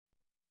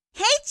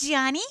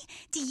Johnny,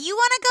 do you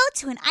want to go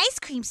to an ice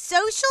cream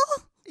social?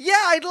 Yeah,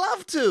 I'd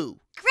love to.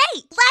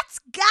 Great, let's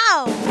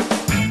go!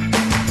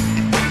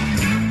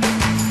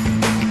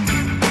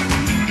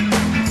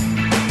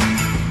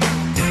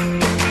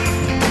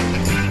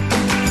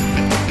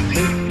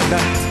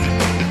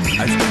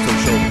 Ice cream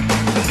social.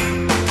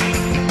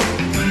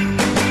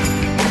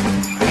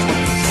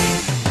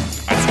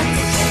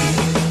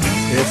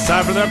 It's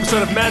time for the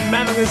episode of Matt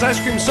Mattingly's Ice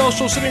Cream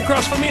Social. Sitting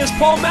across from me is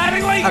Paul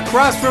Mattingly.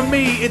 Across from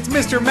me, it's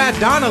Mr. Matt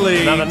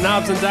Donnelly. Now the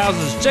knobs and dials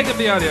is Jacob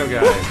the audio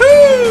guy.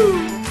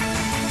 Woohoo!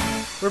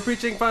 We're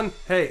preaching fun.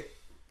 Hey.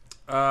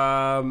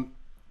 Hey.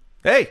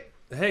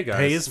 Hey, guys.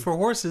 Hay is for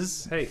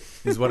horses. Hey.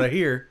 Is what I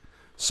hear.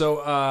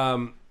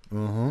 So,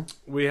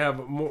 we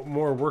have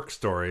more work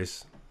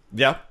stories.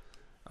 Yeah.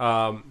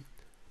 Paul,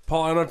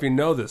 I don't know if you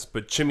know this,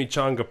 but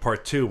Chimichanga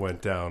Part 2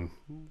 went down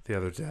the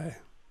other day.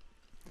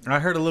 I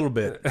heard a little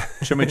bit.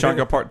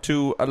 Chimichanga Part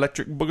 2,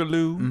 Electric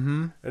Boogaloo.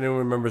 Mm-hmm. Anyone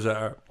remembers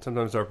that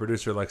sometimes our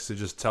producer likes to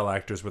just tell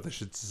actors what they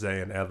should say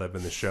and ad-lib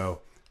in the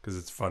show because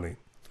it's funny.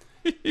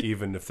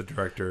 Even if the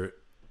director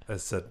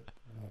has said,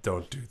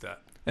 don't do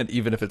that. And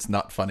even if it's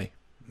not funny.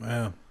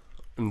 Wow.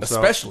 And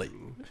Especially.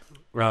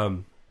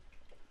 So,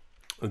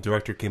 the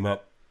director came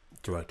up.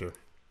 I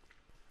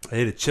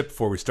ate a chip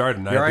before we started,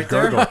 and I had right the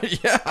gurgle. there?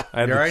 Yeah.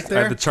 I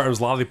had the Charms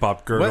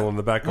Lollipop gurgle in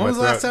the back of my When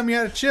throat. was the last time you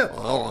had a chip?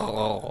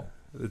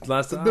 It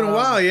lasted, It's been a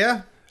while,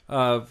 yeah?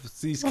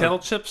 These kettle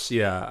chips?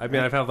 Yeah. I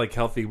mean, I've had like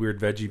healthy, weird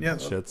veggie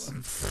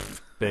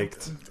shits.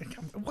 Baked.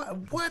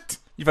 What?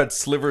 You've had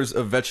slivers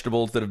of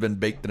vegetables that have been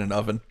baked in an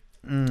oven.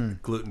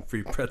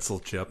 Gluten-free pretzel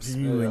chips.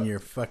 You and your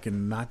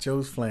fucking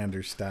nachos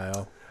Flanders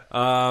style.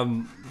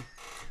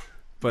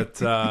 But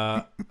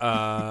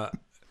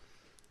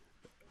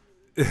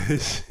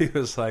she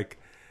was like,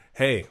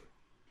 hey,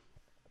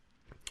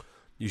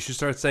 you should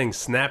start saying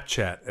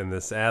Snapchat in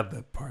this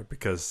ad-lib part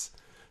because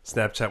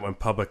Snapchat went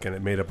public and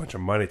it made a bunch of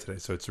money today.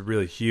 So it's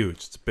really huge.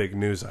 It's a big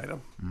news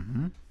item.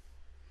 Mm-hmm.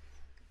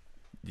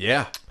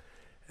 Yeah.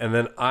 And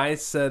then I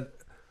said,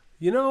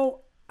 the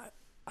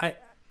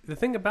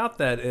thing about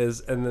that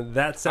is, and then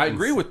that sentence. I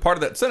agree with part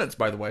of that sentence,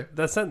 by the way.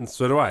 That sentence,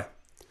 so do I.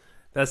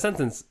 That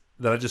sentence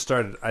that I just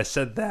started, I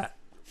said that.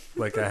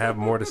 Like I have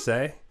more to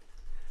say.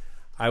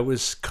 I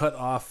was cut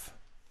off,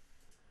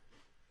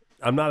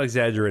 I'm not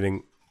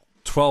exaggerating,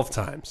 12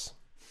 times.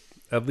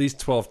 At least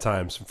 12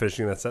 times from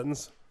finishing that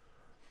sentence.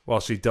 While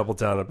she doubled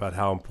down about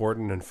how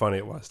important and funny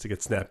it was to get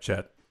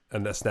Snapchat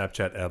and the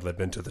Snapchat ad-lib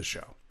into the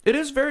show. It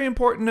is very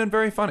important and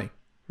very funny.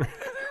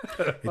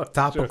 It's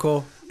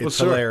topical. Sure. It's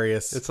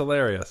hilarious. It's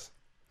hilarious.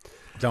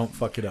 Don't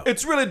fuck it up.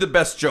 It's really the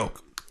best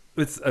joke.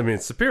 It's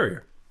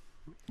superior.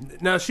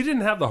 Now, she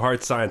didn't have the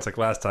hard science like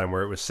last time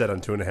where it was set on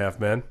 2.5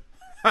 Men.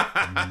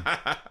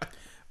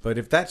 But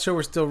if that show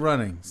were still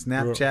running,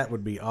 Snapchat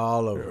would be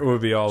all over. It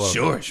would be all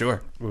over.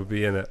 Sure. It would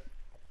be in it.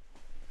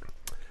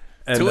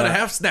 And,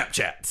 2.5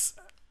 Snapchats.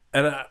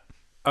 And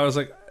I was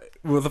like,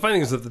 well, the funny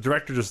thing is that the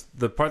director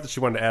the part that she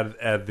wanted to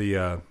add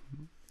the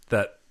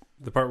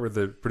part where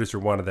the producer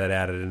wanted that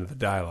added into the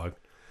dialogue,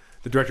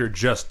 the director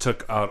just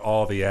took out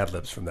all the ad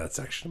libs from that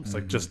section. It's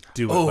like, just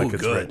do it like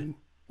it's written.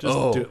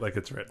 Just do it like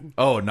it's written.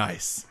 Oh,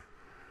 nice.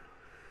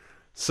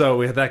 So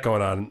we had that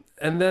going on.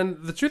 And then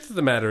the truth of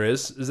the matter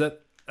is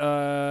that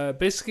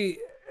basically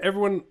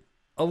everyone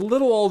a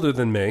little older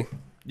than me,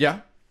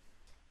 Yeah.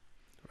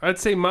 I'd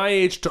say my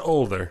age to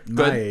older,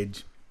 My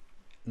age.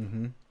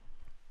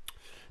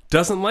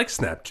 doesn't like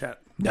Snapchat.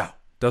 No.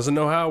 Doesn't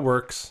know how it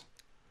works.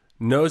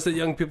 Knows that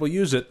young people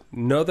use it.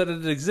 Know that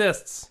it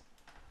exists.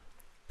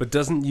 But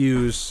doesn't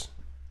use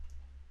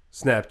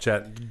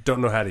Snapchat.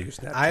 Don't know how to use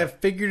Snapchat. I have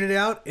figured it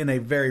out in a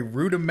very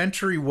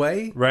rudimentary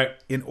way. Right.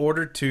 In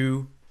order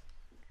to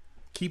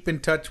keep in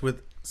touch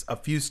with a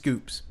few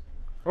scoops.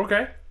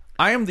 Okay.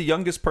 I am the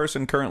youngest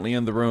person currently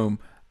in the room.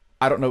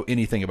 I don't know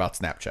anything about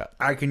Snapchat.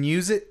 I can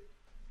use it.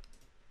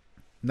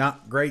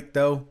 Not great,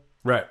 though.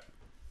 Right.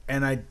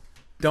 And I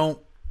don't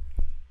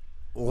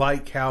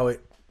like how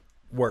it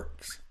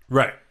works.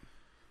 Right.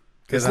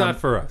 It's not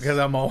for us. Because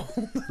I'm old.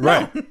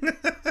 Right.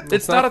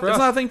 It's not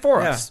a thing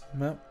for Yeah. us.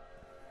 Well,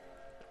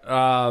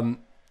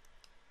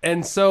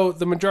 And so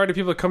the majority of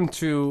people that come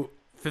to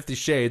 50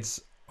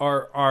 Shades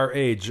are our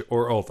age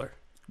or older.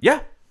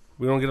 Yeah.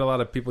 We don't get a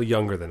lot of people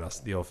younger than us,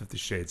 the old 50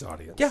 Shades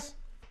audience. Yeah.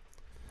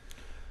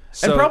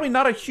 So, And probably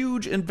not a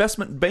huge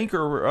investment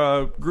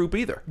banker group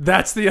either.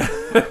 that's the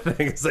other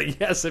thing. It's like,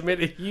 yes, it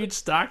made a huge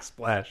stock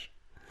splash.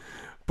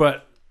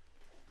 But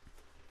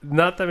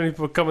not that many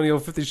people come in the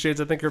old 50 Shades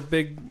I think are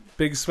big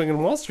swinging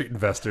Wall Street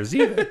investors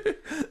either.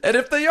 And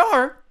if they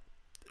are,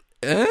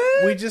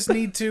 we just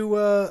need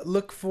to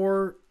look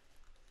for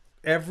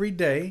every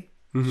day,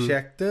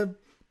 check the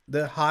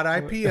hot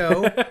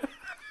IPO,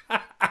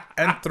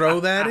 and throw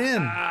that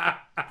in.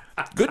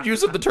 good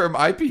use of the term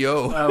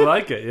IPO. I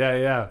like it.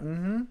 Yeah.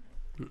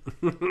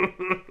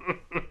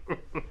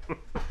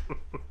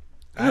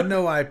 I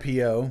know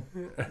IPO.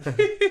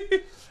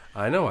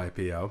 I know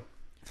IPO.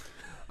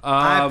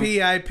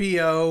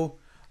 IPO.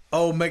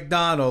 Oh,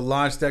 McDonald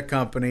launched that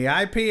company.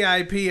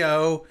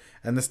 IPO.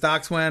 and the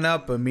stocks went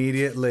up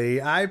immediately.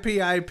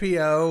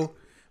 IPO,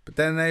 but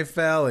then they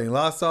fell, and he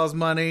lost all his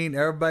money, and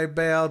everybody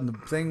bailed, and the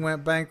thing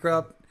went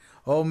bankrupt.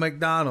 Old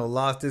MacDonald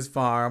lost his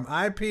farm.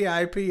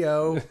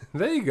 IPO.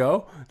 There you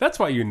go. That's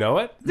why you know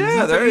it.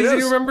 Yeah, It's there an it easy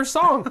is. to remember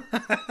song.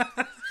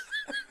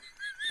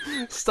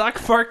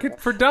 Stock market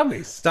for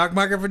dummies. Stock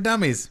market for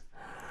dummies.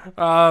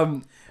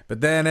 But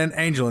then an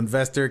angel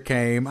investor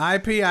came,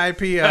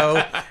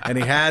 IPO, and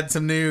he had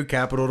some new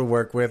capital to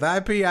work with.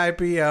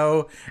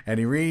 IPO, and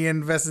he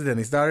reinvested, and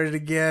he started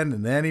again,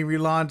 and then he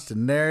relaunched,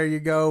 and there you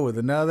go with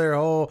another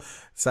whole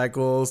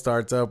cycle.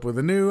 Starts up with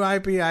a new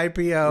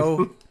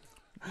IPO.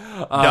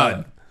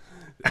 Done.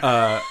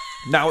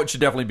 Now it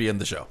should definitely be in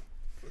the show.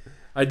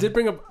 I did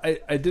bring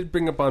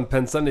up on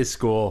Penn Sunday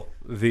School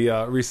the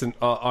recent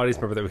audience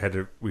member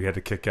that we had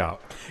to kick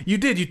out. You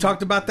did. You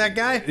talked about that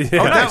guy? Yeah.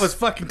 Oh, that Nice. was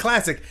fucking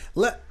classic.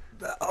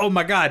 Oh,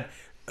 my God.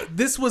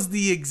 This was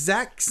the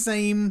exact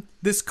same.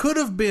 This could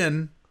have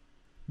been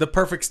The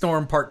Perfect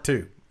Storm Part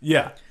 2.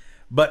 Yeah.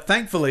 But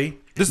thankfully,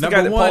 This is the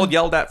guy that Paul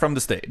yelled at from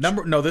the stage.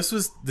 This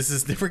is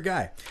a different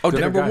guy. Oh,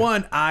 different number guy.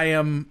 one, I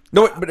am.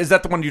 No, wait, but is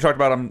that the one you talked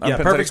about on Yeah,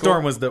 Penn Perfect Sunday School?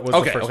 Storm was the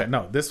Okay, first okay. one.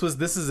 No, this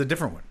is a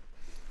different one.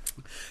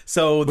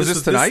 So Was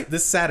this tonight?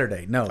 This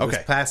Saturday. No, Okay.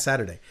 this past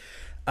Saturday.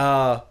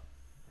 I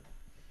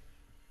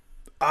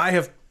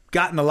have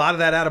gotten a lot of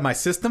that out of my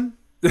system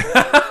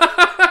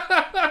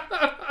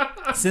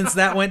since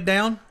that went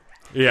down.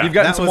 Yeah. You've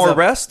gotten That some was more a-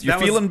 rest? You're that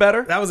was- feeling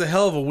better? That was a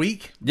hell of a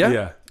week. Yeah.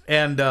 Yeah.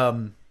 And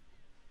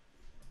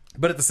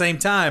but at the same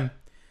time,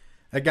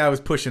 that guy was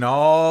pushing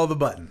all the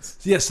buttons.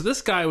 Yeah, so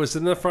this guy was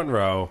in the front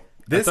row.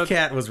 This I thought-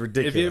 cat was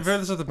ridiculous. If you've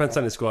heard this at the Penn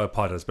Sunday School, I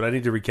apologize, but I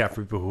need to recap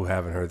for people who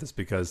haven't heard this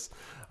because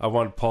I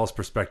want Paul's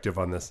perspective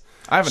on this.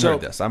 I haven't So-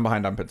 heard this. I'm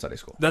behind on Penn Sunday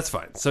School. That's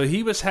fine. So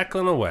he was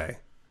heckling away,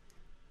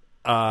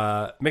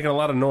 making a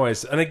lot of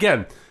noise. And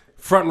again,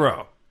 front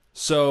row.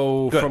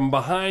 So Good. from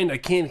behind, I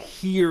can't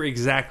hear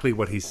exactly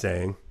what he's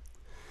saying.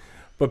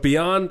 But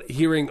beyond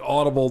hearing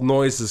audible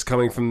noises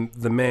coming from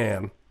the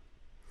man,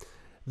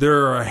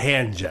 there are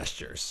hand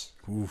gestures.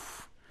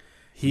 Oof.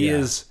 He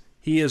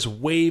is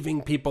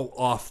waving people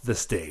off the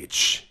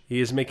stage. He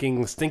is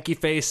making stinky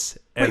face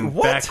and Wait,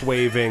 what? back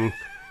waving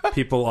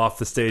people off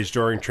the stage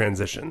during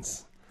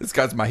transitions. This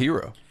guy's my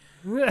hero.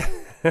 He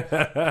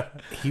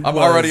I'm was-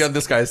 already on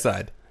this guy's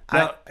side.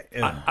 Now,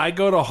 I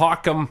go to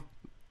hawk him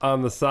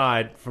on the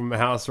side from the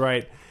house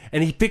right,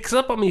 and he picks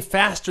up on me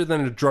faster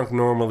than a drunk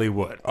normally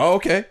would. Oh,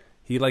 okay.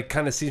 He like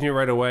kind of sees me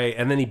right away,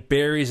 and then he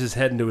buries his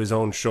head into his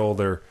own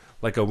shoulder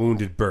like a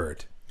wounded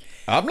bird.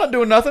 I'm not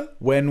doing nothing.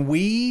 When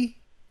we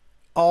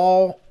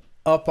all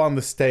up on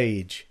the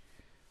stage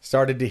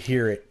started to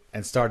hear it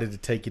and started to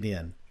take it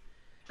in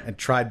and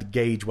tried to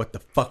gauge what the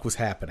fuck was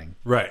happening,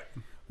 Right.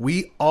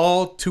 we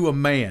all to a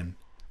man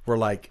were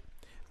like,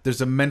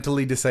 there's a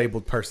mentally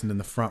disabled person in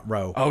the front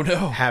row. Oh,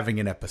 no. Having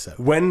an episode.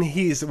 When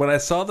I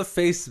saw the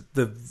face,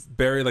 the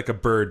bury like a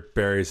bird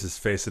buries his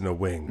face in a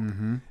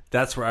wing.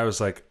 That's where I was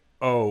like,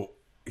 oh,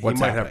 he What's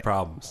might happening? have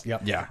problems.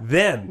 Yep. Yeah.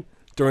 Then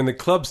during the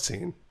club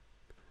scene,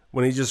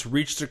 when he just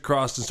reached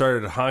across and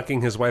started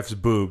honking his wife's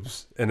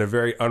boobs in a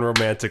very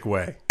unromantic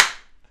way.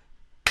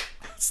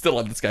 Still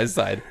on this guy's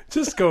side.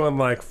 Just going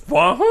like,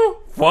 wahoo,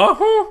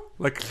 wahoo,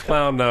 like a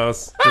clown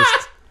nose.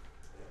 Just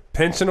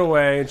pinching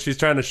away, and she's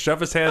trying to shove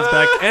his hands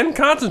back and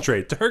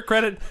concentrate. To her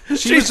credit,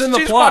 she's in the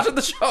she's plot. watching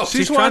the show.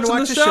 She's trying to watching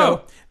watch the the show.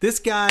 show. This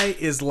guy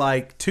is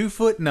like 2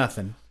 foot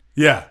nothing.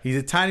 Yeah, He's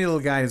a tiny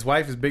little guy. His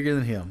wife is bigger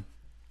than him.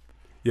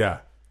 yeah.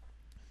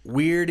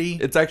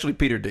 Weirdy. It's actually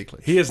Peter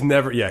Dinklage. He has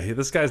never,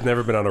 this guy's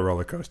never been on a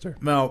roller coaster.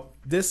 No,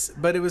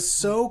 but it was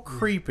so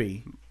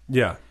creepy.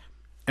 Yeah.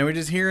 And we're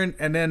just hearing,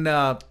 and then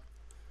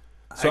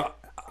So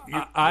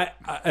I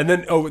and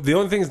then the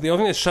only thing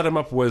that shut him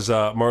up was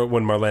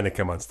when Marlena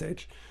came on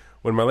stage.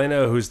 When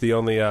Marlena, who's the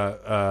only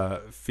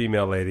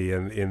female lady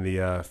in the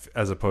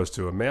as opposed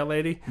to a male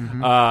lady,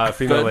 female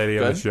Good, lady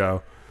on the good.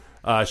 show,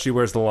 she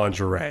wears the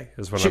lingerie.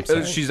 Is what I'm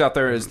saying. She's out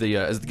there as the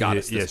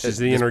goddess. Yeah, this- she's this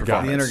the inner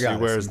performance. goddess. The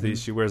inner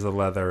goddess. She wears the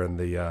leather and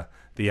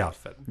the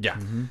outfit. Yeah.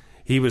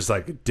 He was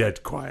like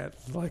dead quiet,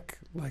 like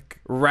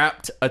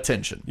Rapt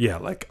attention. yeah,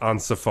 like on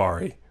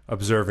safari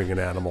observing an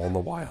animal in the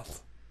wild.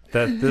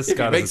 That this If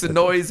guy he makes a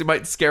noise, he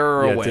might scare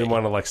her Yeah, away. didn't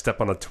want to like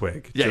step on a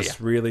twig. Yeah,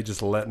 Really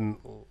just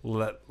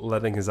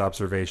letting his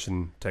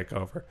observation take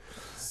over.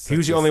 He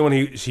was the only one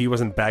he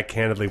wasn't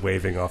backhandedly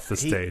waving off the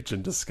stage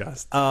in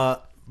disgust.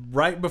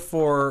 right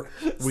before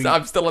we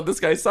I'm still on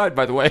this guy's side,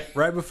 by the way.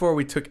 right before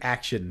we took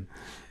action,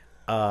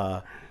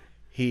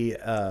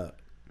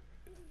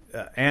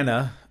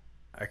 Anna,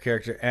 our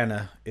character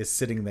Anna, is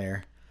sitting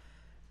there,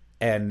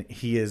 and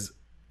he is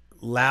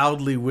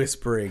loudly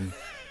whispering,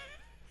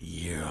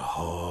 "You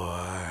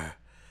whore,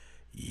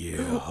 you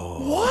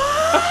whore,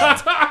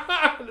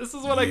 This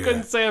is what I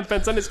couldn't say on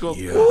Penn Sunday School.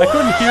 I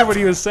couldn't hear what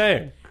he was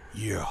saying.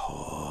 you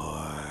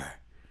whore,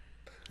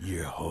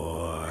 you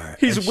whore."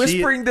 He's And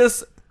whispering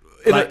this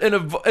in, like-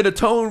 in a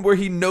tone where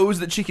he knows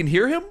that she can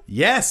hear him.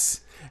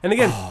 Yes. And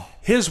again,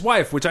 his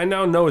wife, which I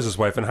now know is his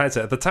wife in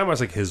hindsight. At the time, I was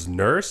like his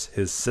nurse,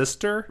 his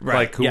sister,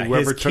 like whoever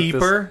his took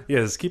keeper. this. Yeah,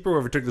 his keeper,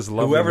 whoever took this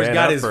lovely Whoever's man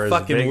got out his for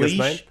fucking Vegas leash.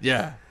 night.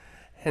 Yeah.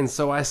 And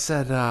so I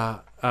said,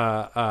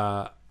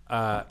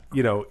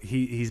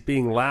 he's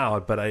being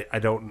loud, but I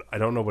don't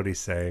know what he's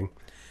saying.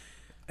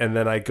 And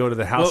then I go to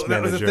the house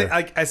manager.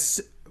 That was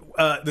the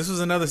thing. This was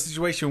another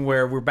situation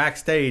where we're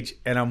backstage,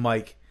 and I'm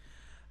like,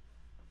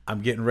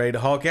 I'm getting ready to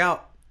Hulk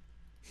out.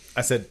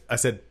 I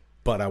said,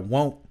 but I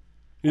won't.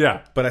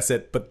 Yeah. But I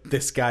said, but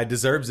this guy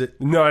deserves it.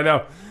 No, I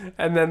know.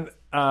 And then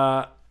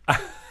I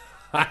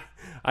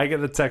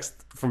get a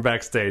text from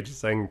backstage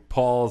saying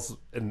Paul's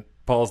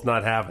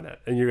not having it,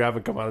 and you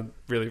haven't come on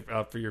really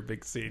for your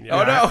big scene yet.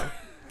 Oh no.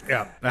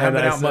 Yeah, I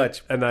haven't been out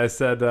much. And I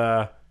said,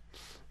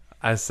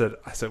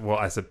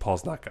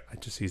 Paul's not.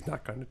 He's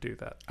not going to do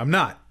that. I'm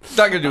not.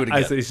 Not gonna do it again.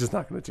 I said he's just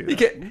not going to do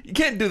that. You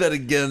can't do that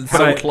again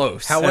so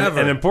close.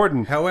 However,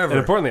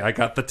 importantly, I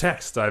got the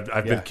text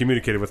I've been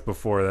communicated with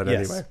before that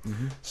Yes. anyway.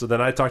 So then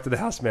I talked to the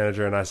house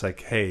manager and I was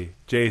like, "Hey,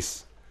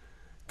 Jace,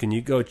 can you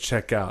go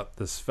check out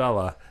this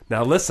fella?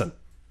 Now listen,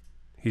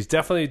 he's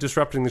definitely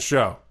disrupting the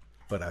show,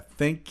 but I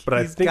think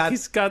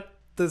he's got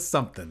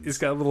something. He's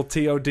got a little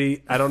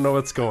TOD. I don't know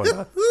what's going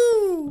on."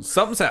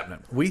 Something's happening.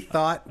 We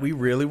thought we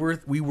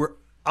were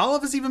all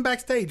of us even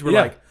backstage were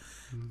Yeah. like,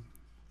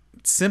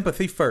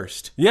 sympathy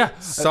first. Yeah.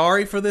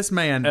 Sorry for this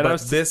man, and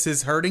but this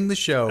is hurting the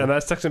show. And I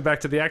was texting back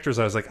to the actors.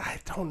 I was like, I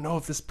don't know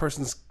if this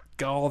person's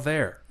all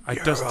there. I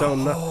just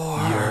don't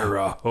know. You're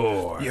a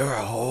whore. You're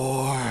a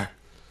whore.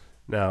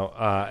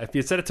 Now, if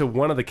you said it to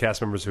one of the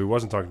cast members who he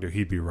wasn't talking to,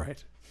 he'd be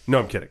right. No,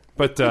 I'm kidding.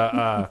 But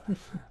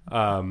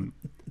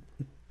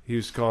he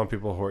was calling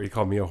people a whore. He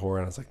called me a whore,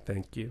 and I was like,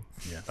 thank you.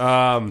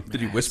 Yeah.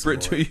 Did he whisper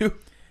it to you?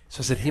 So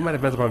I said, he might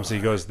have mental problems. So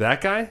he goes,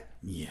 that guy?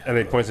 Yeah. And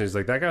then he points and he's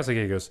like, that guy? I was like,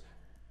 yeah. He goes,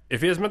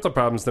 if he has mental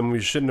problems, then we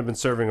shouldn't have been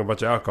serving a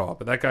bunch of alcohol.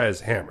 But that guy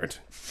is hammered.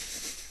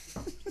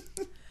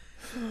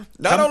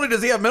 Not only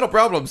does he have mental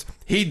problems,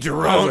 he I was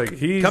drunk. like,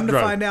 he's Come to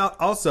drunk. find out,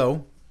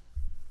 also,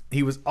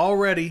 he was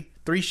already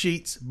 3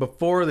 sheets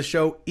before the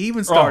show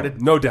even started.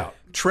 Oh, no doubt.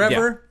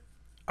 Trevor,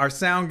 our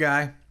sound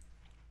guy,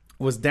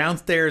 was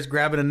downstairs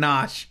grabbing a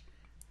nosh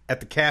at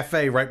the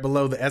cafe right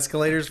below the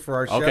escalators for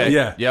our show. Okay.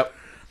 Yeah. Yep.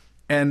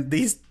 And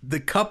he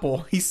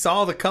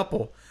saw the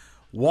couple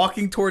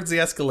walking towards the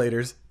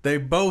escalators. They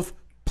both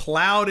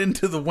plowed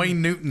into the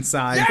Wayne Newton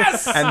sign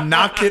and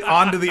knocked it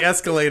onto the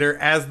escalator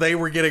as they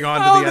were getting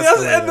onto the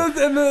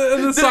escalator. And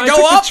the sign go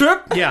took up? the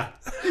trip? Yeah.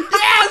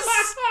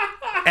 Yes.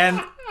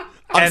 And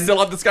I'm still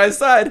on this guy's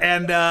side.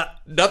 and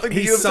Nothing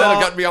he you have said saw-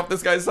 have gotten me off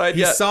this guy's side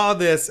he yet. saw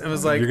this and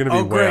was like, You're going to be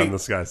oh, way great. on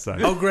this guy's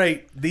side. Oh,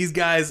 great. These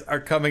guys are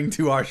coming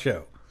to our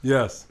show.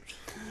 Yes.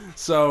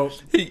 So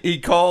He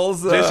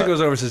calls. Jason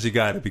goes over and says, you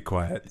got to be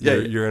quiet. Yeah.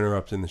 You're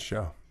interrupting the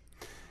show.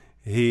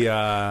 He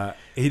does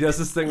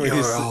this thing where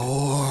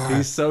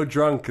he's so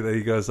drunk that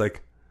he goes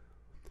like,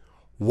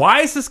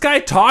 why is this guy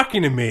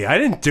talking to me? I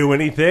didn't do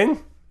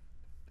anything.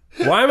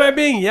 Why am I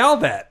being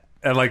yelled at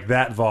like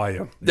that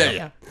volume?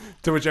 Yeah.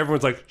 To which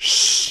everyone's like,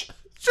 shh.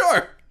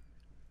 Sure.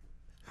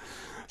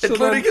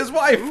 Including his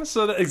wife.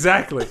 So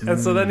exactly. And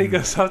so then he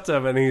goes up to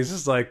him and he's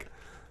just like,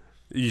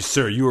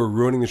 sir, you are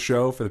ruining the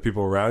show for the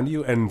people around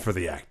you and for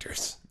the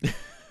actors.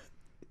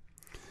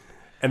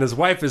 And his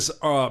wife is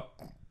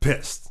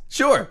pissed.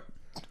 Sure.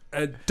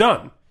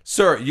 Done.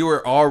 Sir, you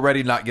are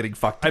already not getting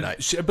fucked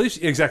tonight. I believe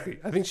exactly.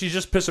 I think she's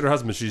just pissed at her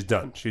husband. She's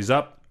done. She's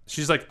up.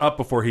 She's like up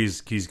before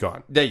he's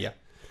gone. Yeah.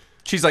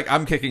 She's like,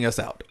 I'm kicking us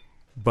out.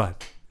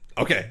 But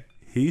Okay.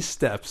 he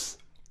steps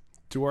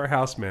to our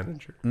house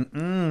manager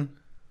and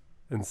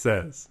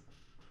says,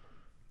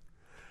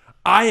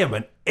 I am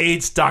an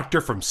AIDS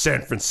doctor from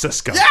San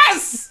Francisco.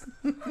 Yes!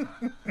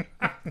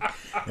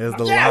 Is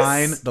the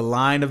Yes!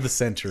 line of the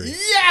century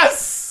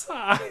Yes!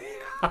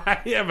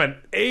 I am an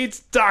AIDS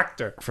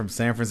doctor. from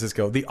San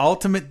Francisco. The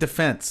ultimate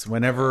defense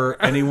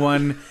whenever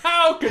anyone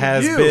How could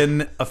has you?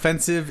 been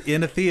offensive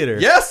in a theater.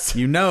 Yes!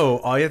 You know,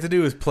 all you have to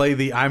do is play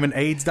the I'm an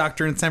AIDS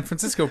doctor in San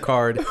Francisco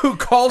card. Who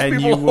calls and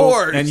people you will,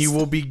 whores. and you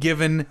will be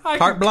given I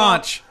carte can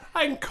blanche.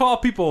 I can call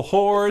people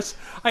whores.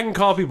 I can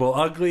call people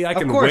ugly. I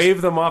can course.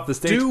 wave them off the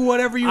stage. Do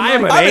whatever you I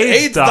am like. an I'm an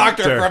AIDS AIDS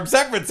doctor from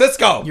San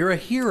Francisco. You're a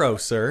hero,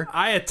 sir.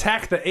 I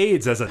attack the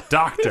AIDS as a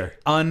doctor.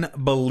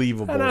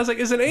 Unbelievable. And I was like,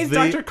 is an AIDS The-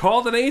 doctor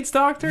called an AIDS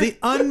doctor? the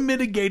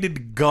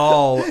unmitigated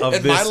gall of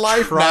In this my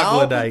life now,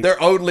 troglodyte.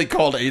 they're only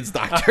called AIDS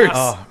doctors.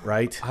 Oh,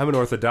 right. I'm an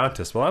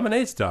orthodontist. Well, I'm an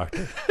AIDS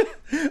doctor.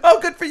 Oh,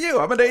 good for you.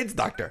 I'm an AIDS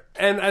doctor.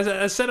 And as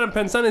I said on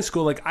Penn Sunday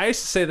School, like I used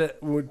to say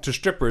that to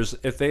strippers,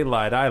 if they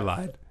lied, I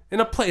lied. In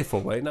a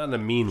playful way, not in a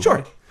mean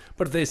way.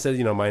 But if they said,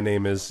 my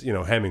name is,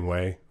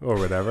 Hemingway or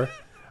whatever,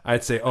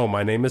 I'd say, oh,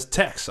 my name is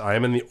Tex. I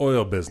am in the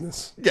oil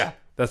business. Yeah.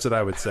 That's what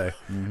I would say.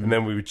 And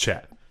then we would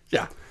chat.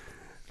 Yeah.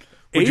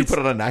 Would you AIDS- put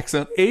on an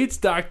accent? AIDS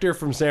doctor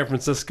from San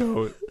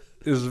Francisco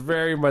is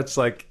very much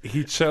like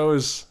he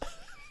chose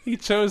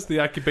the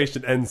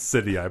occupation and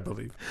city, I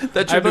believe.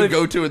 That should be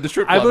go-to in the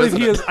strip I club, believe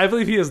isn't he it? is. I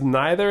believe he is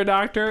neither a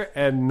doctor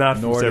and not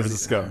from Nor San does he-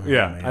 Francisco. oh,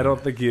 yeah, man. I don't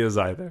think he is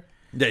either.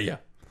 Yeah.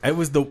 It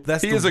was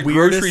that's He the is a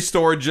weirdest, grocery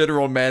store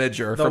general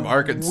manager the from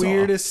Arkansas.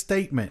 weirdest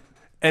statement.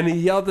 And he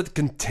yelled it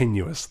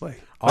continuously.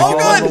 All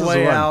good. the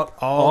way out,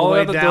 all the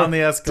way down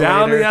the escalator.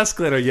 Down the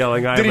escalator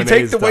yelling, Did he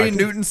take the Wayne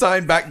Newton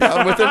sign back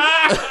down with him?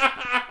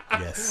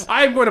 Yes.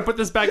 I'm going to put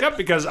this back up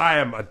because I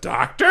am a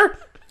doctor.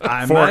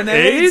 I'm For an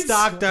AIDS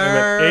doctor.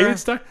 I'm an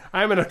AIDS doctor.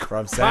 I'm an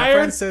From San acquired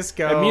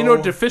Francisco.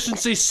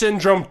 immunodeficiency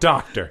syndrome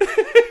doctor.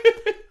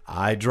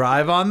 I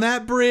drive on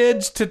that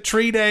bridge to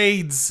treat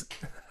AIDS.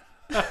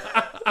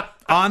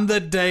 On the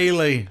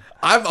daily.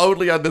 I'm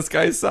only on this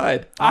guy's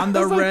side. On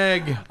the was like-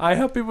 reg. I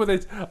help people with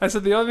AIDS. I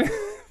said the only thing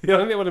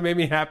that would have made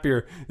me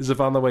happier is if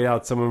on the way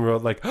out someone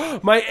wrote like, oh,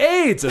 my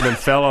AIDS, and then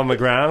fell on the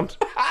ground.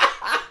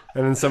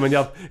 And then someone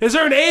yelled, is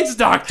there an AIDS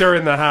doctor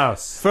in the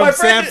house? From My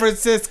friend- San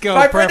Francisco,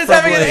 My friend is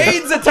having an preferably.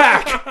 AIDS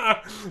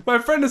attack. My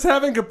friend is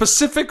having a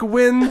Pacific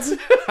wind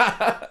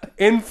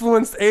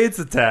influenced AIDS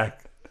attack.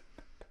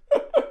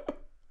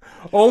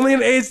 Only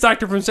an AIDS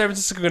doctor from San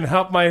Francisco can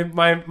help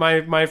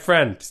my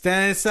friend.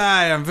 Stand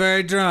aside. I'm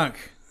very drunk.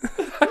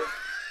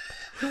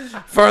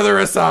 Further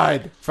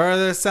aside.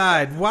 Further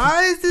aside.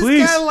 Why is this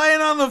Please. guy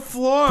laying on the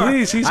floor?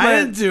 Please, he's I my-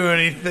 didn't do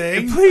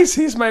anything. Please,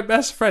 he's my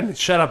best friend.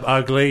 Shut up,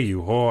 ugly,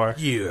 you whore.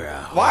 You're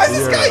a Why is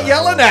this guy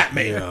yelling at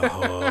me?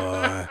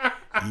 whore.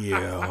 You're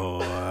a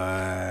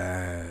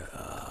whore.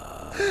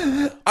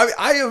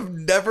 I have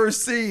never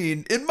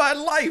seen, in my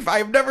life, I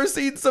have never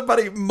seen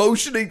somebody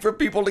motioning for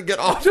people to get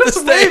off the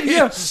Just wave, stage.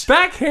 yeah,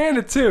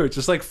 backhanded too,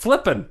 just like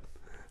flipping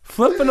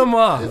them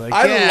off. Like,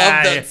 I Get love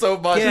outta that here. so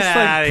much. Get Just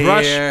outta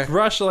like, here.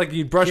 brush like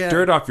you brush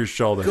dirt off your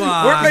shoulder. Go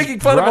on. we're making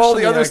fun of brush all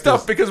the the other actors.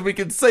 stuff because we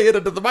can say it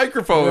into the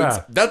microphones.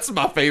 Yeah. That's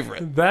my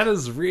favorite. That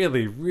is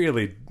really,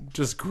 really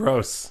just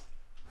gross.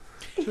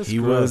 Just He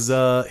gross. was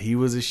a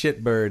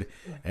shitbird,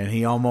 and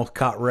he almost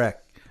caught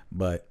wreck.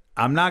 But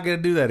I'm not gonna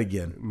do that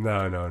again.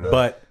 No.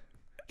 But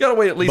Gotta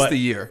wait at least but a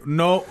year.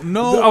 No.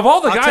 Of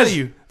all the I'll guys, tell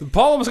you,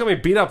 Paul almost got me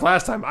beat up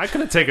last time. I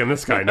could have taken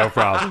this guy, no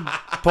problem.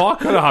 Paul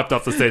could have hopped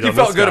off the stage. You on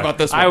felt this good guy. about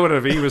this I one. would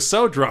have. He was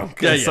so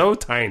drunk and yeah. so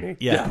tiny.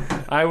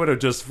 yeah. I would have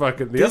just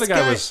fucking. The This other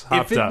guy was if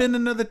hopped it'd up. been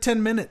another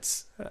 10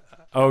 minutes,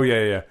 Oh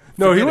yeah.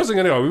 No, he wasn't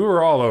gonna go. We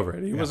were all over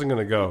it. He wasn't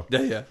gonna go.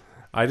 Yeah.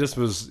 I just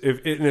was. If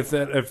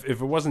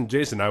it wasn't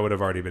Jason, I would have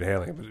already been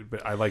handling it.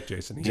 But I like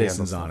Jason. He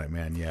Jason's handles on it,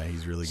 man. Yeah,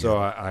 he's really good.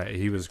 So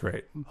he was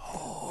great.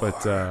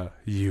 But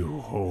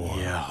you whore.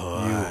 Yeah,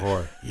 whore. You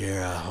whore.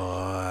 You're a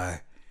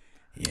whore.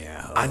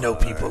 Yeah, whore. I know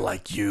people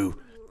like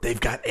you. They've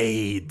got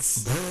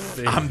AIDS.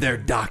 I'm their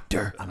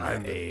doctor. I'm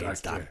an AIDS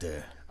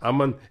doctor.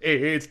 I'm an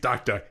AIDS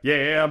doctor.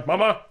 Yeah,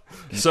 mama.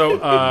 So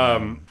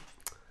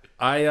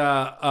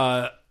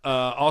I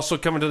also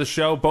coming to the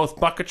show, both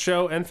Bucket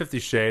Show and 50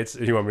 Shades.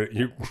 You want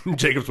me?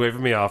 Jacob's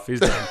waving me off. He's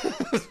done.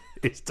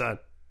 He's done.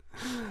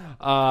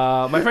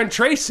 My friend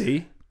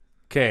Tracy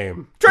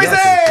came.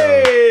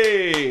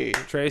 Tracy!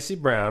 Tracy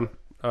Brown.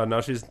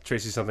 No, she's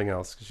Tracy something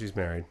else because she's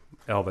married.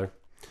 Elder.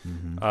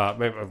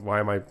 Maybe, why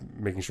am I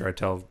making sure I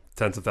tell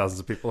tens of thousands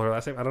of people her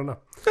last name? I don't know.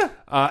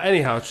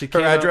 Anyhow, she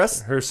came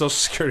address? out, her social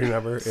security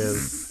number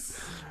is.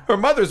 Her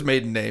mother's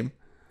maiden name.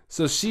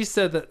 So she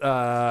said that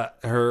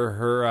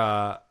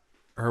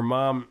her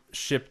mom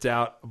shipped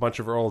out a bunch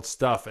of her old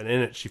stuff, and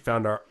in it she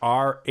found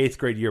our 8th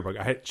grade yearbook.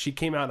 She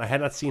came out, and I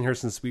had not seen her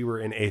since we were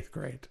in 8th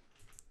grade.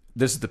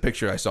 This is the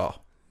picture I saw.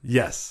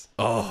 Yes.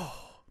 Oh.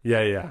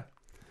 Yeah.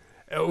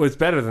 It was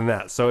better than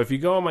that. So if you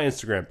go on my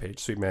Instagram page,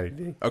 Sweet Maddie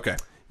D, Okay.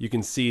 you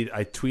can see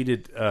I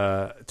tweeted?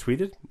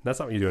 That's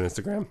not what you do on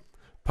Instagram.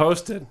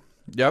 Posted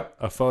Yep.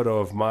 a photo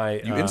of my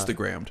You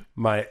Instagrammed.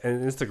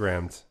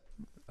 Instagrammed.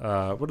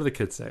 What do the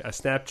kids say? I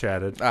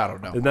Snapchatted. I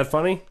don't know. Isn't that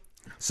funny?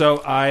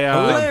 So I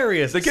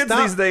Hilarious. The kids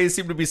Stop. these days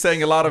seem to be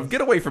saying a lot of,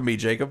 get away from me,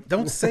 Jacob.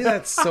 Don't say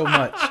that so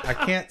much. I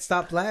can't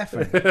stop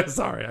laughing.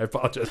 sorry, I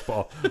apologize,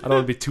 Paul. I don't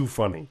want to be too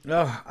funny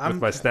Oh,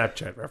 with my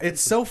Snapchat reference.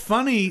 it's so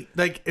funny.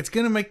 Like, it's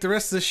going to make the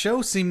rest of the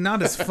show seem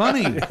not as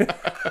funny.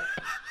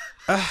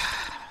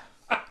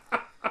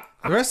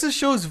 The rest of the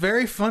show is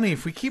very funny.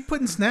 If we keep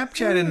putting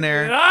Snapchat in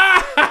there,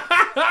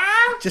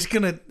 it just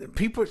cheapens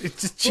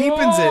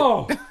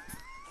Oh, it.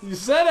 You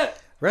said it.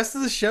 Rest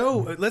of the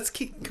show,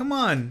 come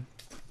on.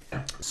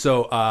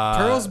 So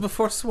Pearls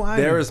before swine.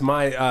 there is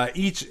my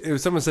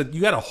if someone said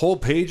you got a whole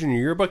page in your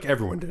yearbook,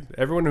 everyone did.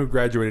 Everyone who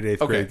graduated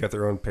 8th grade got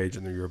their own page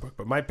in their yearbook,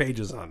 but my page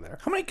is on there.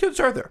 How many kids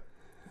are there?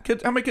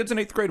 How many kids in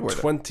 8th grade were there?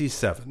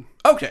 27.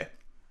 Okay.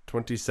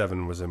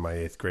 27 was in my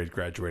 8th grade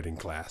graduating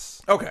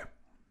class. Okay.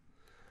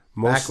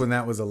 Back when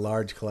that was a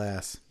large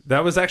class.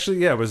 That was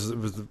actually it was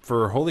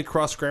for Holy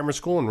Cross Grammar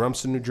School in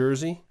Rumson, New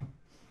Jersey,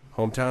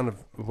 hometown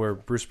of where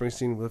Bruce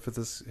Springsteen lived with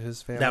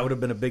his family. That would have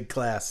been a big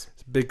class.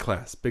 It's a big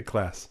class.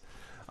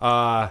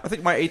 I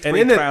think my 8th And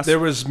grade in class. it, there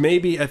was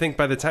maybe, I think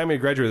by the time we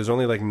graduated, there's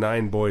only like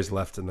 9 boys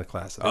left in the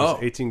class. There was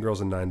 18 girls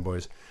and 9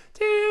 boys.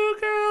 2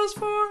 girls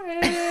for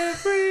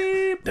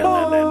every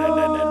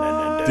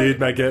boy. Did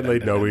not get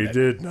laid. No, we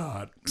did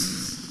not.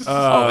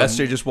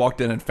 SJ just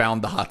walked in and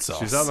found the hot sauce.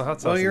 She's on the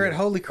hot sauce. Oh, you're at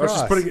Holy Oh, she's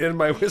Cross. putting it in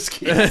my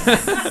whiskey. Smelled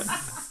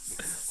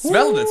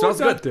it.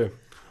 Smells good. Too.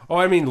 Oh,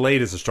 I mean,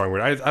 laid is a strong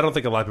word. I don't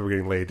think a lot of people are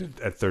getting laid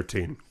at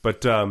 13.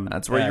 But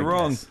That's where you're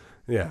wrong.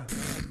 yeah.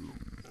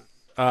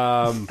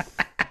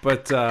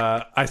 But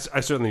I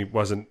certainly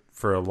wasn't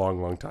for a long,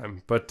 long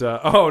time. But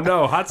oh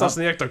no, hot sauce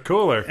in the Ecto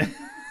Cooler.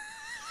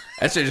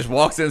 That shit just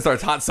walks in and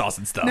starts hot sauce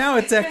and stuff. Now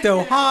it's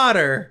ecto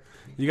hotter.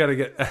 You got to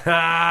get.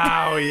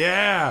 Oh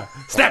yeah,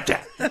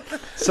 Snapchat.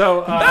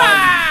 So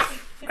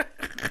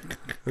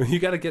you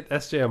got to get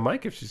SJ a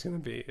mic if she's going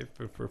to be.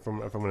 If I'm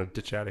going to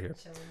ditch out of here.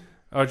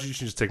 Oh, you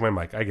should just take my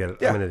mic. I get it.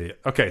 Yeah. I'm an idiot.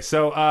 Okay,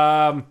 so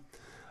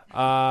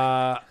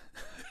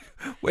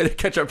way to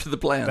catch up to the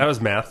plan. that was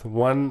math.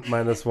 1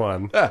 minus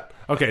 1. Yeah.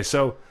 Okay,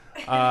 so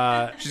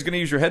She's going to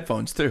use your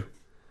headphones, too.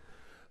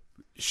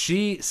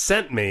 she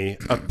sent me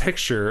a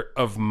picture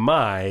of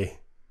my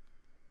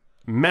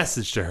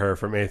message to her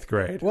from 8th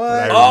grade. What?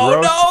 That I Oh,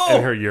 wrote no!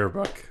 in her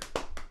yearbook.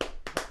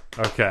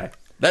 Okay.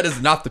 That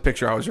is not the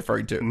picture I was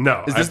referring to.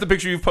 No, Is this the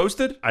picture you've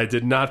posted? I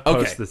did not post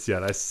Okay. this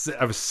yet. I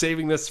was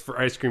saving this for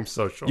Ice Cream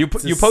Social. You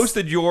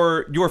posted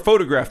your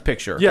photograph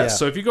picture. Yes. Yeah.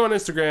 So if you go on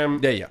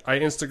Instagram, Yeah. I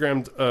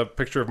Instagrammed a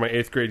picture of my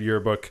 8th grade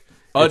yearbook.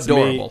 It's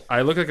Adorable. me.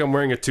 I look like I'm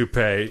wearing a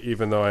toupee,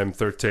 even though I'm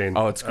 13.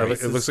 Oh, it's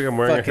great. It looks like I'm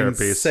wearing a Fucking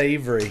hairpiece.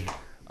 savory.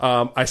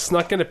 I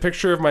snuck in a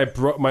picture of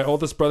my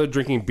oldest brother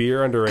drinking beer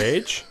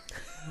underage,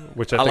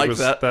 which I think like was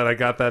that. I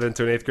got that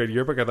into an 8th grade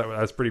yearbook. I thought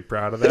I was pretty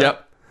proud of that.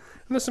 Yep.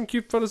 And there's some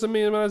cute photos of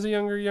me when I was a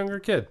younger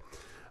kid.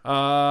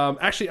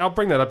 Actually, I'll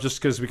bring that up just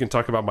because we can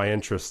talk about my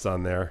interests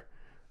on there.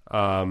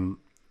 Because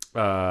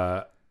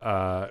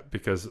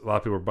a lot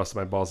of people were busting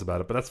my balls about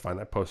it, but that's fine.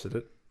 I posted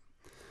it.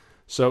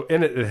 So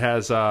in it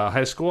has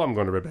high school. I'm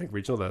going to Red Bank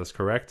Regional. That is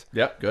correct.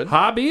 Yep. Good.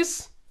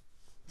 Hobbies,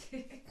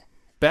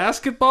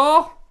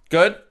 basketball,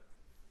 Good.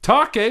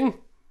 talking,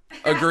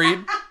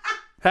 Agreed.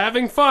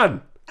 having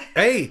fun.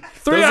 Hey,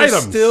 3 those items.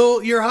 are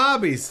still your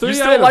hobbies. You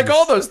still like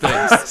all those things.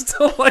 I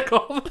still like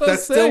all of those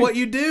That's still things. what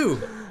you do.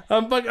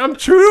 I'm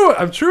true to it.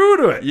 I'm true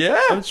to it. Yeah.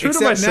 I'm true to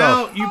Except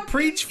myself. now you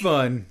preach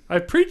fun. I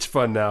preach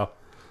fun now.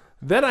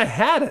 Then I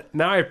had it.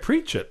 Now I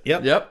preach it.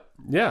 Yep.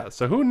 Yeah.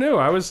 So who knew?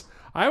 I was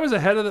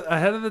ahead of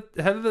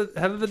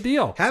the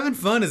deal. Having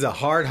fun is a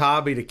hard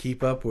hobby to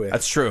keep up with.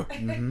 That's true.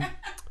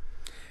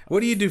 What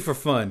do you do for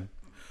fun?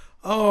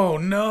 Oh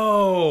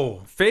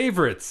no,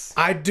 Favorites.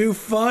 I do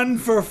fun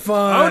for Oh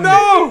fun.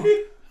 no!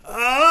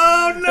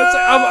 Oh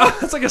no!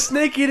 It's like a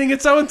snake eating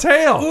its own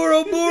tail.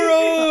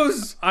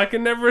 Ouroboros! I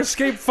can never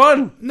escape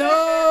fun.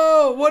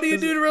 No! What do you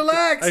do to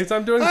relax?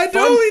 I'm doing I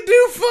fun. only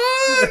do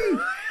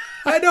fun.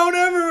 I don't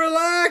ever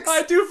relax.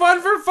 I do fun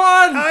for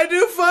fun. I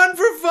do fun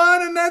for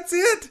fun, and that's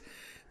it.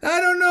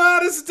 I don't know how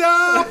to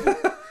stop.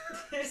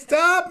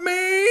 Stop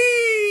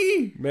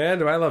me! Man,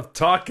 do I love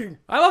talking.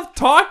 I love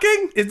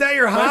talking. Is that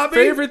your My hobby?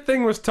 favorite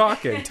thing was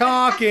talking.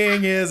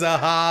 Talking is a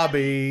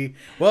hobby.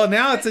 Well,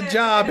 now it's a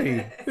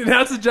jobby.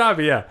 That's a job,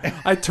 yeah.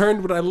 I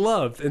turned what I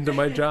loved into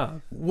my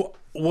job.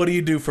 What do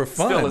you do for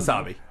fun? Still his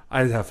hobby.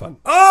 I have fun.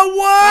 Oh,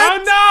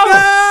 what?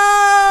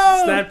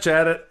 Oh, no!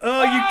 Snapchat it.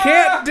 Oh, you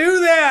can't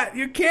do that.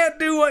 You can't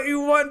do what you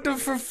want to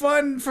for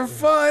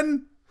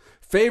fun.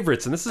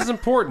 Favorites, and this is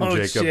important, Oh,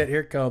 Jacob. shit.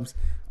 Here it comes.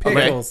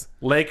 Pickles.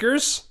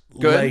 Lakers.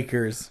 Good.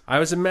 Lakers. I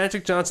was a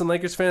Magic Johnson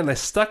Lakers fan, and I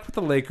stuck with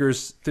the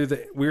Lakers through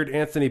the weird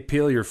Anthony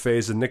Peeler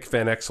phase and Nick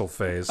Van Exel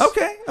phase.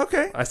 Okay.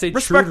 I stayed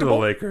true to the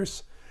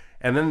Lakers.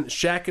 And then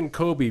Shaq and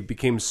Kobe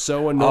became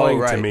so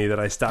annoying to me that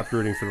I stopped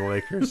rooting for the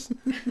Lakers.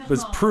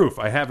 There's proof.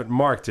 I have it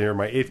marked here in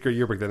my 8th grade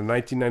yearbook that in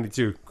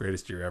 1992,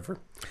 greatest year ever,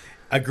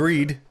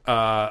 Agreed.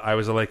 I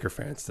was a Laker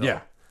fan still.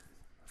 Yeah.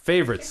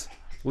 Favorites.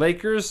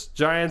 Lakers,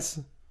 Giants,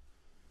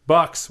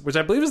 Bucks, which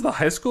I believe is the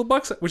high school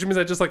Bucks, which means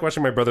I just like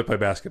watching my brother play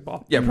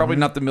basketball. Yeah, probably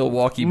not the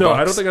Milwaukee No, Bucks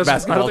I don't think I was. I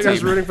basketball don't think I was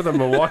team. rooting for the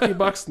Milwaukee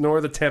Bucks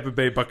nor the Tampa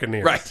Bay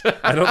Buccaneers. Right.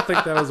 I don't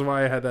think that was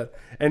why I had that.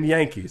 And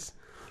Yankees.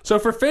 So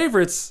for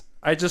favorites,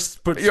 I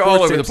just put. You're sports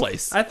all over the teams.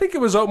 place. I think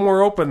it was a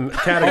more open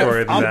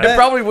category than that. It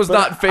probably was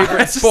not I favorite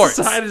just sports.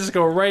 decided to just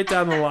go right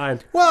down the line.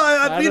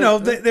 Well,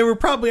 they were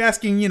probably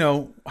asking,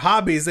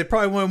 hobbies. They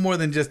probably wanted more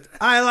than just,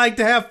 I like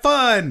to have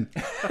fun.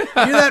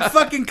 You're that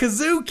fucking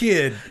kazoo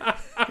kid.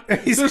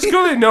 There's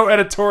clearly no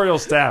editorial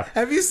staff.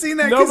 Have you seen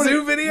that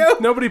kazoo video?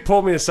 Nobody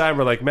pulled me aside and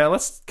were like, man,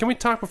 can we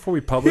talk before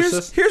we publish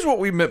this? Here's what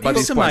we meant by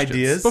Here's these some questions.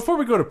 ideas. Before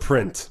we go to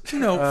print.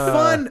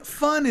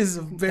 Fun is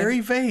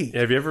very vague.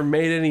 Have you ever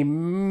made any,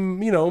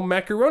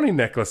 macaroni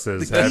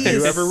necklaces? Have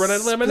you ever run a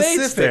lemonade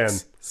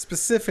stand?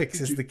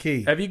 Specifics is the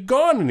key. Have you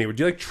gone anywhere?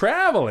 Do you like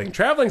traveling?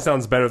 Traveling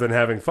sounds better than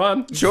having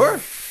fun. Sure.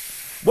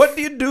 What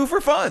do you do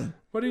for fun?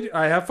 What do you do?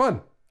 I have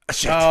fun.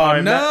 Shit. Oh, All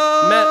right, no.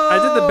 Matt, I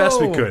did the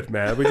best we could,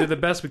 man. We did the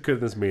best we could in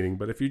this meeting.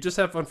 But if you just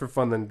have fun for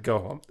fun, then go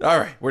home. All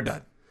right, we're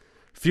done.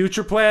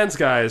 Future plans,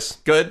 guys.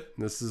 Good.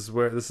 This is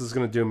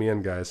going to do me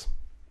in, guys.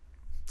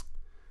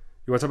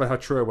 You want to talk about how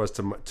true I was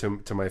to my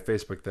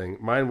Facebook thing?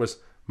 Mine was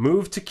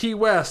move to Key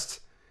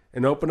West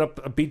and open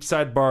up a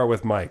beachside bar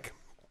with Mike.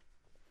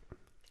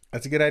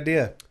 That's a good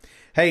idea.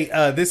 Hey,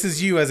 this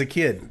is you as a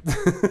kid.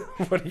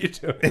 What are you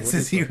doing? This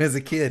is you as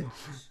a kid.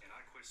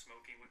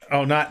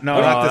 Oh, not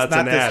that's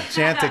an this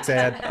Chantix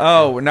ad.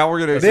 Oh, now we're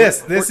gonna.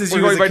 This is we're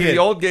you going as a back to kid. the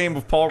old game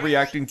of Paul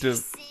reacting to.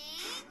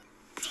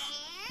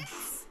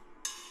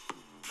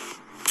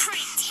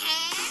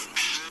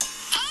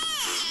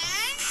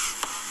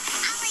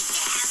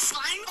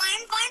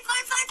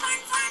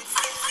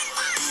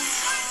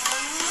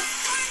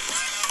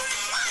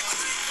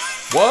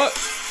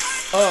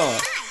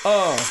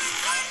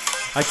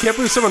 I can't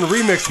believe someone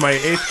remixed my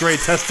 8th grade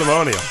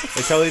testimonial.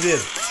 They totally did.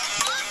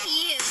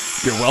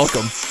 You're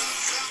welcome.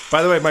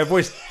 By the way, my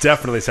voice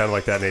definitely sounded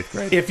like that in 8th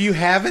grade. If you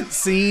haven't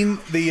seen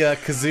the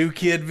Kazoo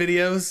Kid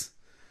videos,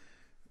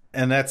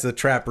 and that's a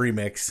trap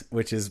remix,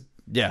 which is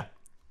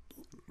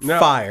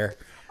fire.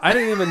 I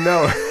didn't even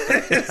know.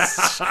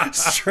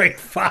 Straight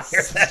fire.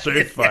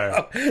 Straight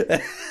fire.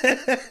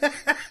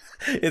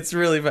 It's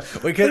really fun.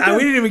 Because we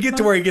didn't even get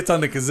to where he gets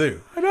on the kazoo.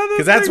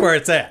 Because that's where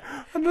it's at.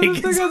 Another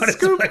thing on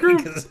Scoop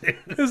Group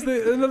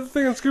another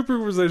thing on Scoop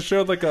Group was they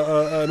showed like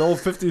an old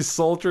 50s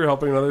soldier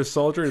helping another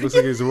soldier. He looks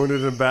like he's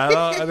wounded in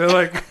battle, and they're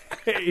like,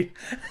 "Hey,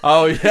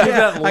 oh yeah,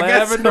 that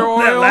lavender oil,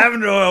 that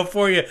lavender oil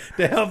for you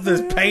to help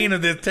this pain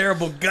of this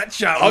terrible gut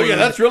shot." Oh yeah,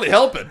 that's really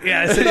helping.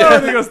 Yeah,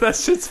 and he goes, "That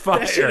shit's fire.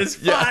 That shit is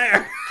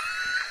fire."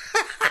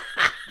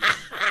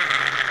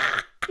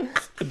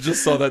 I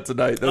just saw that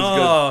tonight. That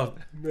was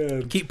good.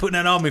 Man. Keep putting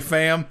that on me,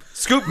 fam.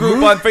 Scoop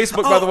Group on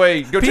Facebook, by the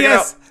way. Go check it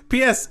out.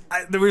 P.S.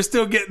 We're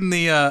still getting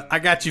the I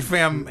got you,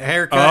 fam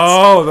haircuts.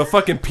 Oh, the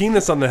fucking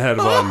penis on the head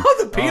one. Oh,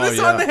 the penis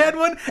on the head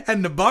one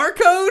and the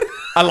barcode.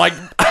 I liked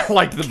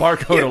the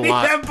barcode a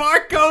lot. That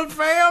barcode,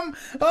 fam.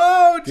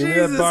 Oh, Jesus.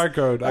 Give me that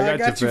barcode. I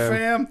got you,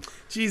 fam.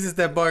 Jesus,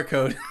 that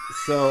barcode.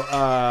 So,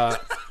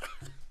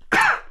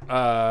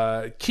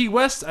 Key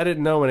West, I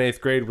didn't know in 8th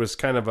grade was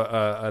kind of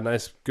a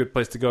nice, good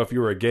place to go if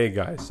you were a gay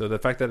guy. So the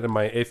fact that in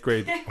my 8th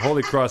grade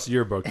Holy Cross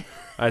yearbook,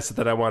 I said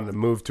that I wanted to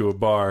move to a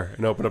bar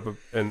and open up a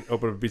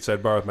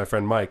beachside bar with my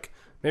friend Mike.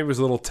 Maybe it was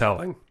a little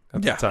telling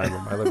at the time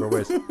of my liberal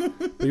ways.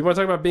 But you want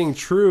to talk about being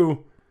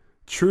true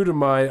to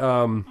my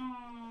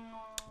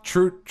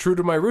true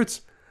to my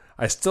roots.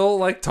 I still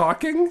like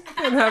talking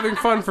and having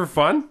fun for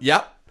fun.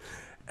 Yep.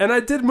 And I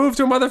did move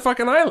to a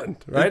motherfucking island,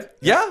 right?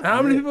 Yeah.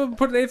 How many people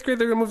put in 8th grade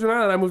they're going to move to an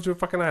island? I moved to a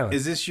fucking island.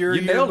 Is this your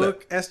You nailed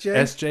yearbook, it. SJ?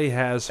 SJ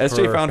has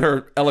SJ found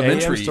her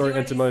elementary. AM story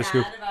into Mother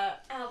Scoop.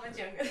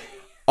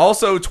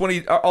 Also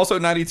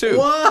 92.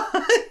 What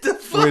the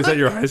fuck? Wait, is that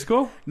your high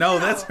school? No,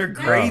 that's her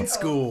grade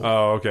school.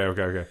 Oh,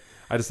 okay.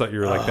 I just thought you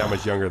were like that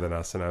much younger than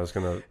us, and I was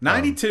going to...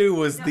 92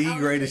 was the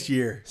greatest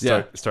year.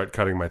 Start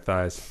cutting my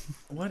thighs.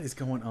 What is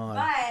going on?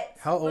 But,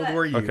 How old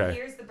were you? Okay.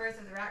 Here's the birth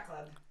of the Rat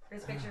Club.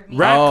 Here's a picture of me.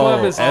 Rat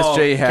Club is...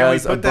 SJ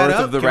has a birth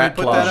of the Rat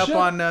Can we Club. put that up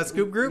on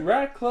Scoop Group?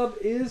 Rat Club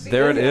is...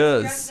 There it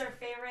is. Dress is our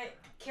favorite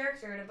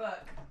character in a book.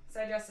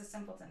 So I dressed as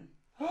Simpleton.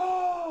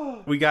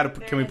 We got to.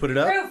 Can we put it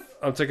up? Proof.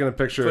 I'm taking a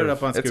picture. Put it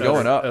up on It's Scoop.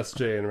 going up.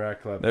 SJ and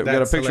Rat Club. We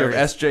got a picture of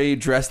SJ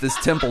dressed as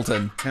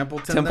Templeton.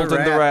 Templeton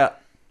the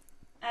Rat.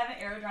 I have an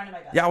arrow drawn in my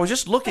belt. Yeah, I was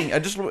just looking. I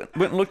just went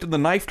and looked in the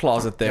knife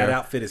closet That there.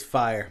 outfit is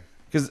fire.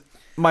 Because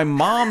my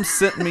mom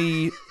sent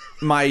me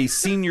my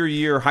senior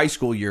year high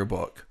school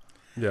yearbook.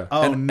 Yeah.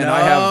 Oh, And no.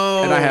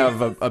 I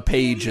have a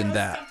page in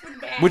that,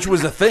 which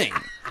was a thing.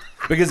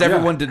 Because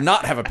everyone did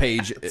not have a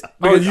page.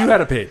 Oh, you had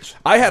a page.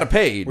 I had a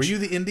page. Were you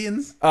the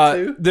Indians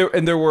too?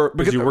 There were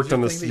Because you worked on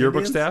the the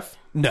yearbook Indians? staff?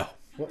 no.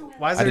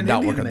 Why is I there did not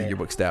work Indian on the there?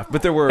 yearbook staff,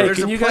 but there were. Hey, There's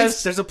can a you place.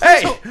 guys... There's a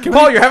Hey, placeholder.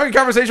 Paul, you're having a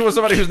conversation with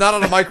somebody who's not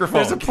on a microphone.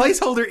 There's a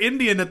placeholder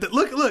Indian at the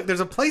look.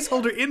 There's a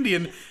placeholder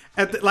Indian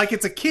at the, like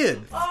it's a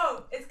kid.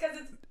 Oh, it's because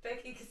it's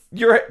Becky.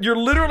 You're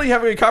literally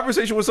having a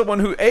conversation with someone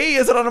who A,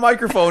 isn't on a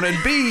microphone, and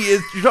B,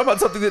 is you're talking about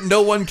something that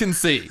no one can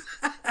see.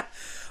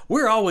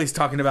 We're always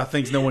talking about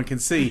things no one can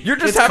see. You're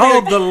just it's having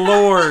called a- the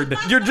Lord.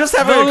 You're just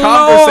having a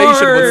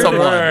conversation with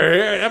someone.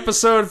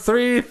 Episode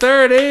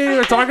 330.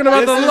 We're talking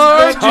about the This is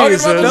Lord talking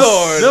Jesus. about the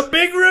Lord. The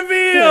big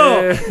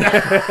reveal.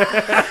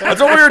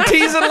 That's what we were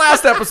teasing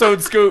last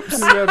episode, Scoops. We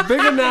got big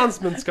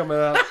announcements coming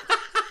out.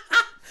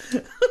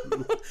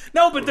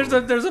 No, but there's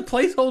a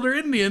placeholder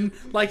Indian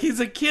like he's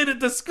a kid at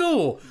the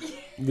school.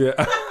 Yeah.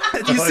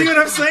 You see what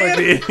I'm saying? Like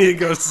the Indian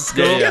goes to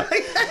school. Yeah.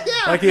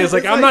 Like he's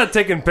like, It's I'm not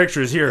taking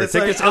pictures here. it's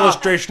Take like, this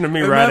illustration of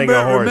me riding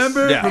a horse.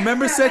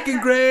 Remember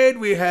second grade?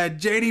 We had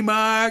J.D.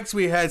 Marks,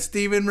 we had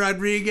Steven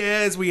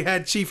Rodriguez, we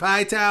had Chief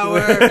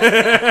Hightower.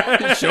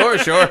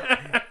 Sure.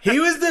 He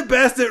was the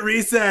best at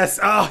recess.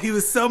 Oh, he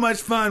was so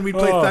much fun. We'd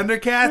play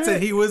Thundercats,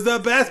 and he was the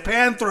best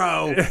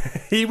panthro.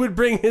 He would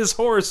bring his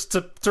horse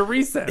to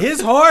recess.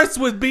 His horse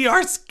would be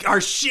our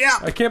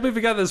ship. I can't believe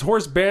he got this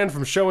horse banned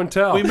from show and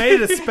tell. We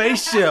made it a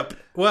spaceship.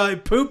 Well,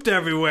 it pooped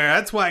everywhere.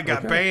 That's why it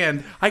got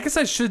banned. I guess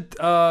I should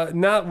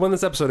not when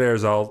this episode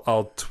airs.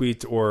 I'll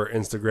tweet or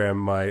Instagram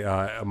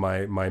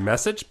my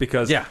message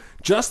because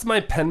just my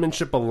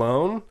penmanship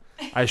alone,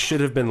 I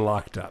should have been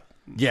locked up.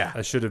 Yeah.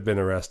 I should have been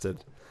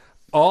arrested.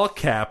 All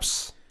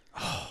caps,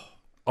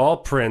 all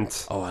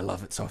print. Oh, I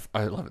love it so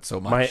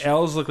much. My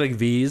L's look like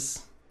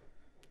V's.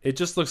 It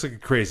just looks like a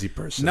crazy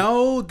person.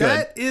 No,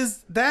 that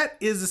is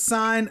a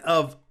sign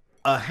of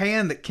a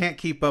hand that can't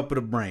keep up with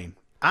a brain.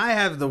 I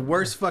have the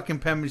worst fucking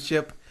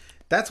penmanship.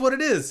 That's what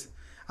it is.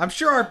 I'm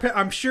sure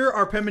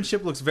our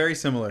penmanship looks very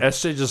similar.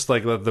 SJ just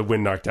like let the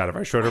wind knocked out of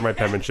her. I showed her my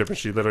penmanship and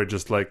she literally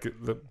just like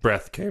the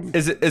breath came.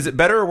 Is it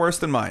better or worse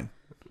than mine?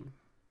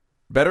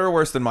 Better or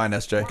worse than mine,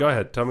 SJ? Go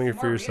ahead, tell me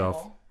for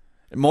yourself.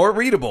 More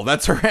readable.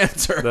 That's her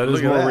answer. That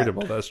is more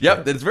readable. That's true.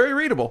 Yep, it's very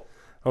readable.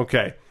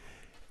 Okay.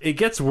 It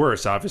gets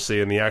worse,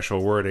 obviously, in the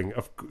actual wording.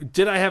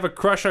 Did I have a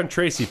crush on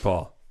Tracy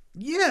Paul?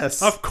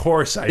 Yes. Of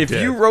course I If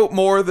did. you wrote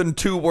more than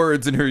 2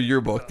 words in her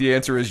yearbook, the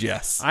answer is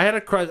yes. I had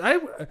a crush.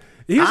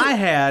 I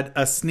had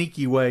a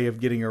sneaky way of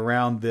getting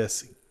around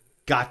this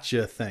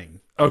gotcha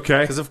thing.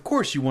 Okay. Because, of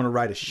course, you want to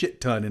write a shit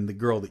ton in the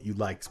girl that you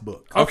like's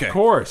book. Okay. Of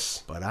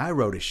course. But I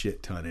wrote a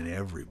shit ton in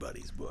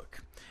everybody's book.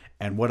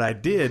 And what I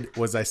did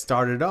was I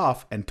started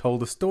off and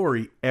told a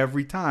story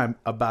every time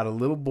about a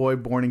little boy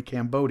born in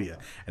Cambodia.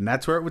 And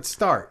that's where it would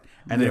start.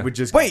 And it would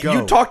just Wait, go.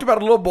 you talked about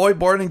a little boy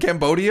born in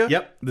Cambodia?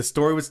 Yep. The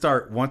story would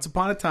start once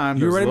upon a time.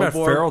 You were there was a writing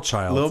little about boy- Feral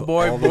Child Little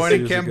boy all those born in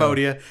years ago.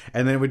 Cambodia.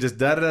 And then it would just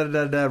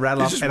da-da-da-da-da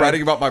rattle off. He's just And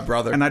writing about my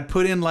brother. And I'd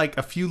put in like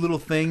a few little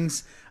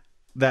things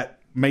that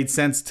made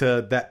sense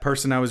to that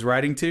person I was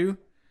writing to.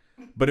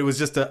 But it was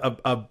just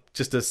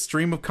a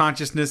stream of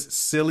consciousness,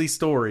 silly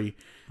story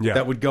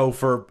that would go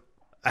for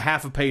a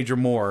half a page or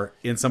more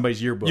in somebody's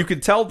yearbook. You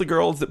could tell the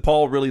girls that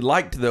Paul really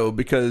liked, though,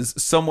 because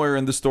somewhere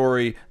in the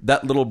story,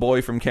 that little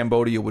boy from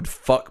Cambodia would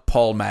fuck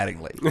Paul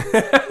Mattingly.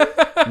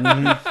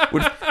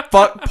 Would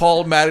fuck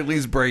Paul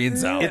Mattingly's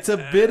brains out. It's a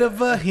bit of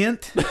a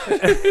hint.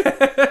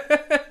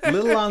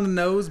 Little on the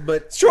nose,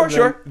 but...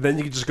 Sure. Then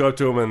you could just go up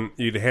to him and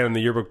you'd hand him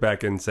the yearbook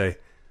back and say,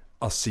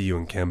 I'll see you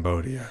in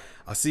Cambodia.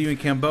 I'll see you in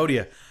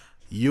Cambodia.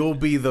 You'll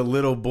be the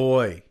little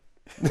boy.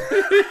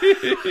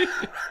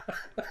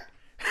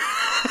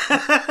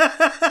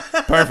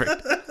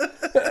 Perfect.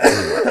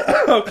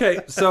 Okay,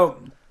 so,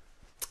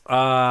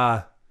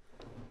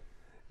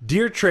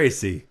 Dear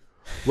Tracy,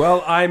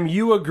 well,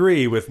 you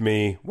agree with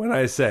me when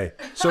I say.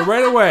 So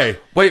right away,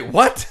 Wait,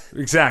 what?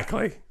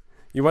 exactly.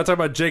 You want to talk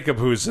about Jacob,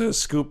 who's a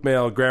scoop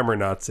mail grammar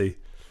Nazi.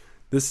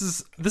 This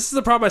is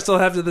the problem I still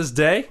have to this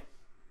day.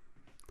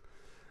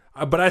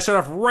 But I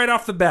start off right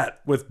off the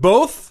bat with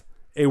both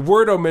a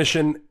word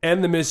omission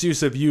and the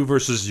misuse of you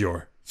versus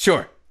your.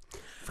 Sure.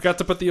 Forgot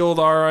to put the old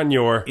R on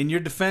your. In your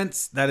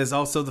defense, that is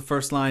also the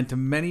first line to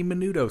many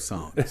Menudo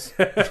songs.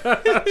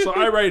 So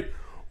I write,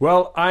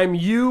 well,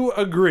 you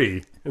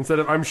agree, instead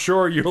of I'm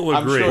sure you'll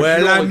agree. sure. Well,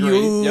 You'll I'm agree.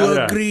 you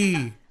Yeah.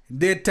 agree.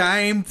 The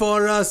time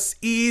for us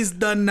is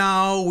the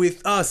now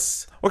with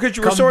us. Well, because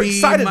you were Come so be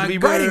excited my to be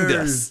writing girl.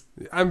 this.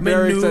 I'm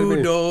very excited.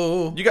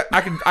 Menudo. You got.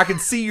 I can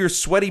see your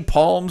sweaty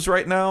palms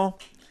right now.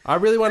 I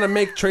really want to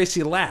make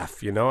Tracy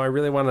laugh, you know? I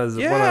really want to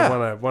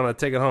Yeah. want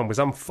to take it home because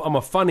I'm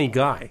a funny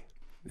guy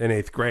in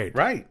 8th grade.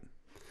 Right.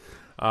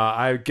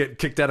 I get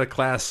kicked out of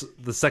class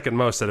the second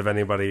most out of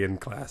anybody in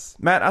class.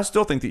 Matt, I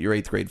still think that you're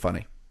 8th grade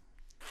funny.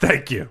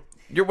 Thank you.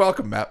 You're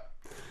welcome, Matt.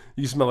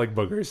 You smell like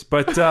boogers.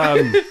 But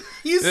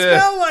You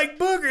smell like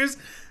boogers.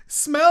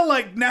 Smell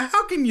like... Now,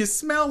 how can you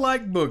smell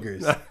like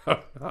boogers?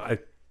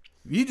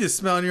 You just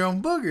smell your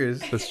own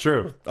boogers. that's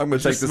true. I'm going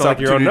to take Just this smell like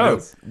your own opportunity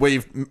nose. to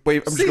wave. I'm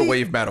just going to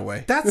wave Matt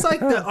away. That's like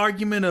the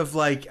argument of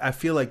like, I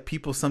feel like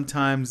people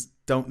sometimes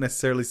don't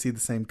necessarily see the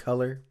same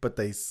color, but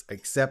they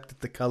accept that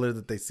the color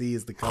that they see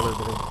is the color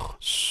that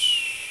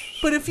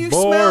But if you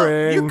smell,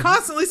 Boring. you're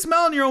constantly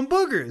smelling your own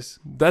boogers.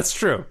 That's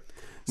true.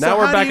 So Now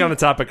we're how do back you- on a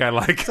topic I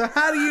like. So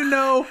how do you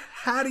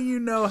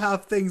know how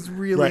things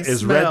really Right, is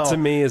smell? red to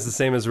me is the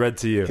same as red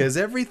to you. Because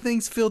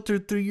everything's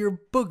filtered through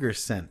your booger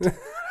scent.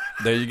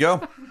 There you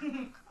go.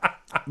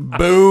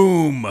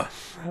 Boom.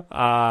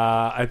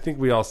 I think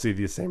we all see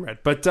the same red.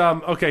 But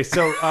okay,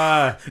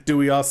 so Do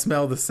we all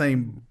smell the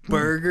same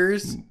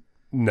burgers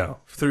no.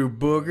 through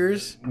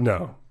boogers?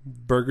 No.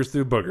 Burgers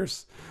through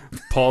boogers.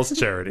 Paul's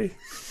charity.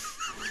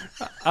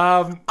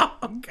 Oh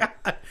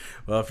God!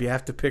 Well, if you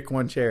have to pick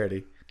one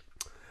charity,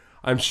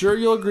 I'm sure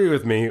you'll agree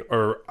with me,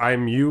 or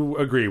you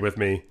agree with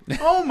me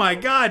oh my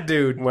God,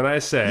 dude! when I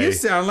say You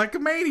sound like a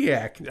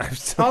maniac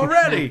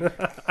already.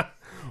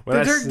 when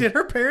I Did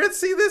her parents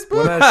see this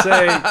book? when I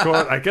say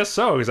quote, I guess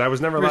so because I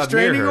was never allowed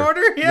near Restraining her.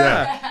 order?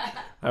 Yeah.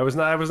 I was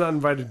not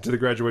invited to the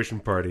graduation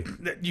party.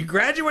 You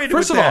graduated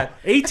First with of all, that.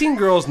 18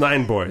 girls,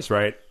 9 boys,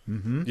 right?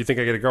 Mm-hmm. You think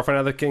I get a girlfriend out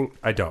of the king?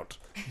 I don't.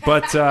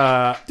 But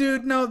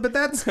Dude, no, but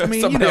that's, I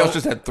mean, Somebody you know. else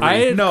just had 3. I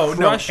had No,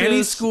 crushes.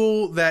 any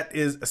school that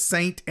is a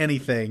saint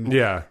anything,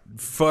 Yeah.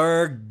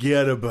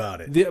 forget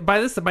about it. By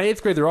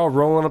 8th grade, they're all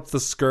rolling up the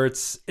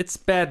skirts. It's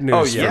bad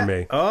news yeah. for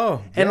me.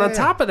 Oh, And yeah. on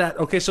top of that,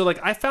 okay, so like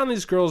I found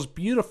these girls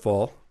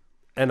beautiful,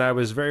 and I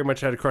was very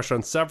much had a crush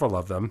on several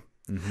of them.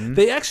 Mm-hmm.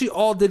 They actually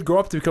all did grow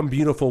up to become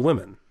beautiful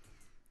women.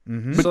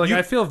 Mm-hmm. So like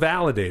I feel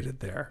validated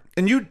there.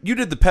 And you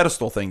did the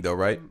pedestal thing, though,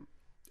 right?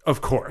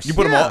 Of course. You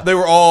put them all. They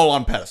were all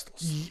on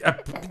pedestals.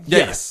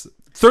 Yes.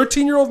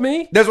 13-year-old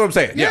me? That's what I'm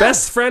saying. Yeah.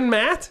 Best friend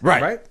Matt?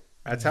 Right.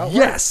 That's how it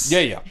works. Yes.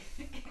 Yeah.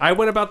 I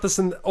went about this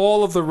in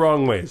all of the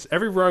wrong ways.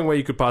 Every wrong way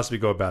you could possibly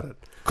go about it.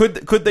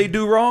 Could they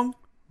do wrong?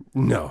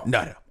 No.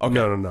 No. Okay.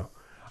 No.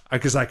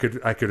 Because I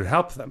could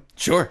help them,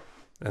 Sure.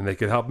 and they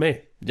could help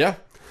me. Yeah.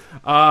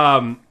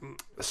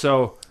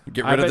 So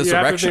Get I rid of bet this you're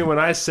happy with erection. me when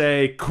I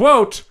say,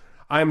 quote,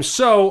 I'm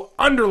so,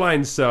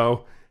 underline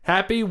so,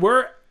 happy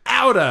we're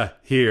outta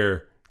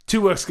here.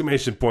 2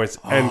 exclamation points,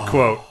 end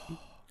quote.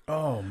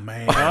 Oh,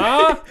 man.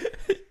 Huh?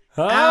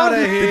 Out of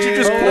here. Did you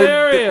just quote?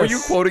 Hilarious. Were you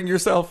quoting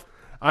yourself?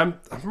 I'm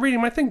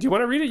reading my thing. Do you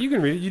want to read it? You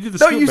can read it. You do the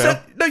No, scoop, you man.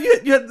 said no.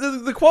 You had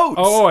the quotes.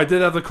 Oh, I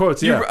did have the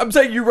quotes. Yeah, I'm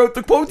saying you wrote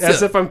the quotes.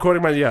 as in. if I'm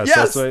quoting my. Yeah,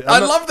 Yes, so I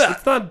love that.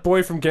 It's not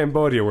 "boy from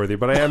Cambodia" worthy,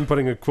 but I am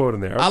putting a quote in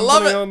there. I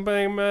love it. I'm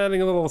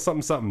adding a little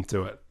something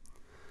to it.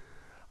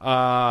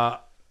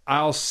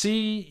 I'll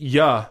see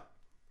ya,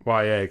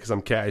 YA, because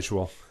I'm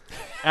casual,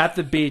 at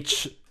the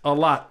beach a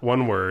lot.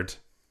 One word,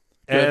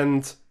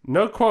 and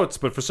no quotes.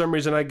 But for some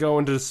reason, I go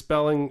into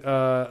spelling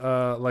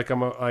like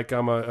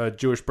I'm a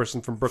Jewish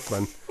person from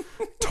Brooklyn.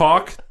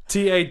 Talk,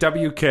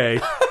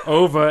 TAWK,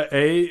 ova,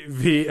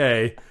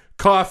 AVA,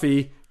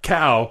 coffee,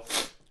 cow,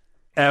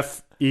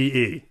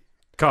 FEE,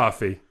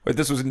 coffee. Wait,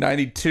 this was in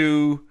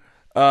 '92.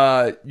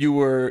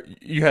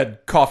 You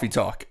had coffee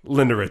talk.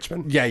 Linda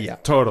Richmond. Yeah.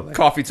 Totally.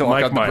 Coffee talk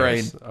Mike on the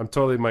Myers. brain. I'm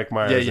totally Mike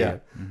Myers. Yeah. in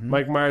it.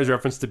 Mike Myers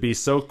reference to be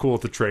so cool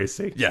to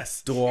Tracy.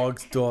 Yes.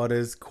 Dogs,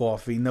 daughters,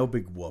 coffee, no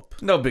big whoop.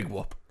 No big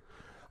whoop.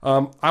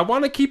 I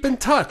want to keep in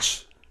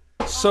touch.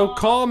 So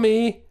call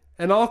me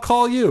and I'll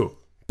call you.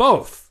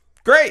 Both.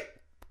 Great.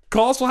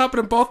 Calls will happen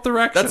in both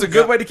directions. That's a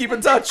good way to keep in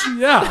touch.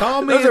 Yeah.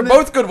 Call me. Those are and then-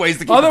 both good ways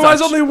to keep in touch.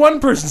 Otherwise, only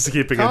one person's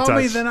keeping in Call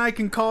touch. me, then I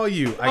can call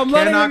you. I I'm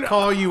letting cannot her-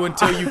 call you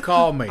until you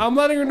call me. I'm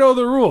letting her know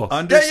the rules.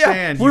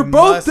 Understand? We're you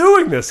both must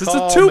doing this. It's a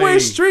call two-way me.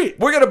 street.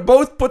 We're going to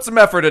both put some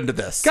effort into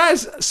this.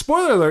 Guys,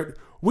 spoiler alert,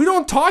 we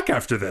don't talk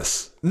after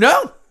this.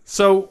 No.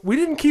 So we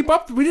didn't keep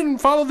up. We didn't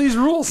follow these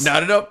rules.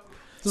 Not enough.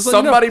 Just let you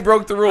know, Somebody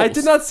broke the rules. I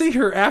did not see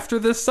her after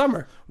this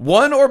summer.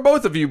 One or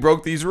both of you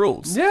broke these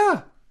rules.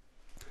 Yeah.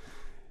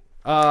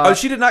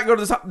 She did not go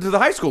to the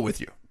high school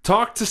with you.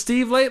 Talked to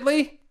Steve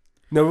lately?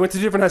 No, we went to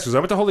different high schools. I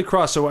went to Holy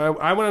Cross, so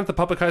I went into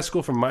public high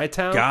school from my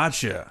town.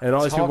 Gotcha. And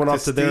all these people Talk went to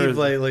off to Steve theirs.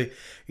 lately.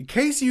 In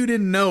case you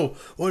didn't know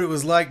what it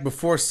was like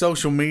before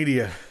social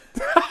media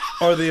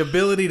or the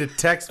ability to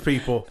text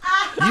people,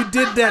 you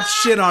did that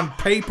shit on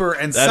paper,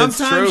 and That is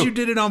sometimes true. you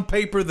did it on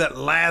paper that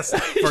lasts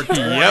for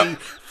 20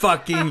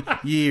 fucking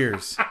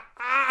years.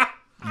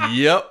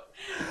 Yep.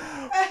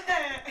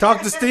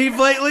 Talk to Steve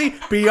lately?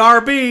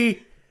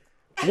 BRB.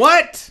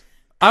 What?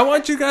 I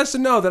want you guys to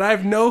know that I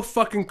have no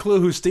fucking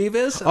clue who Steve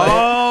is. And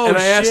Oh, and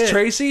I asked shit.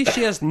 Tracy.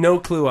 She has no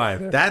clue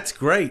either. That's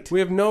great. We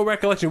have no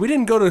recollection. We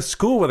didn't go to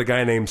school with a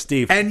guy named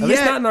Steve. And At yet,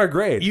 least not in our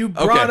grade. you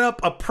brought Okay. up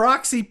a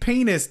proxy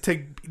penis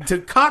to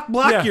cock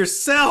block Yeah.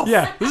 yourself.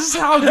 Yeah, this is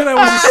how good I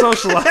was to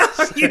socialize.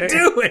 What are you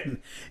doing?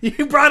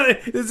 You brought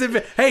it as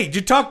if, hey, did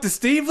you talk to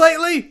Steve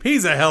lately?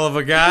 He's a hell of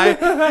a guy.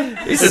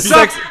 He's a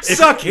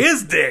Suck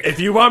his dick. If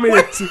you want me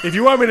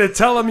to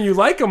tell him you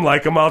like him,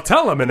 I'll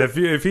tell him. And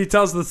if he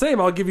tells the same,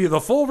 I'll give you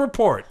the full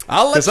report.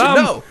 I'll let 'Cause you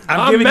know.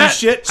 I'm giving you Matt,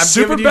 shit. I'm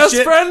super giving you best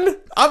shit. friend.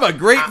 I'm a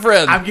great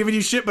friend. I'm giving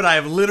you shit, but I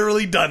have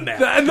literally done that.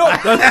 No,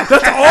 that's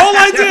all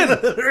I did.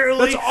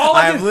 Literally, That's all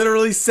I have did.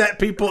 literally set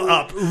people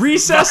up.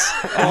 Recess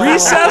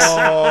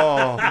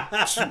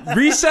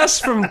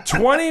from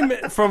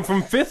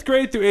from 5th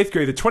grade through 8th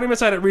grade. The 20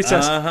 minutes I had at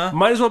recess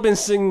might as well have been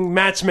singing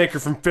Matchmaker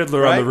from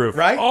Fiddler on the Roof.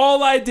 right.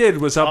 All I did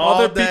was help All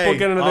other day, people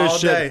get into their all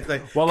shit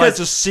day. while I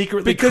just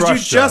secretly because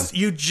crushed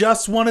you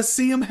just want to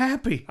see him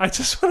happy. I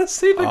just want to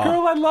see the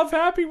girl I love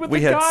happy with We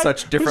the had guy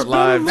such different who's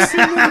better lives.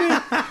 looking than me.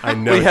 I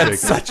know, we had Jacob.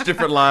 such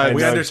different lives.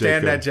 We I know,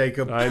 understand that,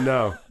 Jacob. I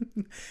know.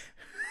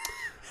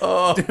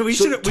 We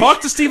So should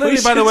talk to Steve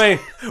Lady, by the way.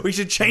 We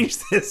should change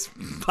this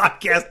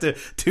podcast to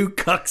 2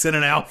 cucks and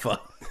an alpha.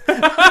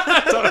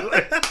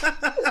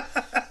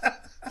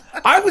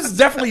 I was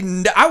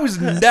definitely, I was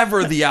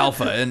never the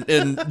alpha.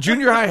 In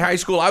junior high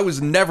school, I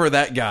was never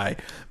that guy.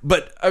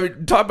 But I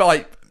mean, talk about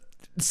like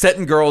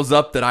setting girls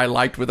up that I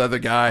liked with other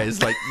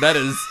guys. Like that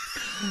is,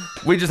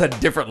 we just had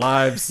different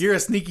lives. You're a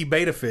sneaky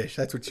beta fish.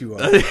 That's what you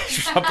are.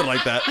 Something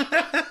like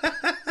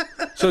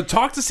that. So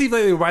talk to Steve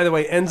lately, by the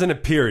way, ends in a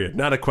period,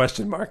 not a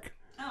question mark.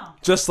 Oh.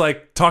 Just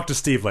like talk to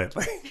Steve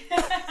lately.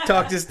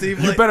 Talk to Steve.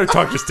 You better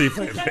talk to Steve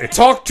lately.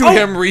 Talk to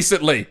him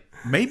recently.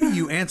 Maybe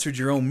you answered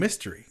your own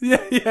mystery.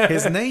 Yeah.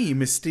 His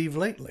name is Steve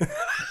Lately.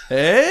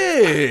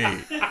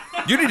 Hey,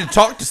 you need to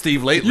talk to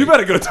Steve lately. You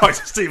better go talk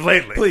to Steve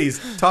lately. Please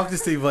talk to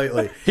Steve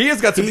Lately. He has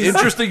got some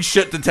interesting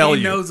shit to tell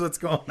He you. knows what's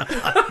going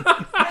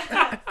on.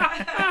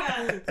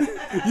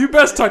 You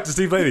best talk to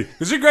Steve lately.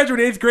 Because you're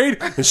graduating 8th grade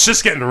and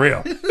shit's getting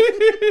real.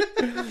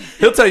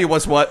 He'll tell you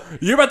what's what.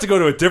 You're about to go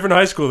to a different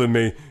high school than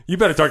me. You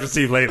better talk to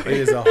Steve lately. He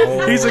is a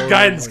whole. He's a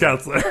guidance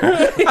counselor.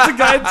 He's a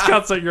guidance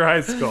counselor at your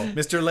high school.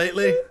 Mr.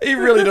 Lately. He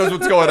really knows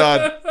what's going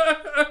on.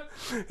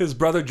 His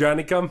brother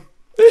Johnny come.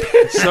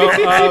 So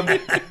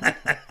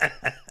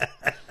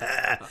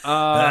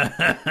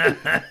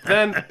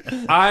then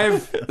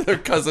Their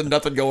cousin,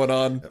 nothing going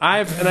on.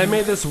 and I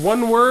made this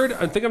one word.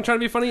 I think I'm trying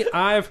to be funny.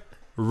 I've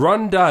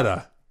run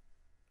data.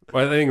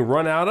 I think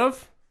run out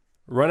of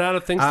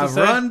things to I've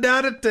say. run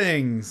out of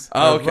things.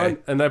 Oh, I've okay. run-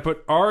 and I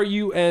put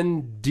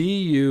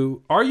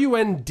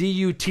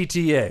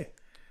RUNDUTTA.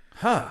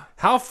 Huh.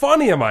 How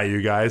funny am I,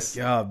 you guys?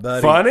 Yeah,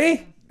 buddy.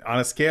 Funny? On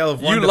a scale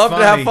of 1 You to love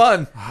funny. to have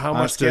fun. How On a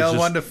much scale does of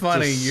 1 to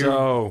funny, just you're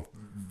so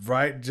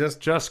right. Just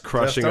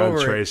crushing just on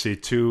over it. Tracy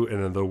too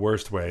in the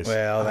worst ways.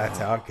 Well, that's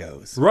how it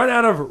goes. Run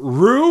out of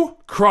Rue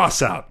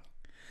cross out.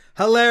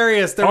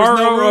 Hilarious. There was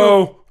no ROO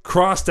rule.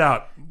 crossed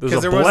out. There's a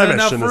there wasn't blemish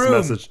enough in this room.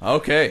 message.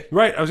 Okay.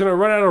 Right. I was going to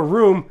run out of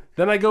room.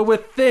 Then I go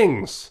with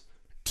things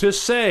to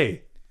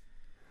say.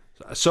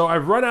 So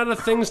I've run out of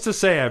things to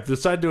say. I've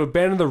decided to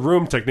abandon the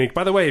room technique.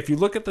 By the way, if you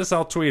look at this,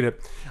 I'll tweet it.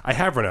 I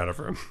have run out of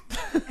room.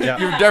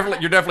 You're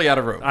definitely out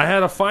of room. I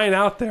had a fine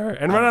out there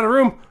and run out of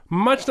room.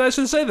 Much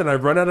nicer to say than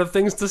I've run out of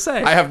things to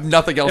say. I have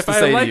nothing else if to I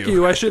say like to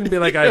you. I shouldn't be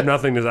like I have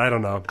nothing to say. I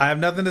don't know. I have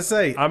nothing to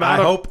say.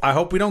 I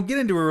hope we don't get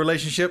into a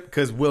relationship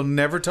because we'll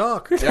never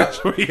talk.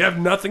 We have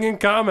nothing in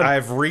common.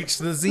 I've reached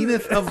the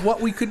zenith of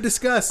what we could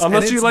discuss.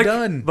 Unless and you it's like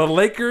done. the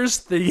Lakers,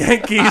 the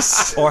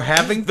Yankees, Or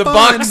having The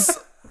fun. Bucks.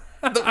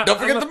 Don't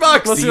forget the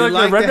Bucks. unless Do you you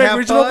like like the Red to Bank have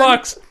Regional fun?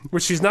 Bucks,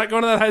 which she's not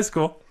going to that high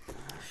school.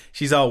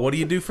 She's all, what do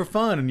you do for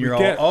fun? And you're all,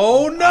 can't-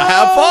 oh no!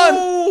 Have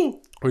fun.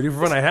 We do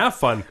for fun. I have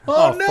fun.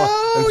 Oh,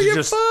 no, And she you're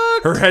just,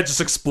 fucked. her head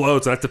just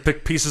explodes. And I have to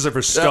pick pieces of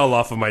her skull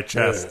off of my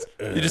chest.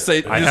 You just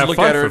say, I you have just look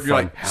fun at her for and you're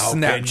like,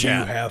 fun.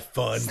 Snapchat. have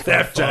fun?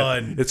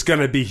 Snapchat. It's going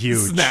to be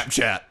huge.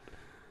 Snapchat.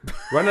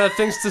 Run out of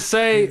things to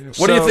say.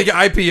 What do you think of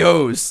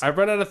IPOs? I've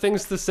run out of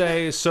things to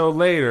say, so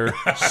later.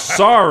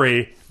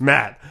 Sorry,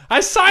 Matt. I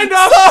signed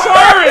off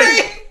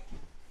sorry.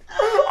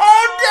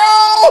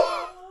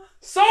 Oh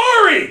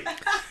Sorry.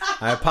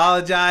 I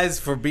apologize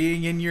for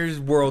being in your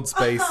world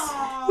space.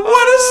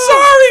 Where does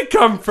sorry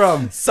come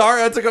from? no!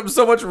 Sorry I took up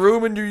so much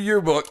room in your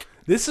yearbook.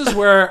 This is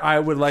where I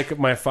would like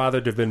my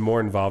father to have been more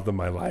involved in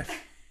my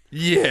life.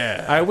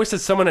 Yeah. I wish that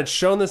someone had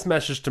shown this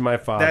message to my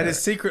father. That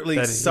is secretly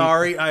That he-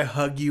 sorry I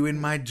hug you in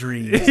my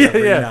dreams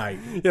every night.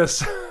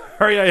 Yes.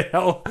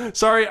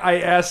 Sorry, I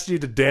asked you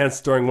to dance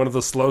during one of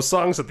the slow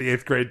songs at the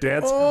 8th grade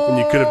dance when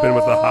you could have been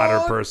with a hotter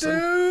person.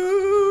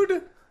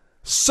 Dude.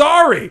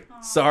 Sorry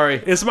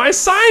Sorry. is my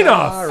sign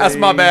off. That's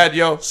my bad,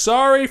 yo.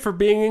 Sorry for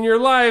being in your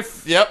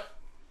life. Yep.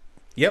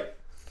 Yep.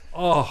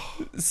 Oh,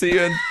 See you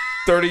in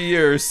 30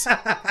 years.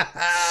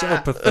 so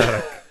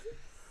pathetic.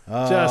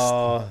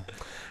 Oh.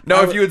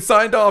 No, if you had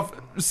signed off,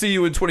 see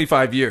you in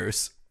 25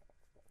 years.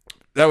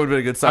 That would have been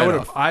a good sign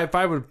off.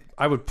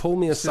 I would pull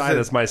me aside is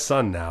as my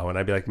son now, and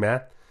I'd be like,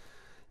 Matt,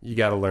 you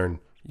got to learn.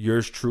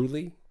 Yours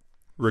truly,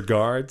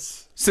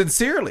 regards,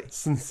 Sincerely.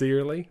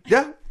 sincerely.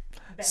 Yeah.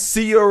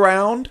 See you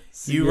around.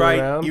 See You you right.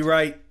 around. You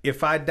right.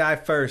 If I die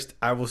first,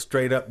 I will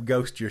straight up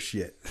ghost your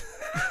shit.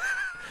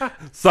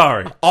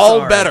 Sorry. All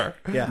Sorry. better.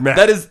 Yeah. Matt.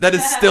 That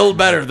is still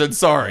better than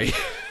sorry.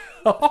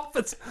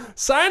 It's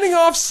signing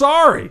off.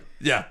 Sorry.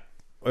 Yeah.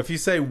 If you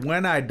say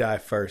when I die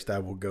first, I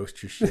will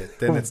ghost your shit,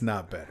 then it's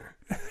not better.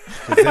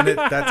 'Cause then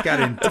that's got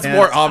intense. It's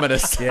more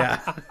ominous. Yeah.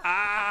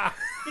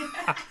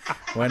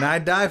 When I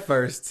die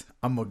first,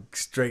 I'm gonna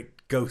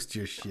straight ghost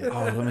your shit.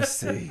 Oh, let me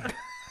see.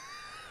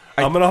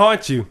 I'm gonna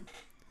haunt you.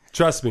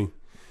 Trust me.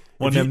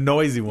 One of them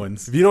noisy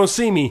ones. If you don't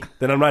see me,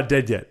 then I'm not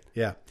dead yet.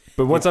 Yeah.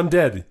 But once I'm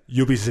dead,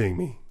 you'll be seeing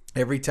me.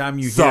 Every time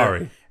you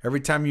Sorry.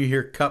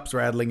 hear cups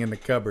rattling in the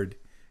cupboard,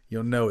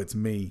 you'll know it's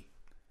me.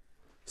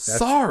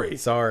 Sorry.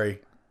 Sorry,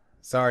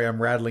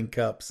 I'm rattling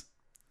cups.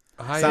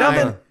 I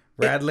Sign,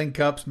 rattling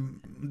cups,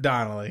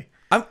 Donnelly.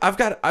 I'm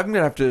gonna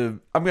have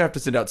to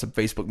send out some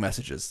Facebook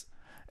messages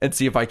and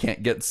see if I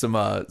can't get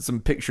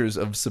some pictures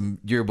of some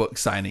yearbook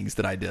signings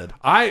that I did.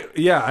 I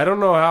don't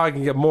know how I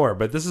can get more,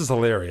 but this is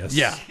hilarious.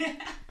 Yeah.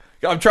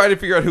 I'm trying to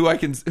figure out who I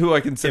can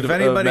send If a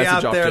anybody message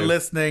out off there to.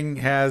 listening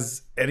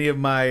has any of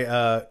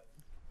my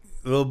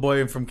little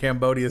boy from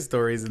Cambodia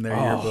stories in their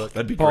yearbook,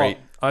 That'd be Paul, great.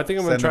 I think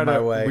I'm going to Send try them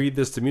to my way. read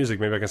this to music.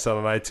 Maybe I can sell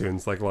it on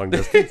iTunes, like long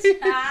distance.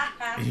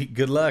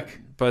 good luck.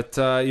 But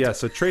yeah,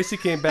 so Tracy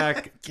came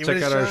back. Give Check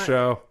it a out our shot.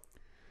 show.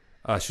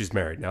 She's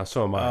married now,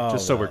 so am I. Oh,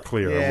 Just so we're well,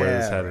 clear of where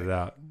this yeah, headed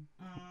out,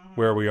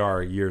 where we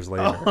are years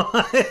later.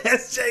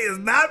 SJ is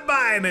not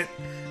buying it.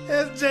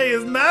 SJ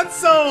is not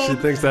sold. She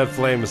thinks that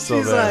flame is still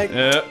She's there. like,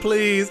 Yeah.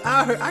 please,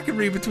 I can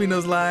read between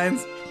those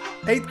lines.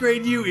 8th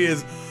grade you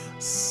is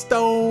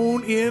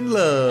stone in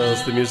love.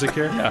 Is the music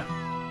here? Yeah.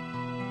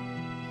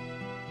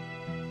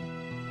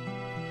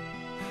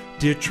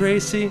 Dear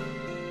Tracy,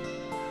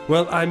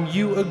 well,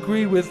 you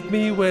agree with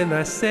me when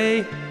I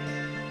say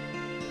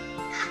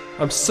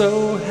I'm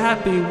so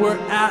happy we're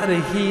out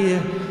of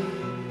here.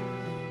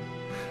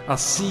 I'll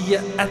see you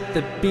at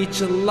the beach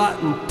a lot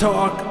and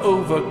talk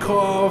over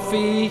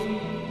coffee.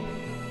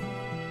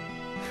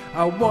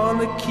 I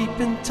wanna keep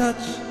in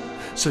touch,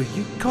 so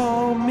you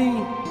call me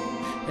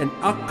and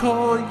I'll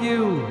call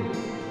you.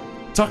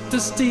 Talk to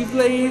Steve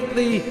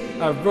lately,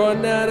 I've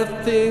run out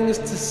of things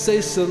to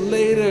say, so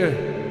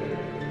later.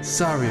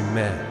 Sorry,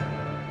 man.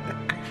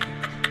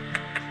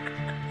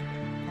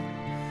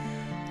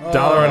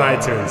 Dollar on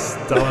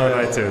iTunes. Dollar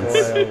on iTunes.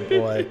 Oh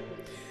boy.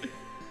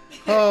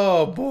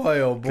 Oh boy,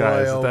 oh boy,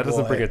 Guys, oh if that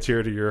doesn't boy. bring a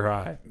tear to your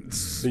eye,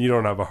 then you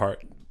don't have a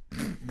heart.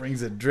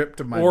 Brings a drip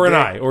to my Or an dick.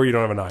 eye. Or you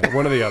don't have an eye.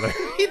 One or the other.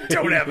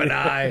 Don't have an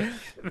eye.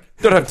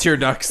 Don't have tear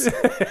ducts.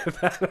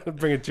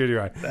 Bring a tear to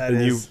your eye. That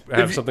and is- you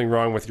have something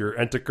wrong with your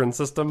endocrine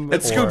system.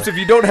 And Scoops, if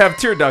you don't have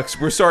tear ducts,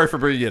 we're sorry for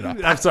bringing it up.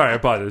 I'm sorry, I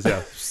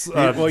apologize.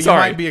 Yeah. Well, you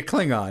sorry. might be a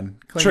Klingon.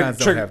 Klingons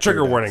don't have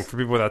trigger tear warning ducts. for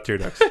people without tear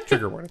ducts.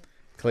 Trigger warning.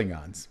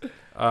 Klingons.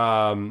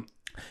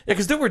 Yeah,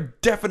 because there were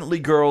definitely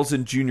girls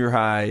in junior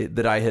high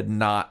that I had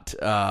not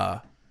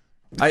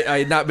I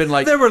had not been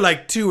like... There were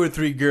like 2 or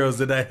 3 girls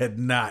that I had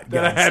not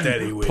That I gotten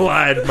steady had with.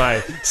 plied my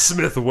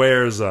Smith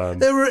wares on.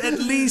 There were at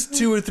least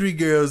 2 or 3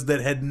 girls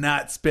that had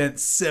not spent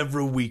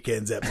several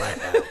weekends at my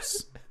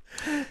house.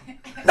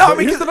 No, I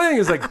mean, Here's the thing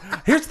is like,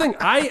 here's the thing.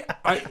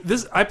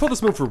 I pulled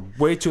this move for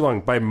way too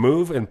long. By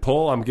move and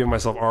pull, I'm giving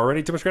myself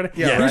already too much credit.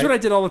 Yeah, Here's right. what I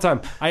did all the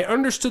time. I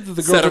understood that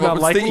the Set girls him did up not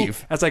with like me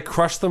Steve. as I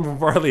crushed them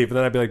before I leave. And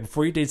then I'd be like,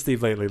 before you date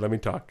Steve lately, let me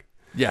talk.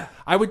 yeah.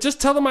 I would just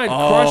tell them I'd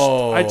crushed.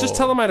 I'd just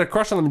tell them I had a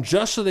crush on them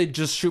just so they'd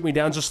just shoot me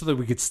down, just so that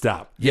we could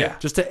stop. Yeah.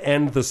 Just to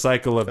end the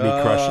cycle of me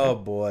crushing. Oh,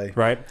 boy.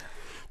 Right?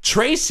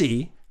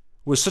 Tracy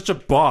was such a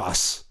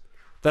boss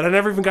that I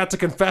never even got to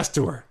confess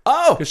to her.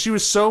 Oh. Because she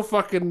was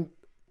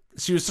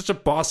such a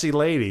bossy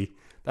lady.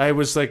 I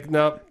was like,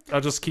 no,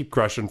 I'll just keep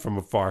crushing from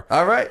afar.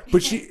 All right.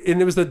 But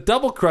and it was the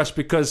double crush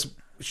because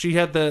she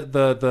had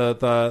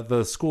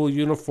the school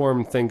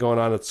uniform thing going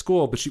on at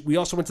school, but we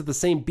also went to the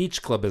same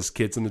beach club as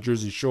kids in the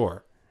Jersey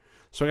Shore.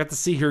 So I got to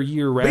see her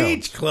year round.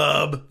 Beach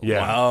club. Yeah.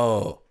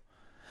 Wow.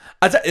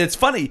 It's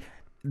funny.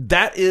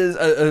 That is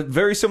a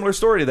very similar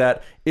story to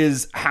that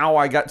is how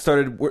I got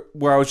started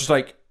where I was just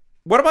like,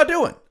 what am I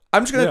doing?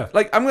 I'm just going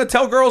to I'm going to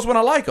tell girls when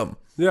I like them.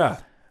 Yeah.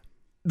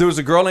 There was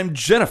a girl named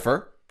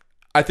Jennifer.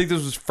 I think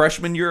this was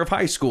freshman year of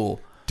high school.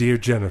 Dear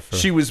Jennifer.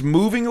 She was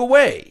moving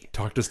away.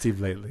 Talked to Steve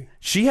lately.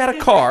 She had a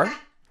car.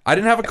 I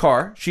didn't have a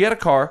car. She had a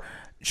car.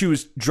 She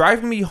was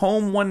driving me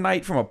home one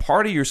night from a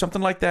party or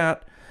something like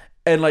that.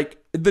 And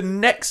like the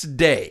next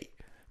day,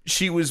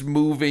 she was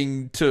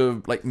moving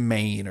to like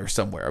Maine or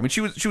somewhere. I mean,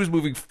 she was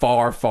moving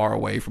far, far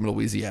away from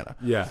Louisiana.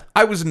 Yeah.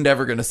 I was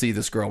never going to see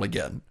this girl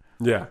again.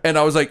 Yeah. And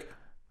I was like,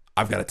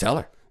 I've got to tell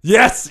her.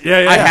 Yes.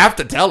 Yeah. I have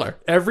to tell her.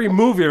 Every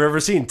movie I've ever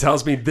seen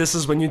tells me this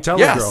is when you tell a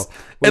Yes. girl.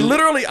 And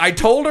literally, I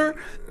told her,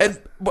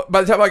 and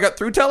by the time I got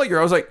through telling her,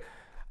 I was like,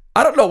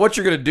 I don't know what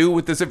you're going to do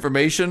with this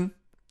information.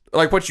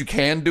 Like, what you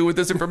can do with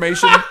this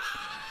information.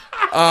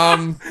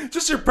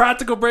 Just your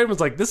practical brain was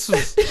like, this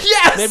was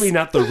Yes! maybe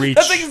not the reach.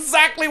 That's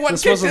exactly what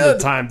This kicked wasn't in. the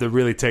time to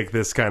really take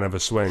this kind of a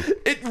swing.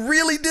 It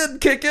really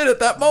did kick in at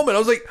that moment. I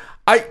was like,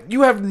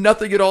 you have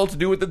nothing at all to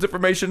do with this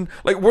information.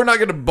 Like, we're not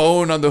going to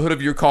bone on the hood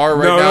of your car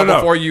right now No.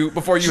 before you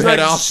head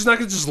out. She's not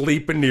going to just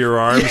leap into your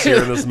arms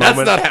here in this That's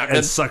moment not happening.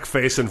 and suck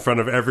face in front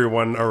of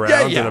everyone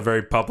around Yeah. in a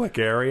very public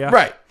area.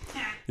 Right.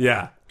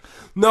 Yeah.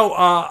 No,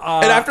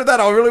 And after that,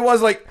 I really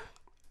was like,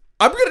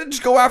 I'm going to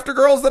just go after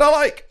girls that I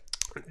like.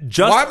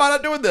 just, Why am I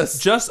not doing this?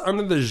 just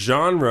under the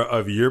genre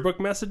of yearbook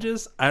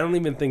messages, I don't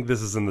even think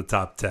this is in the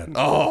top 10.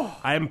 Oh.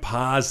 I am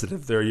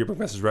positive there are yearbook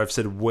messages where I've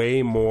said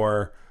way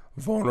more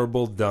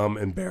vulnerable, dumb,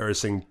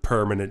 embarrassing,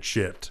 permanent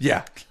shit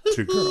Yeah.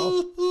 to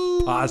girls.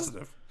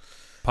 Positive.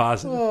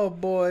 Oh,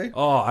 boy.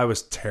 Oh, I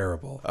was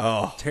terrible.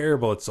 Oh.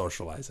 Terrible at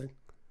socializing.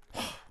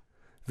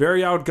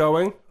 Very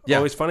outgoing. Yeah.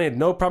 Always funny. Had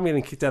no problem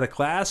getting kicked out of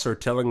class or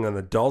telling an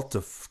adult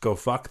to go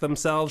fuck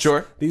themselves.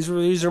 Sure. These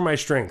are my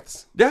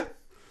strengths. Yeah.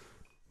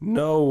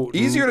 No.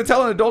 Easier to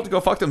tell an adult to go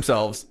fuck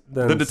themselves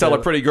than to tell a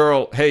say- pretty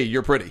girl, hey,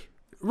 you're pretty.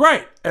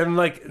 Right. And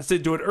like, say,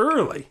 do it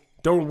early.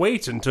 Don't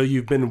wait until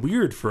you've been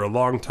weird for a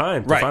long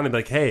time to Right. finally be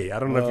like, hey, I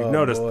don't know if you've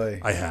noticed. boy.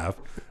 I have.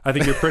 I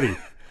think you're pretty.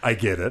 I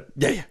get it.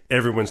 Yeah.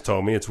 Everyone's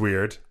told me it's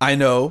weird. I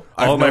know.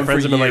 All I've my known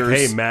friends for have been like,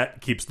 years. hey,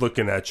 Matt keeps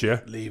looking at you.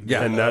 Leave me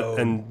and alone.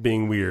 and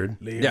being weird.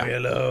 Leave Yeah. me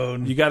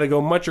alone. You got to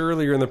go much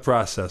earlier in the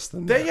process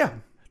than that. Yeah.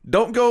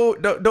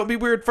 Don't be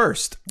weird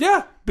first.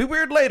 Yeah. Be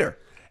weird later.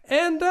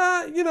 And,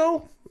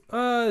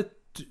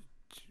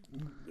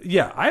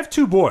 yeah, I have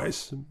 2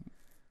 boys.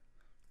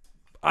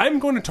 I'm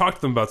going to talk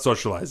to them about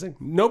socializing.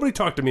 Nobody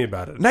talked to me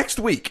about it. Next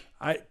week.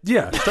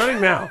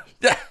 Starting now.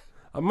 Yeah.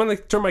 I'm going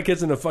to turn my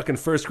kids into fucking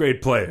first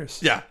grade players.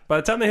 Yeah. By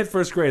the time they hit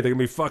first grade, they're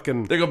going to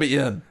They're going to be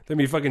in.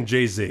 be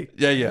Jay-Z.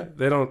 Yeah.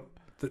 They don't,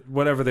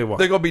 whatever they want.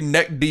 They're going to be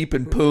neck deep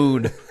in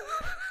poon.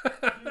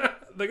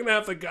 They're going to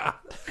have the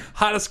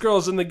hottest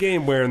girls in the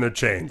game wearing their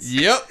chains.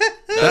 Yep.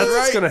 That's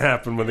what's going to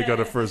happen when they go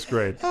to first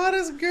grade.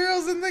 Hottest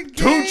girls in the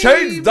game. 2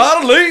 Chainz,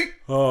 Donna Lee.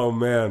 Oh,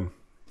 man.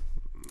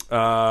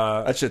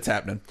 That shit's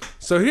happening.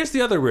 So here's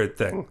the other weird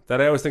thing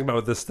that I always think about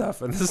with this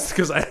stuff, and this is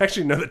because I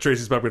actually know that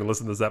Tracy's probably going to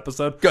listen to this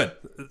episode. Good.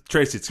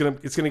 Tracy, it's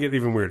gonna get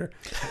even weirder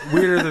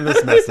than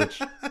this message.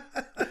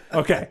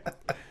 Okay,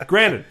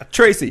 granted.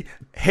 Tracy,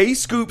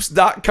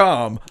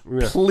 heyscoops.com.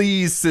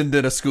 Please send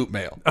in a scoop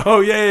mail.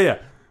 Oh yeah.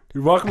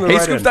 You're welcome to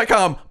write in.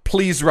 Heyscoops.com.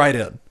 Please write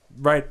in.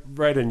 Right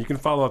in. You can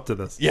follow up to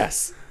this.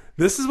 Yes.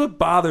 This is what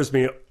bothers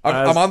me.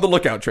 I'm on the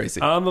lookout, Tracy.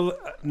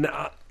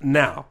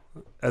 Now,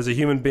 as a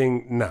human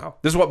being, now.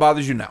 This is what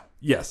bothers you now.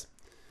 Yes.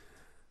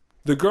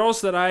 The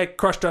girls that I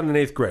crushed on in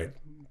 8th grade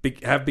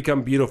have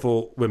become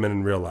beautiful women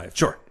in real life.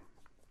 Sure.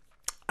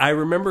 I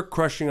remember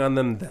crushing on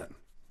them then,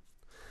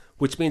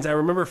 which means I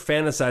remember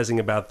fantasizing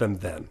about them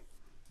then,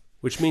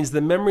 which means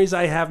the memories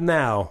I have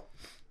now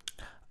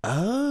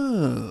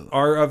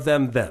are of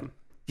them then.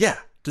 Yeah.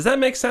 Does that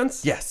make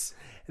sense? Yes.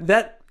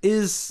 That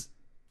is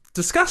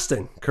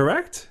disgusting,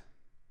 correct?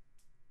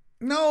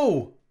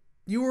 No.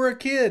 You were a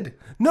kid.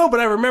 No, but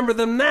I remember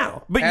them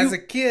now. But As a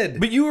kid.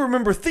 But you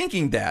remember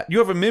thinking that. You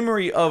have a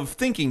memory of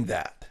thinking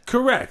that.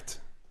 Correct.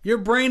 Your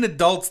brain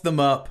adults them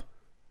up.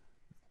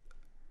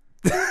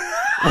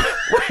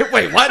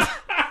 Wait, what?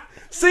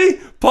 See,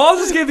 Paul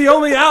just gave the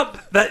only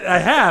out that I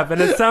have,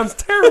 and it sounds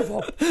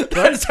terrible.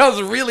 That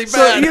sounds really So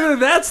bad. either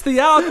that's the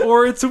out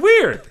or it's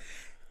weird.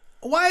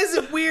 Why is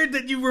it weird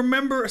that you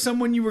remember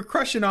someone you were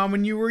crushing on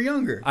when you were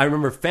younger? I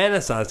remember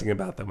fantasizing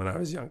about them when I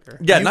was younger.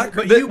 Yeah,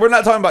 we're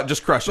not talking about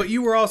just crushing. But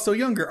you were also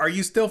younger. Are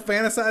you still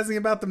fantasizing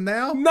about them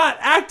now? Not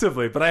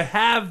actively, but I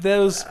have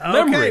those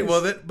memories. Okay,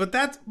 well,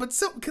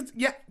 because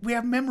we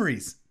have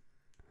memories.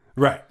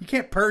 Right. You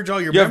can't purge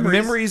all your You memories.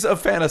 have memories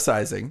of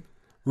fantasizing.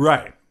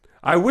 Right.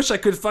 I wish I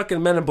could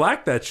fucking Men in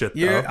Black that shit,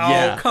 though.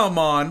 Oh, come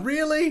on.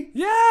 Really?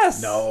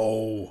 Yes.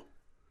 No.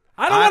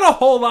 I don't want to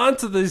hold on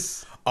to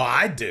this. Oh,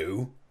 I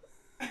do.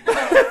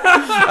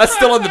 That's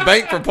still in the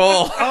bank for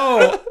Paul.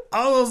 Oh,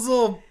 all those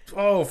little...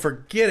 Oh,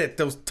 forget it.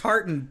 Those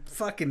tartan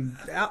fucking...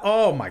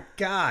 Oh, my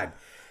God.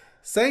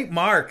 St.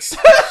 Mark's.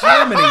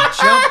 Jiminy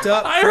jumped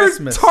up I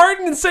Christmas. heard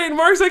Tartan and St.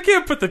 Mark's. I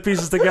can't put the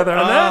pieces together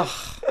on that.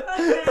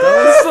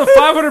 This is a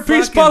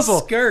 500-piece Fucking puzzle.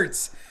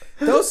 Skirts.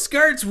 Those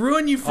skirts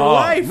ruin you for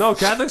life. No,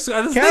 Catholic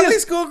school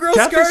schoolgirl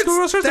Catholic skirts.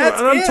 schoolgirl skirts. That's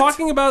And I'm it.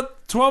 talking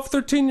about 12,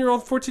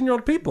 13-year-old,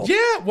 14-year-old people.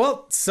 Yeah,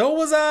 well, so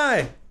was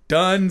I.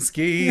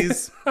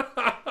 Dunskies.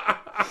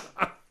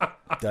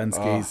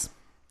 Dunskies.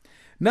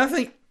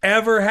 Nothing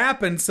ever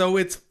happened, so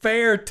it's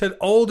fair to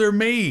older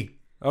me.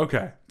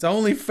 Okay. It's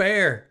only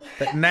fair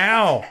that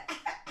now.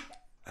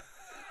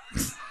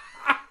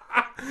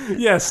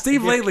 Yeah,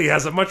 Steve lately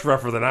has it much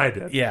rougher than I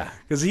did. Yeah.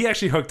 Because he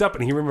actually hooked up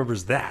and he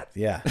remembers that.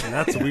 Yeah. And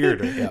that's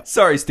weirder.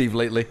 Sorry, Steve,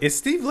 lately. Is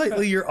Steve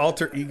lately your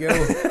alter ego?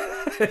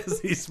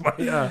 He's my...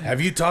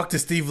 Have you talked to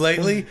Steve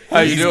lately?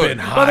 How you He's doing? been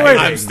By the way,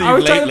 hiding. I'm Steve I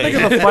was trying to lately.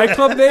 think of the Fight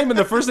Club name, and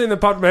the first name that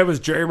popped in my head was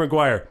Jerry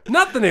Maguire.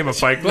 Not the name of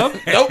Fight Club.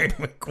 Nope.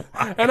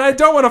 And I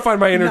don't want to find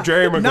my inner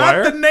Jerry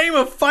Maguire. Not the name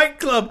of Fight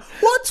Club.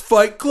 What's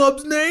Fight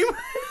Club's name?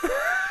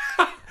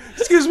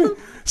 Excuse me.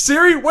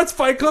 Siri, what's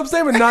Fight Club's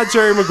name and not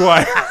Jerry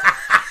Maguire?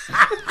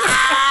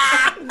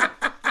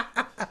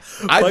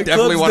 I Fight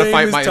definitely Club's want to name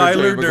fight is my inner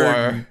Tyler Jerry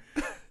Maguire. Durden.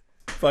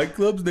 Fight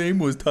Club's name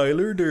was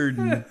Tyler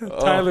Durden.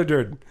 Tyler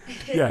Durden.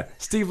 Yeah,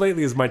 Steve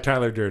lately is my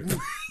Tyler Durden.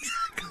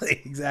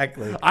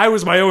 Exactly. I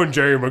was my own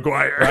Jerry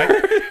Maguire.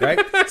 Right?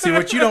 See,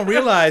 what you don't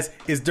realize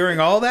is during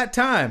all that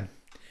time,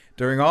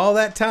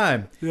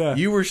 Yeah.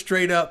 you were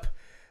straight up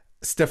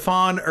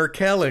Stefan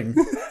Erkelling.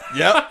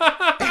 Yep.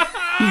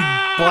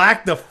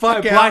 Black the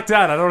fuck I out. blacked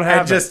out. I don't have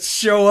And just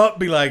show up,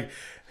 be like,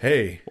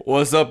 hey,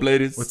 What's up,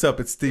 ladies? what's up?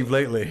 It's Steve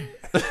lately.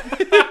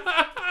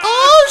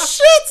 Oh,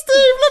 shit,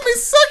 Steve. Let me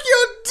suck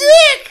your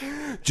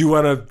dick. Do you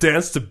want to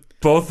dance to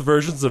both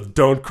versions of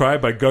Don't Cry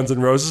by Guns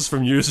N' Roses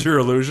from Use Your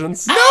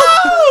Illusions? No!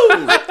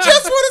 I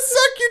just want to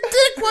suck your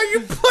dick while you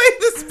play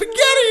the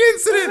spaghetti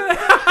incident.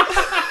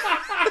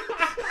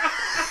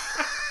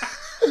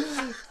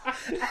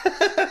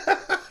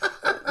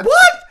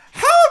 What?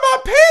 How are my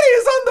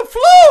panties on the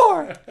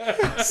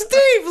floor?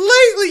 Steve,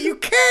 lately you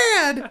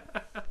can.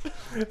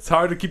 It's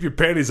hard to keep your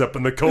panties up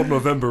in the cold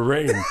November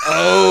rain.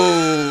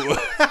 Oh.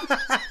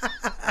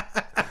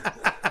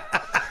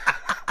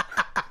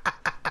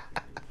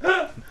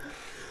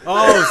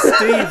 Oh,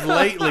 Steve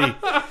lately.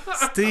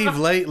 Steve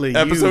lately.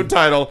 Episode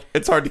title,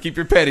 It's Hard to Keep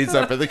Your Panties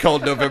Up in the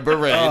Cold November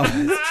Rain.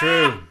 It's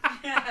true.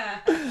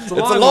 It's a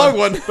It's a long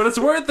one. but it's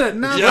worth it.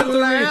 Nothing Yeah.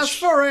 lasts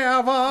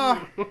forever.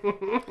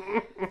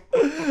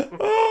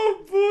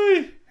 Oh,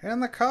 boy. In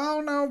the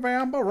cold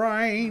November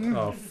rain.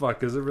 Oh,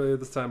 fuck. Is it really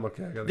this time?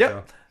 Okay, I gotta Yep.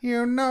 go.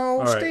 You know,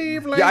 right.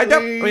 Steve lately.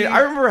 Yeah, I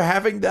remember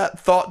having that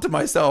thought to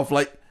myself,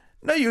 like,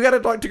 no, you got to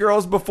talk to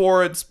girls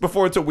before it's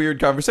a weird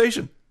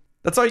conversation.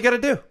 That's all you got to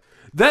do.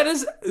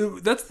 That's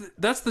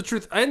the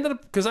truth. I ended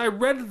up because I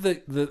read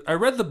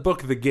the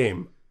book The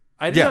Game.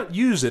 I did not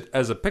use it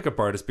as a pickup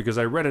artist because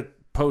I read it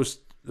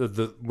post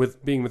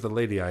with being with the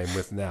lady I am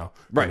with now.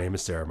 Right. My name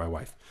is Sarah, my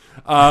wife.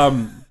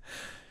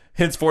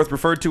 Henceforth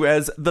referred to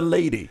as the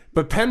lady.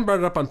 But Penn brought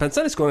it up on Penn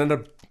Sunday School and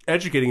ended up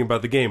educating him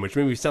about the game, which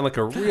made me sound like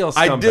a real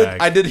scumbag.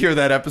 I did hear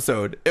that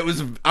episode.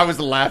 I was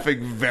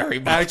laughing very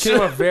I much. came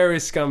up very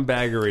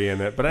scumbaggery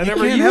in it, but I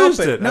never can't help used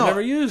it. it. No. I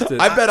never used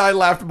it. I bet I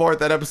laughed more at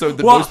that episode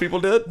than Well, most people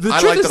did. The I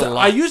truth liked is, it a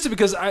lot. I used it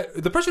because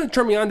the person who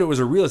turned me on to it was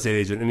a real estate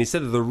agent, and he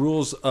said that the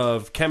rules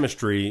of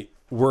chemistry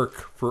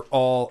work for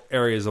all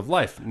areas of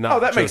life, not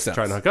that just makes sense.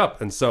 trying to hook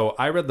up. And so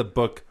I read the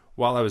book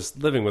while I was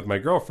living with my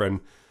girlfriend,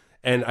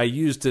 and I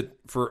used it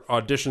for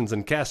auditions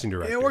and casting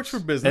directors. It works for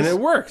business. and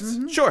it worked.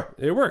 Sure.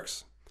 It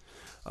works.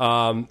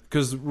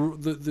 Because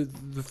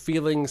the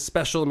feeling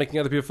special and making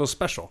other people feel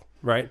special,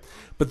 right?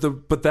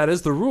 But that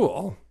is the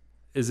rule.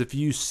 Is if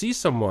you see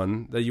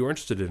someone that you're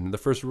interested in, the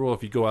first rule,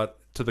 if you go out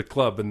to the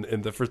club and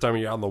the first time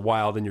you're out in the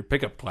wild in your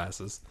pickup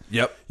classes,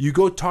 Yep. you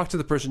go talk to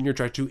the person you're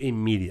attracted to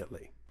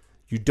immediately.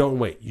 You don't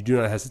wait. You do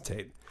not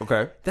hesitate.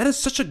 Okay. That is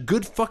such a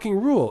good fucking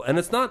rule, and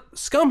it's not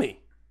scummy.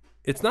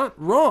 It's not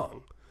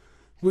wrong.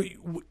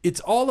 It's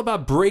all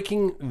about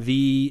breaking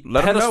the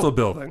Let 'em pedestal know.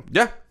 building.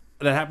 Yeah.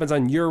 that happens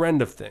on your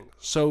end of things.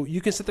 So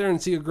you can sit there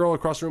and see a girl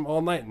across the room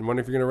all night and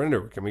wonder if you're going to run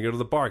into her. Can we go to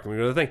the bar? Can we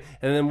go to the thing?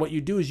 And then what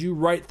you do is you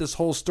write this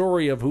whole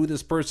story of who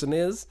this person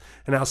is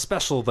and how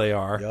special they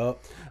are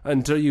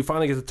until you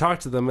finally get to talk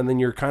to them, and then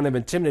you're kind of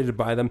intimidated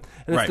by them.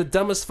 And it's the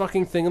dumbest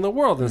fucking thing in the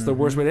world. And it's the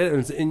worst way to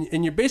hit it.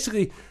 And you're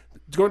basically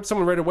going to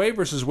someone right away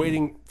versus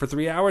waiting for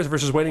 3 hours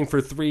versus waiting for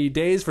 3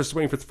 days versus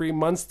waiting for 3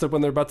 months to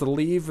when they're about to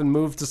leave and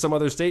move to some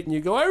other state and you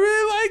go, I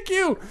really like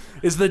you,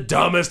 is the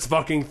dumbest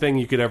fucking thing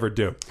you could ever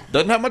do.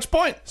 Doesn't have much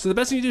point. So the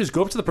best thing you do is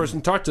go up to the person,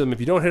 talk to them. If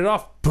you don't hit it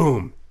off,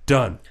 boom,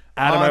 done.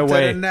 Out of my On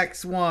way. to the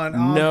next one.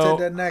 On No,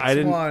 to the next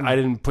I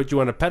didn't put you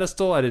on a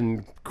pedestal. I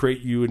didn't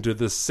create you into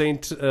the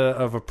saint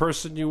of a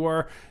person you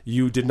are.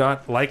 You did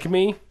not like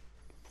me.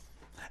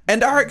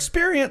 And our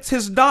experience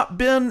has not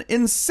been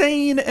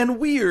insane and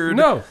weird.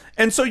 No.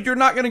 And so you're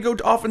not going to go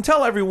off and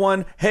tell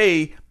everyone,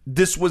 hey,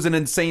 this was an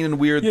insane and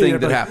weird thing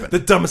that happened. The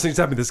dumbest thing's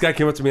happened. This guy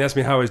came up to me and asked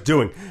me how I was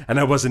doing, and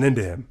I wasn't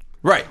into him.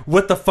 Right.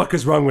 What the fuck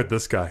is wrong with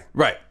this guy?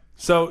 Right.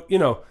 So,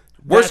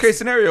 Worst case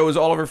scenario is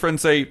all of our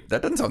friends say,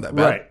 that doesn't sound that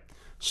bad. Right.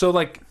 So,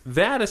 like,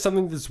 that is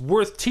something that's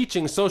worth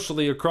teaching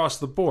socially across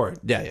the board.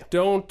 Yeah.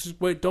 Don't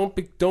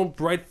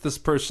write this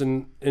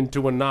person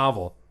into a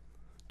novel.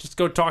 Just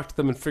go talk to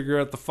them and figure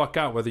out the fuck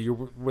out whether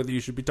you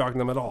should be talking to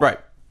them at all. Right.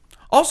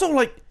 Also,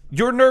 like,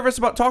 you're nervous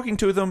about talking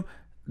to them.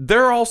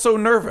 They're also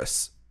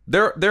nervous.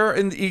 They're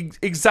in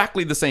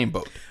exactly the same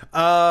boat.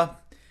 I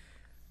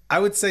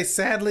would say,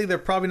 sadly, they're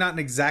probably not in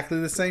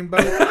exactly the same boat.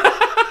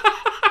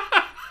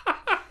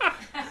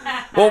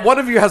 Well, one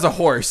of you has a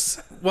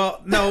horse.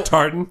 Well, no.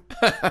 Tartan?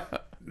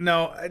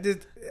 No,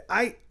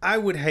 I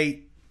would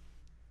hate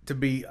to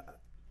be...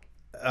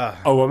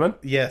 a woman?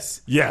 Yes.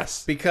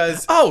 Yes.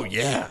 Because... Oh,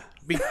 yeah.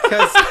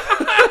 Because...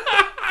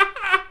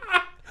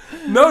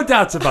 No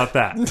doubts about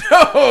that.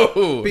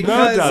 No.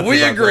 Because doubts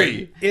we about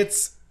agree.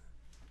 It's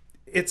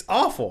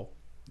awful.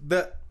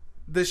 The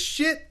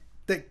shit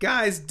that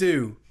guys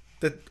do,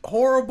 the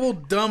horrible,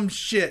 dumb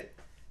shit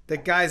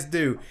that guys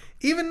do,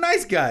 even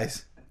nice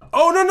guys.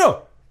 Oh,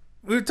 no.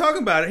 We were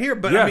talking about it here,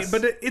 but Yes.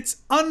 it's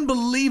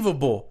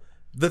unbelievable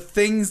the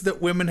things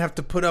that women have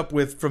to put up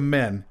with from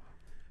men.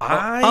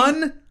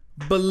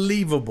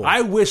 Unbelievable.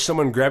 I wish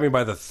someone grabbed me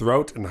by the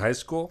throat in high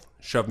school,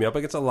 shoved me up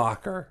against a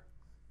locker,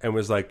 and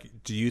was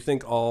like, do you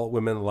think all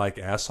women like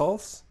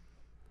assholes?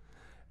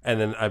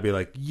 And then I'd be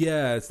like,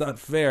 yeah, it's not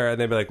fair.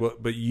 And they'd be like, well,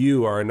 but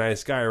you are a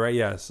nice guy, right?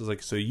 Yes. I was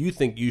like, so you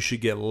think you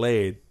should get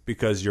laid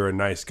because you're a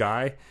nice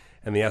guy,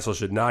 and the asshole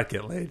should not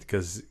get laid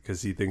because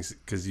you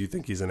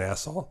think he's an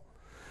asshole?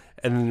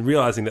 And then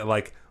realizing that,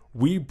 like,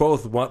 we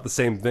both want the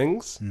same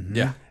things. Mm-hmm.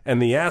 Yeah.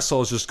 And the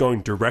asshole is just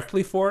going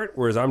directly for it,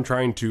 whereas I'm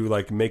trying to,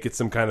 like, make it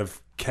some kind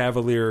of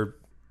cavalier,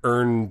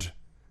 earned,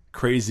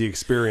 crazy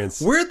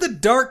experience. We're the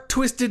dark,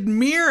 twisted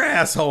mirror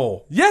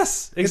asshole.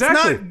 Yes,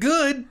 exactly. It's not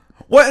good.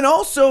 Well, and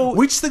also...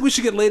 We just think we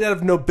should get laid out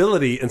of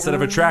nobility instead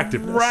of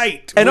attractiveness.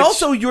 Right. And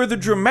also, you're the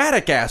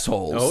dramatic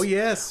assholes. Oh,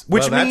 yes.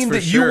 Which Well, that's means for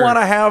that sure. you want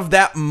to have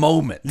that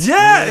moment.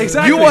 Yeah,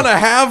 exactly. You want to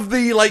have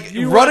the, like,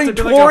 You running want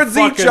it to be like a towards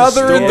each fucking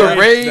other in the story.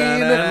 rain.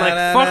 And like,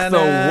 fuck the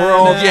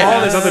world. Yeah.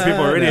 All these other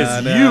people are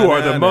idiots. You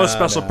are the most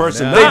special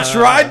person. They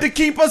tried to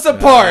keep us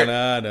apart.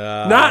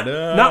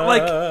 Not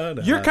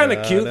like, you're kind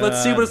of cute.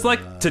 Let's see what it's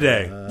like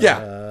today.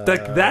 Yeah.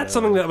 Like, that's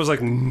something that was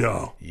like,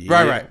 no.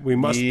 Right. We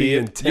must be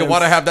intense. You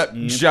want to have that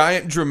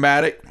giant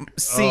dramatic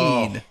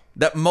scene,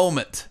 that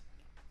moment.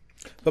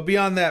 But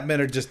beyond that,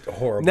 men are just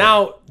horrible.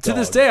 Now, to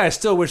this day, I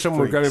still wish someone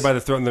would grab me by the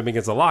throat and throw me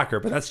against a locker,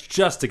 but that's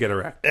just to get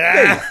erect.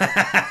 I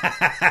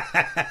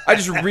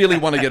just really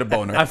want to get a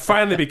boner. I've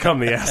finally become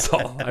the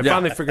asshole. I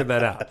finally figured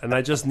that out. And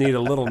I just need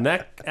a little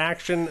neck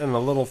action and a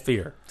little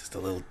fear. Just a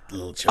little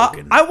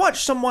choking. I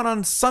watched someone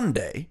on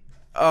Sunday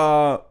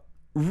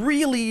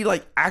really,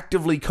 like,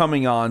 actively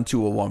coming on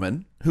to a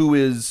woman who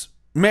is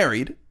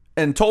married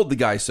and told the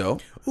guy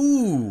so.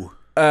 Ooh.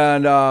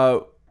 And,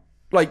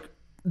 like,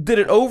 did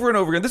it over and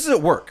over again. This is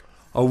at work.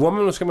 A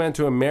woman was coming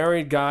into a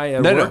married guy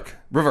at No, work.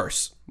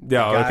 reverse.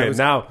 Yeah, okay. was-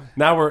 Now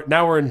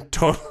we're in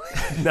total.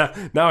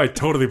 now I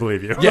totally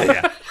believe you.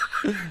 Yeah.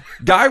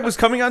 Guy was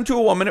coming on to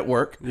a woman at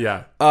work.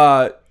 Yeah.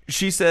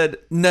 She said,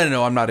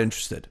 no, I'm not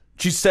interested.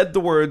 She said the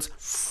words,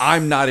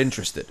 I'm not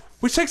interested.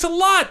 Which takes a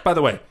lot, by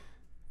the way.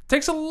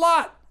 Takes a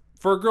lot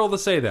for a girl to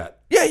say that.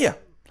 Yeah.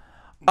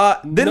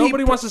 Then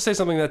Nobody wants to say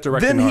something that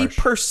direct Then and he harsh.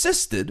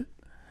 persisted,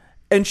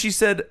 and she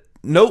said,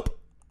 nope,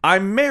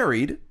 I'm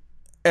married,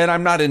 and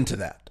I'm not into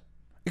that.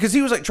 Because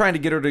he was, like, trying to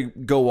get her to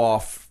go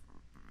off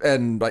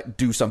and, like,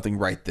 do something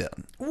right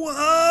then.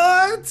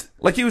 What?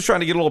 Like, he was trying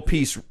to get a little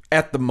piece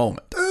at the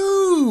moment.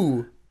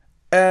 Ooh.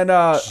 And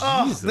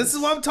This is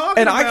what I'm talking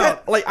and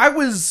about. I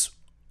was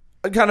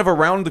kind of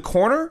around the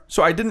corner,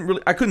 so I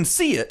couldn't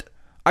see it.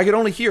 I could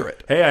only hear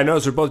it. Hey, I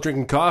noticed we're both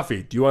drinking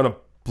coffee. Do you want to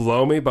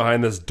blow me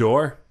behind this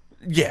door?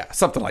 Yeah,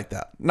 something like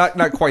that. Not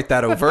quite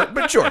that overt,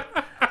 but sure.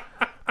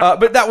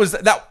 But that was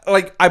that.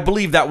 Like, I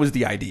believe that was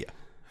the idea.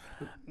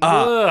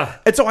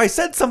 And so I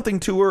said something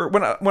to her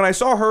when I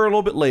saw her a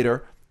little bit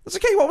later. I was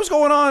like, "Hey, what was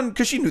going on?"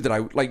 Because she knew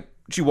that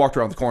she walked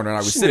around the corner and I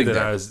was She sitting knew that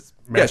there. I was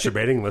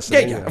masturbating,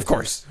 listening. Yeah, of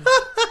course.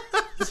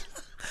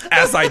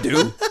 As I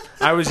do.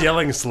 I was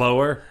yelling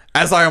slower.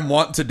 As I am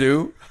wont to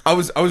do. I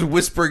was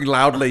whispering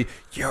loudly,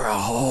 "You're a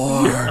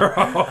whore.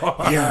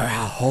 You're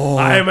a whore."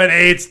 I'm an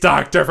AIDS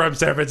doctor from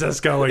San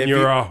Francisco, and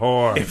you're a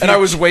whore. And I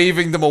was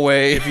waving them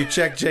away. If you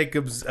check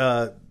Jacob's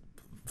file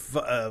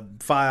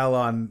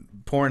on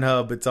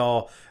Pornhub, it's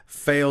all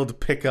failed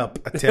pickup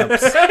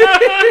attempts.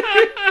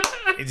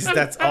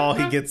 That's all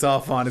he gets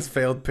off on is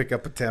failed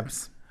pickup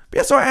attempts.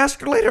 Yeah, so I asked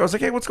her later. I was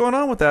like, "Hey, what's going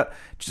on with that?"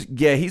 She's like,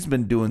 "Yeah, he's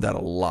been doing that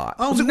a lot."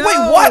 Oh, I was like, no. "Wait,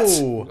 what?"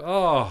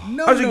 Oh,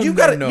 No, I was like, no, "You no,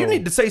 got no. You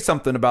need to say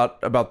something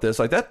about this.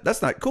 Like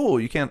that's not cool.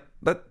 You can't.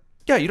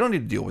 Yeah, you don't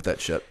need to deal with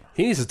that shit."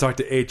 he needs to talk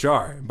to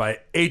HR. By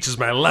H is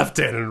my left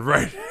hand and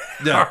right.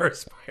 Yeah. R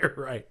is my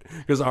right.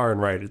 Because R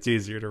and right, it's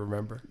easier to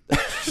remember.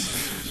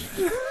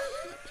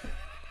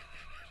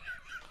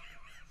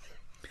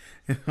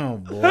 Oh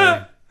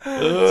boy.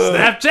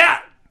 Snapchat.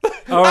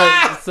 All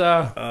right.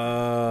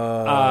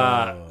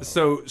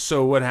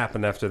 So what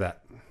happened after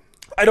that?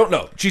 I don't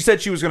know. She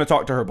said she was going to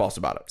talk to her boss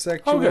about it.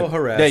 Sexual good.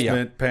 harassment,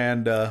 Yeah.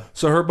 panda.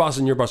 So her boss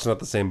and your boss are not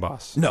the same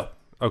boss. No,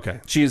 Okay.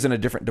 she is in a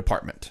different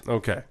department.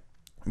 Okay.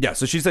 Yeah,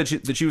 so she said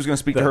that she was going to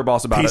speak to her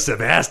boss about Piece it.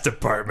 of ass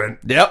department.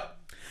 Yep.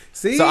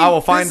 See, So I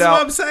will find this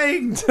out- Is what I'm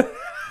saying.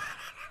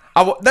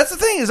 That's the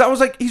thing is, I was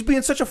like, he's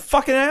being such a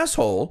fucking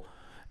asshole,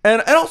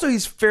 and also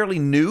he's fairly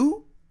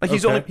new. Like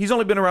he's Okay.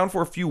 only been around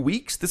for a few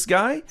weeks. This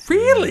guy,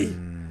 Really?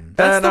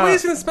 That's And, the way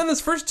he's going to spend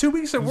his first 2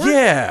 weeks at work?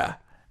 yeah.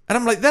 And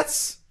I'm like,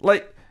 that's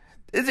like,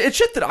 it's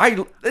shit that I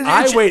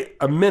wait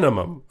a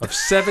minimum of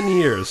 7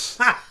 years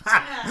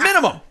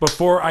minimum.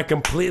 before I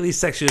completely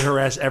sexually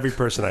harass every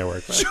person I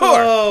work with. Sure.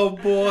 Oh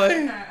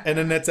boy! And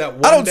then that's that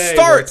one I don't day where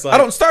start. it's like, I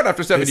don't start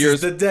after 7 This years.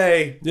 is the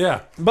day.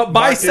 Yeah. But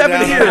by Mark it 7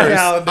 down on years, the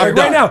calendar. I'm Right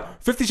done. now,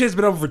 50 Shades has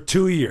been over for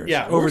 2 years.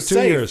 Yeah, over we're 2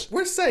 safe. years.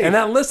 We're safe. And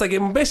that list, like,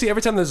 basically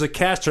every time there's a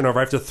cast turnover,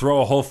 I have to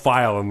throw a whole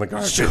file in the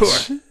garbage.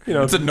 Sure. You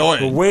know, It's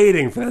annoying.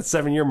 Waiting for that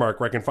 7 year mark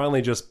where I can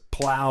finally just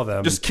plow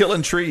them. Just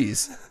killing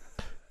trees.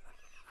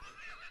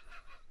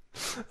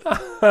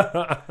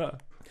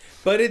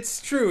 But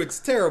it's true. It's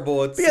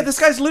terrible. It's But yeah, this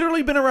guy's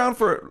literally been around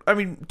for,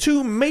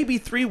 2, maybe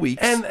 3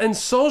 weeks. and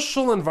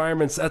social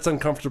environments, that's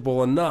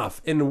uncomfortable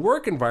enough. In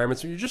work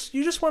environments, where you just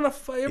want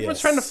to. Everyone's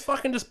Yes. trying to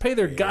fucking just pay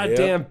their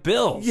goddamn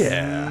bills.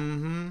 yeah.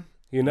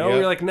 You know, Yep.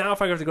 you're like, now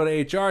if I have to go to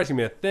HR, it's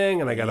gonna be a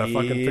thing, and I gotta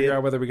fucking figure Yep.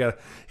 out whether we gotta.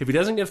 If he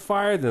doesn't get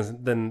fired,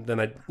 then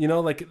I,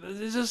 like,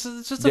 it's just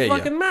a Yeah, yeah.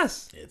 fucking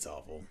mess. It's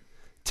awful.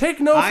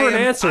 Take no for an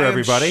answer, I am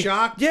everybody.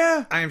 Shocked.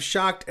 Yeah. I am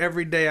shocked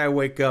every day I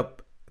wake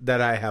up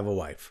that I have a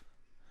wife.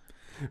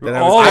 That I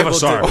All was of able us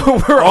to- are.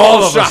 We're All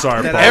all of us shocked.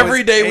 are. That Paul. I was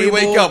Every day we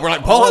wake able- up, we're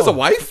like, Paul has a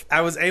wife? I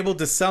was able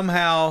to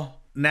somehow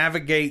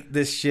navigate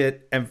this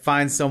shit and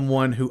find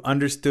someone who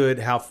understood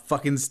how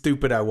fucking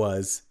stupid I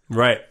was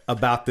Right.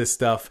 about this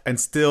stuff, and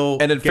still.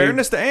 And in gave-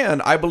 fairness to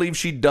Anne, I believe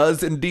she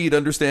does indeed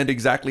understand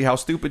exactly how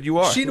stupid you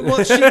are.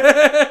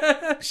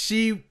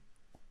 she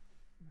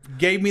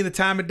gave me the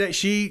time of day.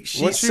 She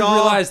Once you saw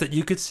realize that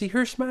you could see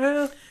her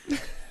smile,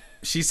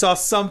 she saw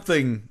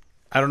something.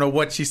 I don't know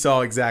what she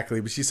saw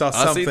exactly, but she saw Us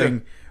either.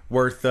 something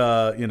worth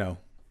a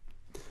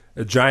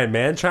giant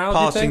man child.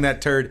 polishing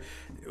that turd.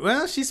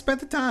 Well, she spent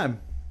the time,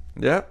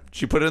 Yeah,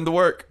 she put in the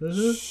work.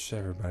 Shh,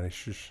 everybody,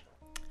 shush.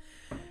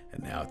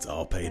 and now it's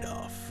all paid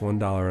off.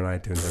 $1 on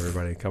iTunes,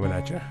 everybody, coming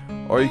at you.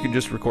 Or you can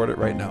just record it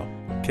right now.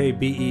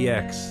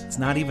 KBEX. It's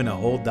not even a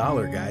whole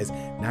dollar, guys.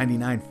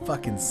 99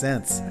 fucking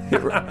cents.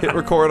 Hit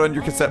record on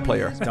your cassette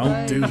player.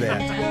 Don't do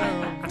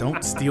that.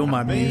 Don't steal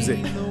my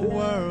music.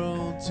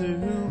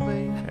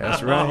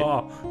 That's right.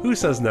 Oh, who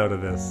says no to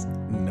this?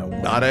 No,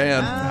 Not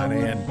Anne. not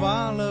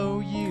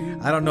Ann.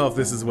 I don't know if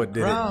this is what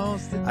did it.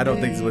 I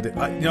don't think this is what did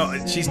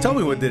it. She's told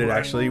me what did it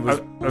actually. Was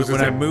I was when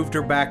gonna I say- moved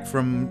her back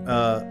from.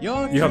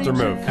 You helped her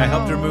move. I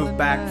helped her move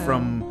back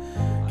from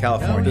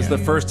California. This is the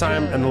first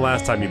time and the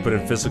last time you put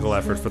in physical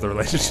effort for the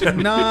relationship.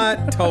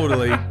 Not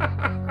totally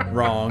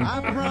wrong.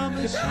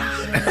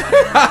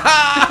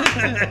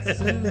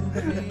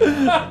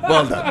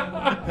 Well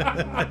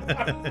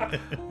done.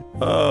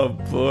 Oh,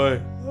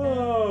 boy.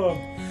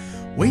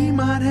 We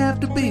might have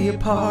to be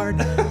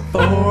apart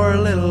for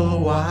a little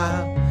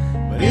while,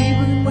 but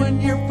even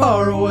when you're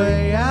far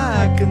away,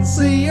 I can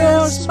see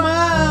your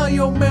smile.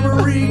 Your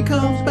memory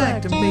comes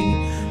back to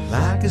me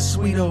like a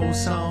sweet old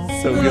song.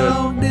 So good.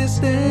 Long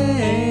distance,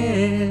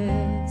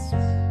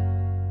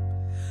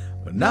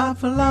 but not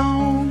for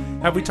long.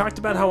 Have we talked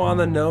about how on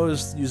the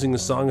nose using the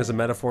song as a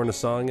metaphor in a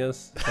song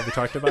is? Have we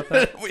talked about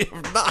that? We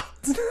have not.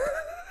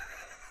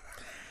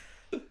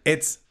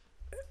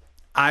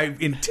 I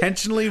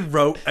intentionally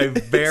wrote a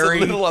It's very,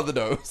 a little on the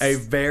nose.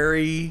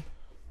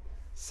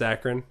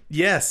 Saccharin.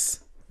 yes.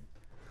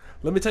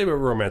 Let me tell you what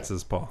romance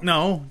is, Paul.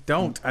 No,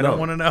 don't. I No. don't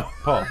want to know.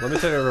 Paul, let me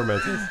tell you what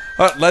romance is.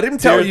 Let him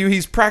tell Dear- you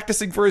he's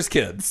practicing for his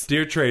kids.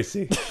 Dear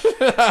Tracy.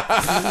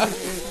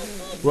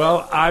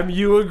 Well,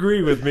 you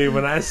agree with me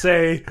when I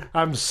say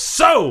I'm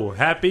so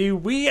happy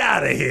we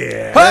out of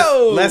here.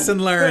 Oh!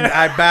 Lesson learned.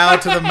 I bow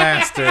to the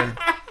master.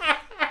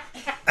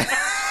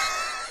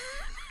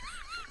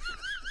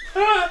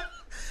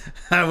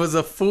 I was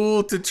a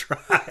fool to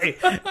try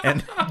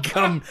and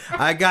come.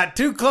 I got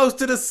too close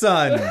to the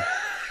sun.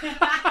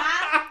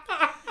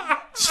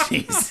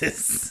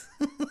 Jesus.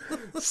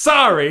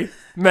 Sorry,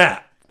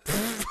 Matt.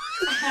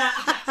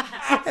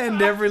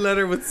 And every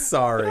letter was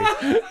sorry.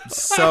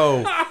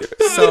 So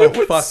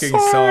fucking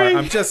sorry.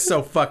 I'm just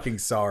so fucking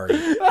sorry.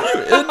 You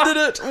ended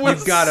it with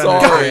You've got to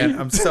sorry. understand.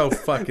 I'm so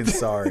fucking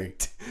sorry.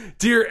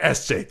 Dear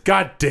SJ,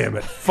 god damn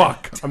it.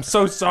 Fuck. I'm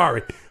so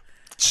sorry.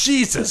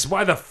 Jesus,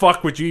 why the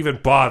fuck would you even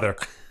bother?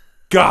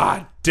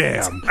 God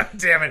damn. God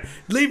damn it.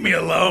 Leave me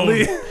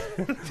alone.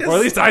 Or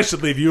at least I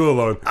should leave you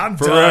alone. I'm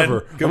forever.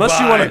 done. Unless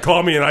you Goodbye. want to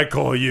call me and I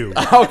call you.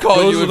 I'll call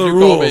Those you are if the you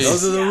call me. rules.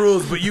 Those are the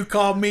rules, but you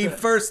called me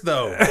first,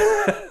 though.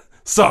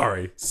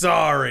 Sorry.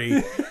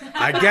 Sorry.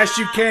 I guess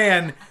you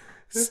can.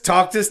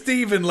 Talk to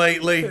Steven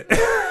lately.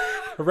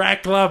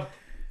 Rat Club.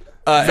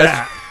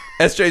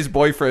 SJ's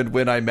boyfriend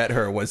when I met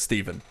her was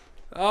Steven.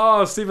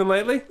 Oh, Stephen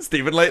Lately?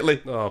 Stephen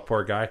Lately. Oh,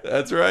 poor guy.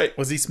 That's right.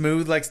 Was he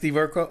smooth like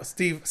Stefan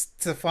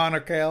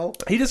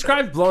Urkel? He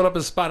described blowing up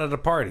his spot at a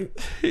party.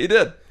 He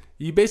did.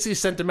 You basically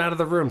sent him out of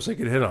the room so he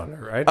could hit on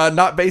her, right?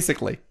 Not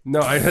basically. No,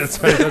 that's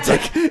right.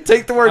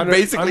 Take the word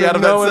basically out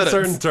of that sentence.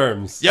 certain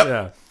terms. Yep.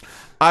 Yeah.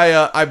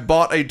 I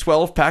bought a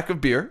 12-pack of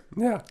beer.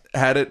 Yeah.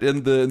 Had it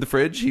in the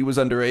fridge. He was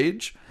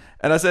underage.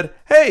 And I said,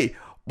 hey,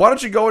 why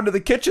don't you go into the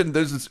kitchen?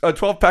 There's a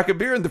 12-pack of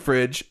beer in the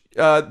fridge.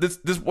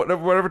 This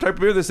whatever type of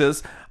beer this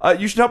is.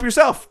 You should help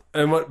yourself.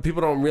 And what people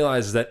don't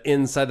realize is that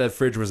inside that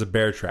fridge was a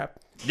bear trap.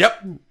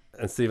 Yep.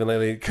 And Stephen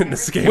Lately couldn't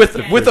escape With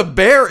a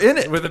bear in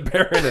it. with a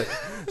bear in it.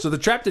 So the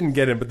trap didn't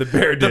get him, but the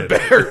bear did.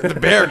 The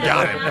bear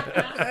got him.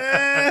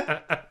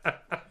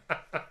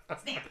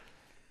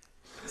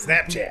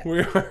 Snapchat. Are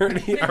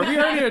we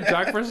already at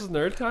Jock versus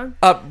Nerd time?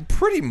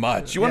 Pretty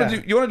much. You want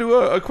to do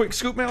a quick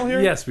scoop mail here?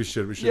 Yes, we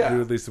should. We should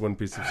do at least one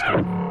piece of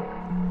scoop.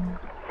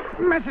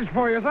 Message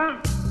for you,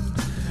 son.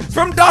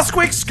 From Das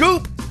Quick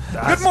Scoop.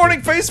 Good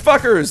morning, face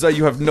fuckers.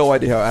 You have no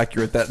idea how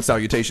accurate that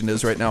salutation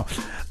is right now.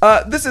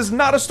 This is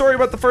not a story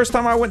about the first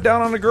time I went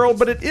down on a girl,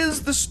 but it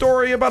is the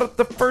story about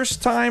the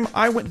first time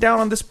I went down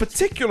on this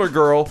particular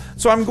girl,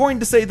 so I'm going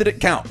to say that it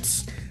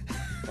counts.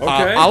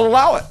 Okay. I'll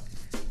allow it.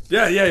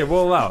 Yeah,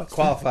 we'll allow it.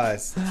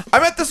 Qualifies. I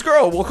met this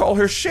girl, we'll call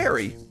her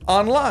Sherry,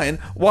 online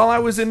while I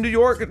was in New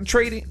York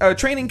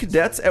training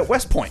cadets at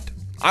West Point.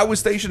 I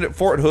was stationed at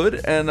Fort Hood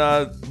and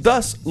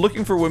thus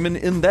looking for women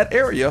in that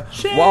area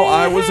while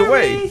I was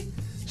away.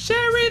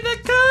 Sherry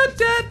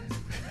the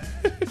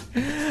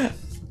cadet.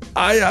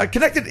 I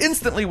connected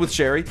instantly with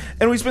Sherry,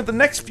 and we spent the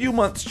next few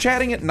months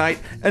chatting at night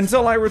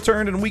until I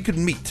returned and we could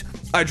meet.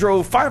 I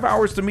drove 5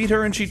 hours to meet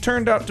her, and she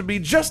turned out to be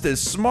just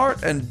as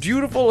smart and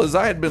beautiful as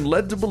I had been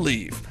led to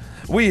believe.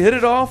 We hit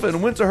it off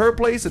and went to her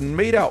place and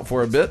made out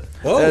for a bit.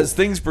 Whoa. As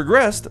things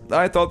progressed,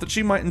 I thought that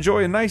she might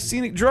enjoy a nice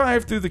scenic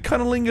drive through the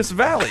Cunnilingus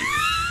Valley.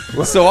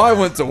 So I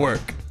went to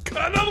work.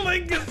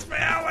 Cunnilingus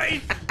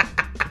Valley.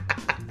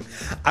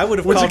 I would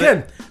have Which called again,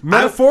 it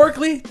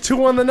metaphorically,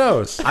 2 on the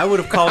nose. I would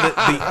have called it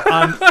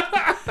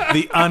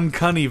the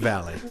Uncunny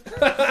Valley.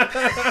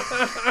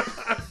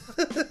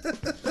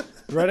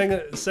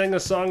 Sang a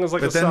song is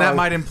like But a then song. that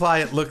might imply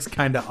it looks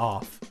kind of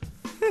off.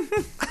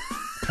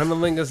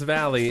 Cunnilingus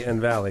Valley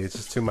and Valley. It's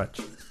just too much.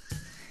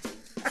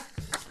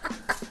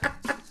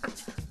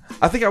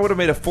 I think I would have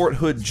made a Fort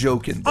Hood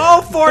joke in there.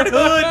 Oh, Fort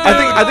Hood!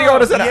 I think I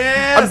would have said,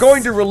 Yes! I'm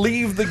going to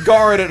relieve the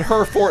guard at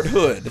her Fort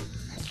Hood.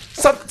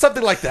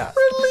 Something like that.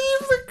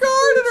 Relieve the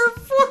guard at her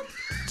Fort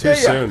Too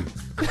soon.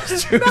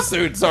 Too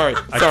soon. Sorry.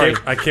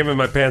 I came in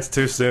my pants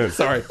too soon.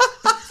 Sorry.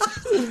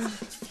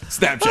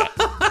 Snapchat.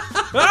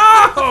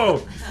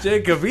 Oh!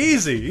 Jacob,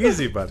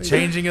 easy, buddy.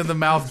 Changing of the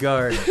mouth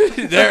guard. There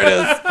it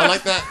is. I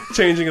like that.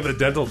 Changing of the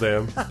dental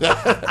dam.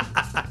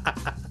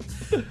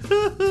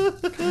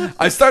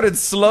 I started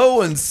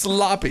slow and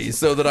sloppy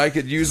so that I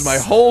could use my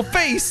whole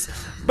face,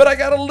 but I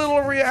got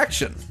little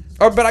reaction.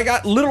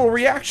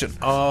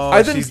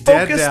 Oh, she's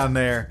dead down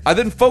there. I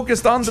then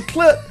focused on the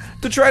clit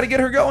to try to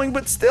get her going,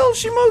 but still,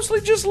 she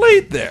mostly just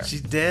laid there.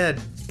 She's dead.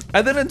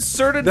 I then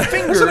inserted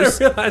fingers. That's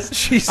what I realized.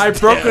 She's I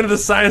broke dead. into the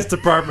science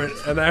department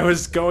and I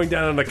was going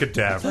down on a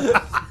cadaver.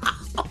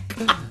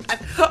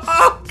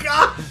 Oh,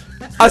 God.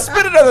 I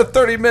spent another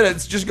 30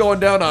 minutes just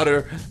going down on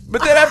her,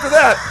 but then after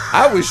that,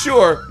 I was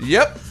sure,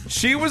 yep,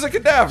 she was a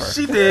cadaver.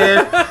 She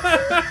did.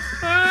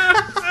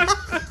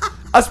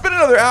 I spent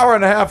another hour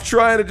and a half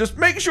trying to just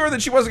make sure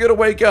that she wasn't going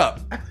to wake up.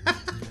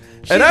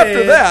 And after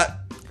did. that,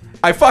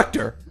 I fucked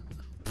her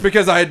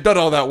because I had done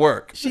all that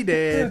work. She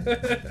did.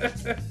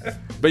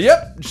 But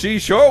yep, she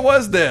sure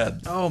was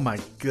dead. Oh, my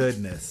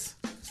goodness.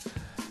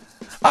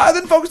 I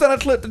then focused on a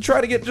clit to try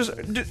to get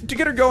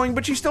her going,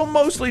 but she still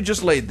mostly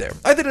just laid there.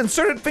 I then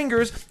inserted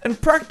fingers and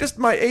practiced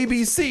my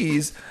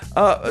ABCs.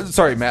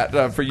 Sorry,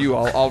 Matt, for you,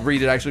 I'll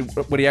read it actually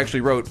what he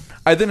actually wrote.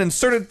 I then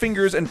inserted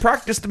fingers and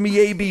practiced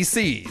me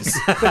ABCs,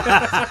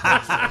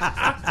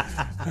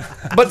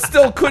 but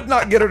still could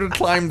not get her to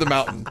climb the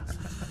mountain.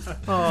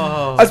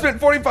 I spent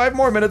 45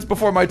 more minutes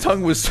before my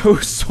tongue was so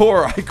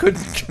sore I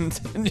couldn't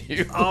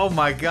continue. Oh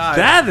my god.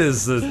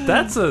 That's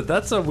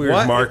a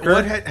weird marker.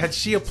 What had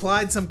she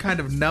applied some kind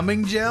of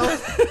numbing gel?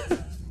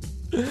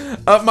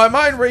 My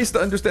mind raced to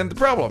understand the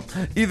problem.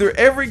 Either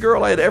every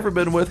girl I had ever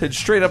been with had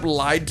straight up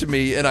lied to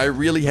me and I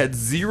really had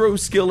zero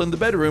skill in the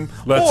bedroom.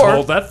 Let's or,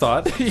 hold that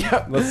thought.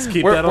 Yeah, Let's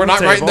keep we're, that on we're the not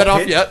table. writing that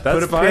off yet. That's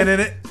Put a fine. pin in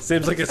it.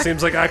 Seems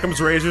like Occam's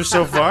razor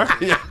so far.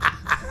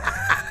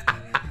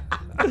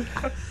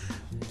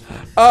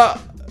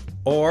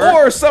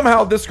 Or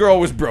somehow this girl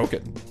was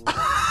broken.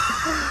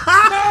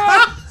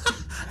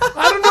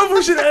 I don't know if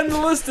we should end the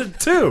list at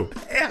 2.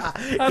 Yeah.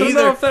 I don't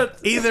know if that.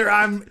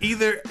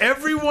 Either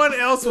everyone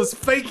else was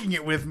faking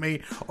it with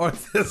me, or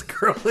this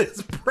girl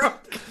is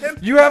broken.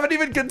 You haven't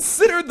even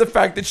considered the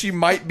fact that she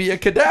might be a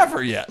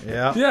cadaver yet.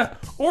 Yeah. Yeah.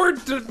 Or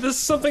this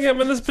something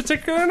happened this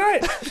particular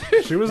night.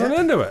 She wasn't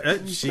into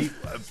it.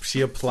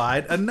 She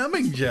applied a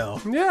numbing gel.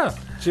 Yeah.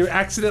 She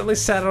accidentally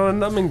sat on a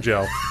numbing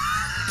gel.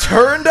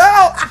 Turned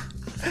out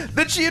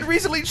that she had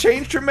recently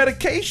changed her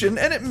medication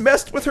and it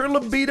messed with her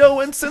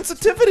libido and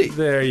sensitivity.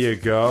 There you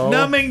go.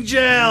 Numbing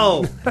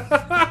gel.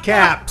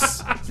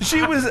 Caps.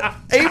 She was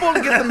able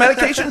to get the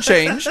medication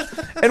changed,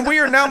 and we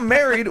are now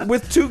married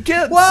with 2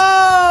 kids.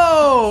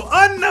 Whoa!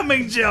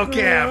 Unnumbing gel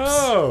caps.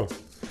 Oh.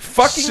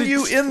 Fucking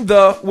you in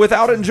the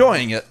without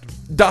enjoying it.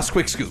 Das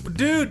Quick Scoop.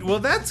 Dude, well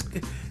that's...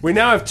 We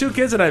now have 2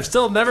 kids, and I've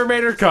still never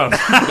made her come.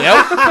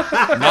 Yep.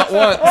 Not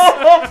once.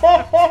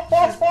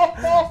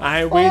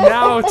 We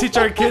now teach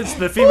our kids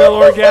the female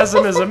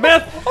orgasm is a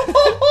myth.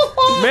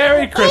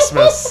 Merry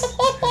Christmas.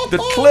 The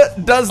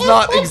clit does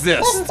not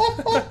exist.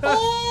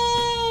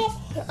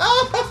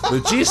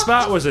 The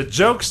G-spot was a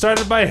joke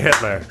started by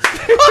Hitler.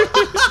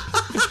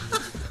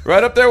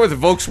 Right up there with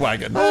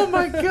Volkswagen. Oh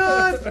my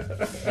god.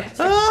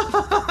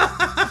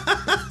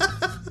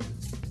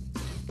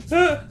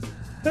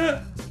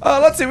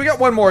 Let's see, we got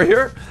one more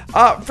here.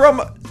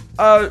 From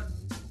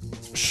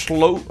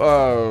Schlossen.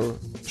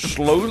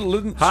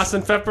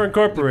 Hassenpfeffer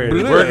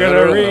Incorporated. Blah. We're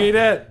gonna read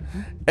it.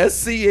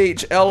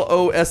 SCHLOSSEN.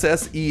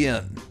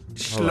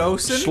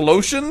 Schlossen?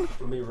 Schlossen?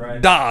 Let me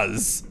write.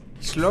 Das.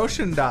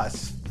 Schlossen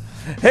das.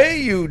 Hey,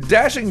 you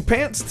dashing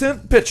pants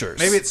tent pitchers.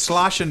 Maybe it's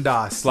Sloschen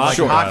das. Like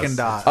Sloschen das. Haken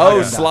das. Oh,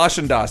 Haken das. slosh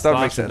and das. That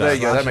makes Slosh sense. and There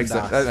you go. That das. makes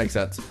Slosh sense. and That makes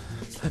sense.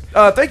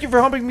 Thank you for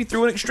helping me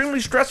through an extremely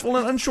stressful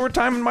and unsure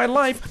time in my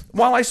life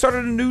while I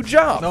started a new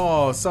job.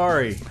 Oh,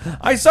 sorry.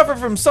 I suffer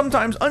from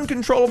sometimes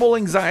uncontrollable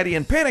anxiety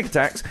and panic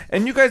attacks,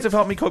 and you guys have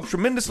helped me cope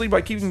tremendously by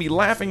keeping me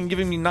laughing and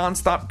giving me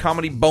nonstop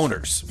comedy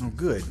boners. Oh,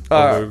 good.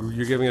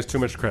 You're giving us too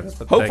much credit.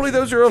 But Hopefully thank you.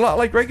 those are a lot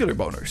like regular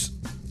boners.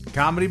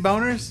 Comedy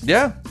boners?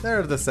 Yeah,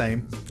 They're the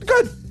same.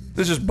 good.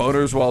 This is just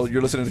boners while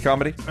you're listening to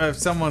comedy. If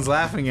someone's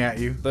laughing at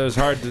you, There's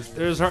hard to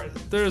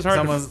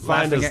Someone's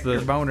find laughing as at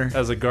your boner.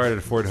 as a guard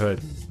at Fort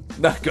Hood.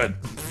 Not good.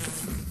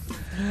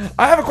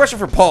 I have a question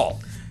for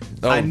Paul.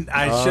 Oh. I should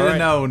have right.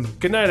 known.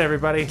 Good night,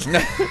 everybody.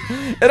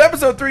 At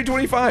episode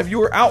 325, you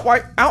were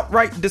outright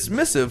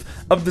dismissive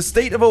of the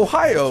state of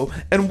Ohio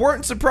and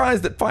weren't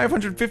surprised that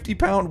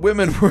 550-pound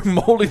women were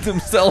molding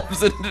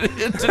themselves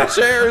into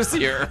chairs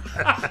here.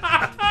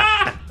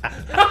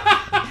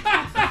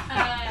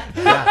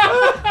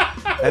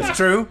 That's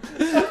true.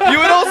 You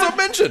had also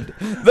mentioned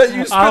that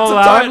you spent I'll some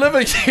allow time it.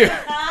 living here.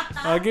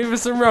 I'll give you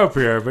some rope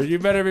here, but you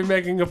better be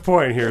making a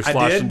point here,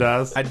 Slosh and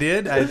Daz. I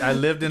did. I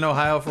lived in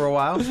Ohio for a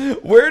while.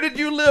 Where did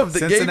you live that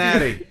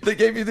Cincinnati.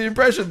 gave you the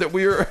impression that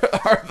we are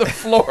the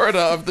Florida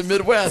of the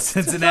Midwest?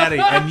 Cincinnati,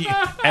 and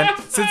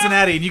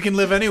Cincinnati, and you can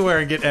live anywhere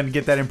and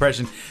get that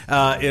impression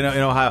in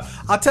Ohio.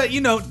 I'll tell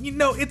you,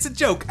 it's a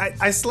joke.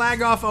 I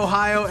slag off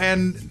Ohio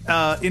and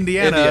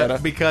Indiana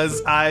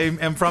because I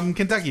am from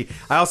Kentucky.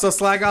 I also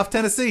slag off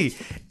Tennessee.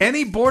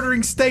 Any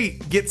bordering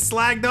state gets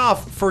slagged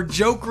off for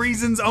joke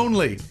reasons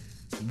only.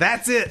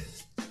 That's it.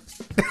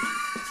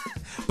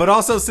 But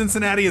also,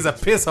 Cincinnati is a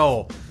piss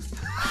hole.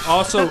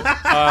 Also,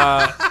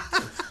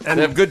 And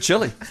they have good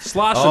chili.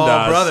 Slosh and Oh,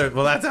 Daz. brother.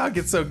 Well, that's how it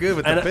gets so good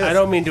with the And piss. I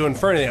don't mean to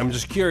infer anything. I'm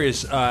just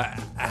curious.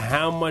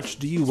 How much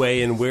do you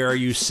weigh, and where are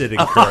you sitting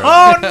currently?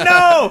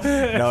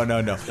 Oh,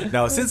 no!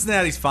 No,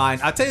 Cincinnati's fine.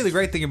 I'll tell you the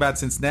great thing about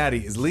Cincinnati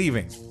is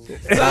leaving.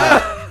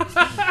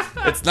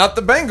 It's not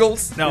the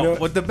Bengals. No, You know,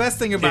 what the best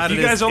thing about if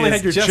it you guys only is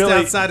had your just chili-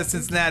 outside of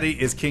Cincinnati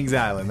is Kings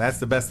Island. That's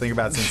the best thing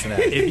about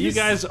Cincinnati. If you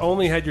guys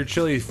only had your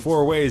chili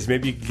 4 ways,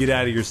 maybe you could get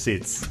out of your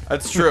seats.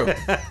 That's true.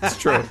 It's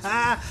true.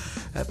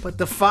 But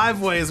the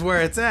 5-way is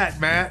where it's at,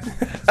 Matt.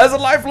 As a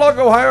lifelong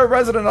Ohio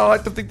resident, I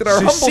like to think that our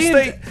She humble seemed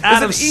state out is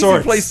an of easy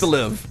sorts. place to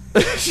live.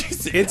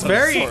 It's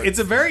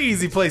a very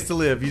easy place to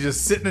live. You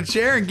just sit in a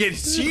chair and get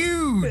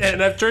huge. And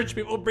have church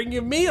people bring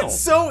you meals.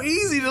 So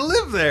easy to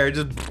live there.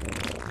 Just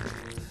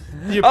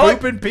you I like-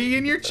 poop and pee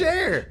in your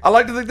chair. I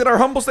like to think that our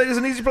humble state is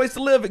an easy place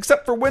to live,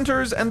 except for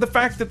winters and the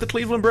fact that the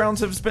Cleveland Browns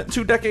have spent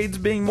 2 decades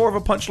being more of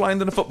a punchline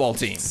than a football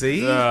team.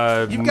 See,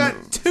 Uh, you've got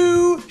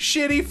 2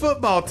 shitty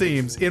football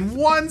teams in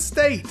one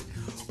state.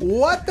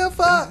 What the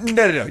fuck?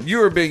 No.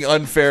 You are being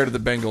unfair to the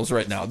Bengals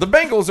right now. The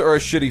Bengals are a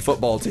shitty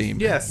football team.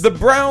 Yes. The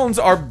Browns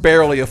are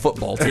barely a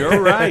football team.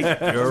 You're right.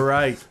 You're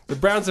right. The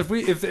Browns, if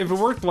it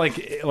worked like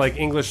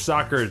English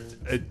soccer,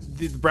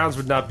 the Browns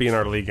would not be in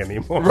our league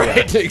anymore.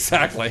 Right,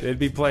 exactly. They'd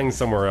be playing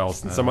somewhere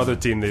else, and some other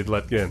team they'd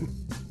let in.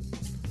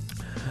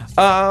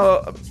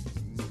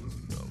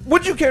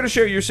 Would you care to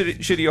share your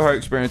shitty Ohio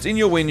experience in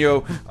your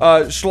Winyo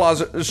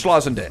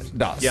Schlossen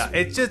das? Yeah,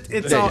 it's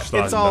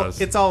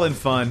all in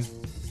fun.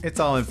 It's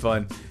all in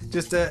fun.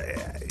 Just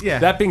yeah.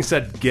 That being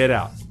said, get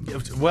out.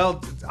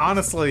 Well,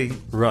 honestly,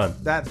 Run.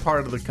 that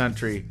part of the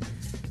country,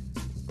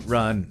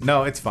 run.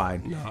 No, it's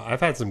fine. No, I've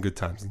had some good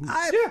times.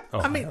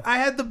 I mean, I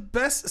had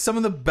some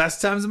of the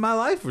best times of my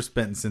life were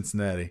spent in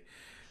Cincinnati.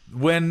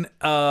 When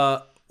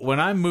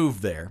I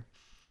moved there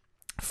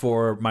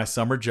for my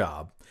summer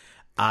job,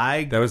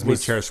 that was me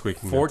chair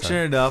squeaking.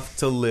 Fortunate enough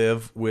to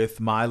live with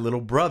my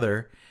little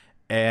brother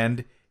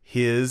and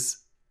his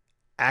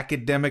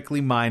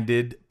academically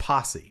minded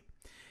posse.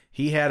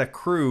 He had a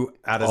crew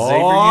out of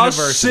Xavier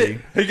University.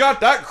 Shit. He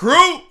got that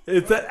crew.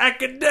 It's an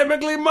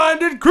academically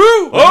minded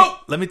crew.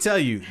 Let me tell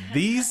you,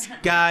 these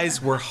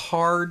guys were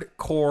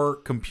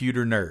hardcore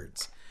computer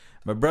nerds.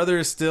 My brother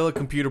is still a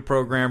computer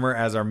programmer,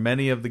 as are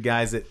many of the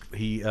guys that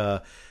he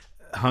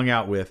hung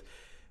out with.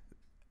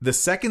 The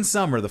second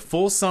summer, the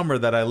full summer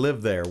that I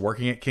lived there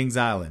working at Kings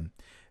Island,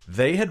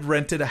 they had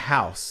rented a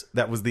house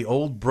that was the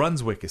old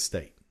Brunswick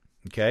estate.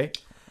 Okay?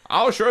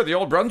 Oh, sure, the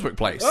old Brunswick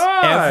place.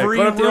 Every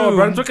the old room,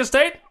 Brunswick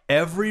estate?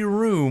 every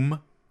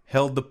room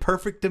held the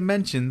perfect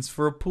dimensions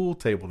for a pool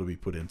table to be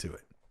put into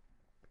it.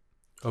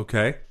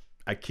 Okay.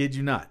 I kid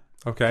you not.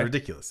 Okay. It's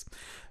ridiculous.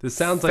 This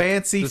sounds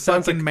fancy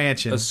fucking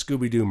mansion. A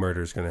Scooby-Doo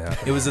murder is going to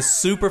happen. It was a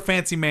super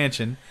fancy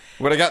mansion.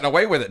 Would have gotten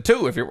away with it,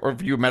 too,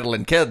 if you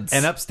meddling kids.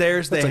 And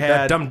upstairs they It's like had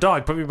that dumb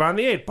dog put me behind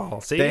the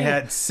 8-ball. See? they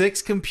had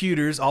 6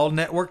 computers all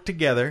networked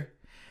together,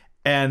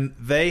 and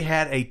they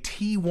had a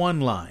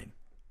T1 line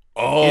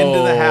into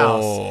the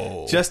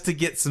house just to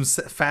get some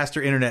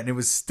faster internet, and it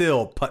was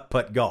still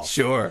putt golf.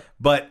 Sure.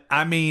 But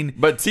I mean,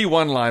 But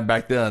T1 line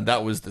back then,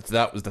 that was the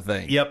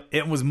thing. yep,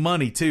 it was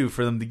money too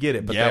for them to get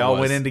it, but Yeah, they it all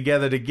was. went in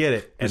together to get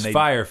it. It was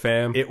fire,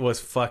 fam. It was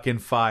fucking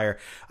fire.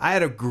 I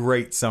had a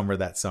great summer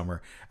that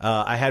summer.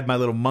 I had my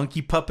little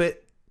monkey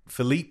puppet,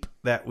 Philippe,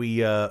 that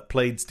we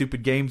played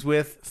stupid games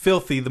with.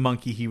 Filthy, the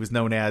monkey he was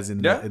known as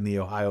in the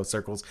Ohio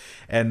circles.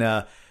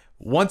 And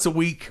once a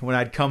week when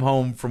I'd come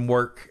home from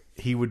work,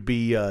 he would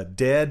be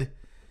dead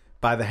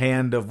by the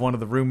hand of one of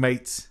the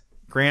roommates.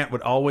 Grant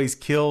would always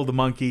kill the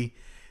monkey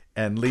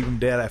and leave him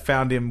dead. I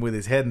found him with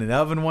his head in an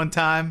oven one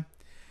time.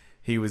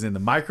 He was in the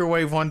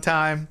microwave one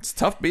time. It's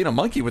tough being a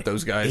monkey with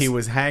those guys. He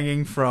was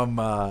hanging from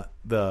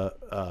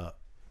the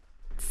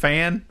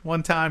fan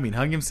one time. He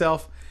hung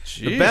himself.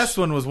 Jeez. The best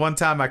one was one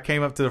time I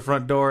came up to the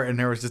front door and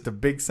there was just a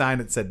big sign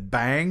that said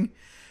bang.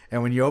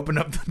 And when you open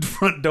up the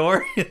front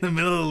door in the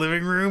middle of the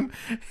living room,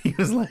 he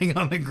was laying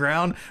on the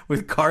ground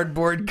with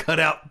cardboard cut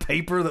out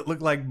paper that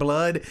looked like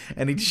blood,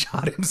 and he'd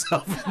shot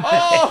himself in the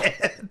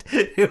head.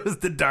 It was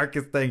the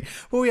darkest thing.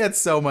 But we had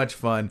so much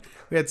fun.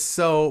 We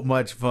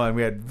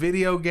had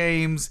video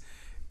games,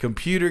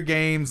 computer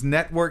games,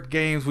 network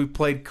games. We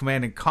played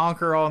Command and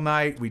Conquer all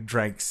night. We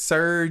drank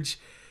Surge.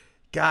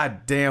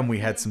 God damn, we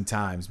had some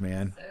times,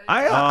 man.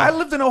 I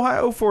lived in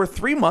Ohio for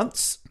 3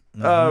 months.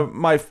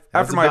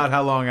 That's about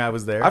how long I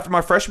was there. After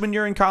my freshman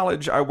year in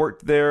college, I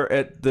worked there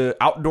at the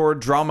outdoor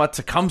drama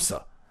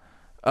Tecumseh.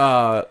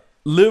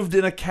 Lived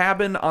in a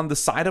cabin on the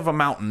side of a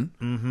mountain.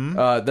 Mm-hmm.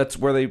 That's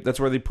where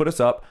they put us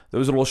up. There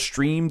was a little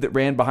stream that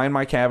ran behind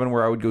my cabin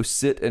where I would go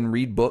sit and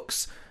read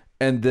books.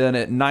 And then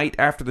at night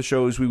after the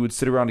shows, we would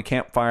sit around a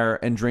campfire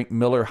and drink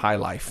Miller High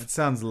Life. That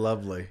sounds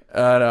lovely.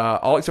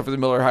 All except for the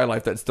Miller High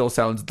Life, that still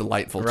sounds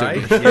delightful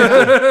Right? to me.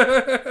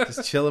 Yeah.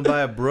 Just chilling by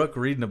a brook,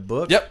 reading a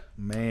book. Yep.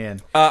 Man.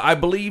 I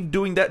believe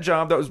doing that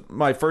job, that was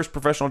my first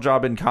professional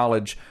job in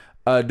college.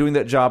 Doing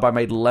that job, I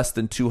made less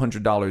than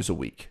 $200 a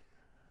week.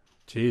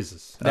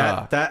 Jesus.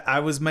 That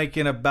I was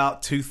making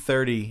about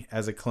 $230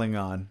 as a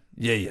Klingon.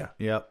 Yeah.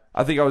 Yep.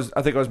 I think I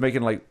was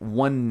making like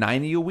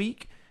 $190 a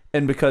week.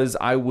 And because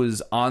I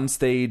was on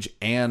stage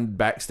and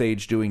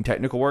backstage doing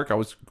technical work, I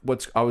was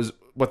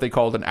what they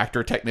called an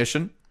actor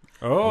technician.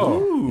 Oh,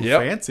 Ooh, Yep.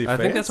 fancy. I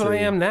think that's what I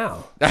am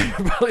now. I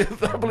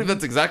believe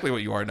that's exactly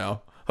what you are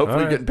now.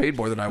 Hopefully, you're getting paid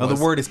more than I No, was.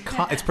 the word is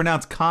it's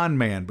pronounced con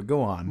man, but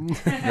go on.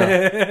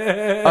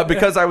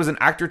 Because I was an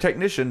actor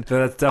technician. So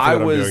that's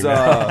definitely what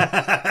I'm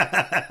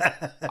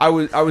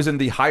doing I was in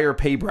the higher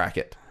pay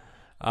bracket.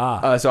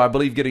 So I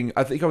believe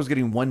I think I was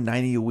getting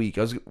 $190 a week.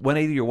 I was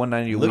 $180 or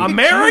 $190 a week.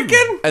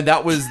 American? And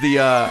that was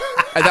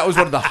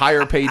one of the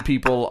higher paid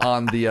people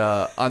in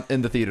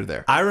the theater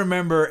there. I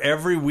remember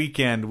every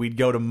weekend we'd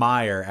go to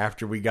Meijer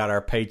after we got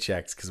our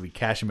paychecks because we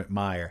cash them at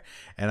Meijer,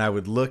 and I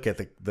would look at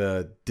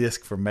the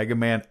disc for Mega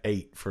Man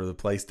 8 for the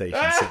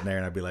PlayStation sitting there,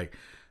 and I'd be like,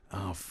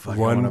 "Oh fuck, I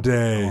One wanna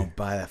day.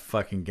 buy that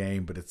fucking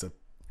game, but it's a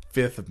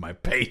fifth of my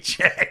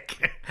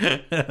paycheck."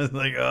 I was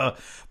like, oh.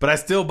 But I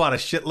still bought a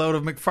shitload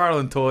of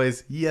McFarlane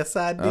toys. Yes,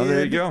 I did. Oh,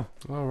 there you go.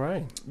 All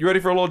right. You ready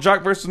for a little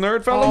Jock versus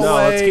Nerd, fellas? No,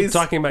 let's keep Always.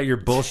 talking about your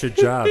bullshit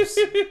jobs.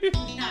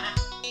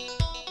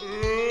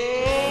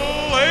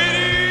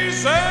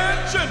 Ladies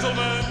and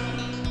gentlemen,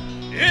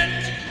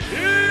 it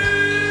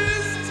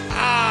is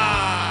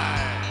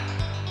time.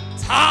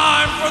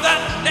 Time for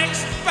that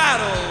next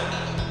battle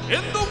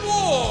in the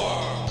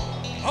war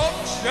of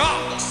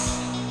jocks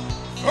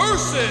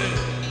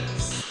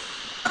versus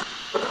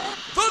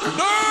the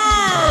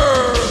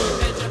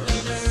nerds.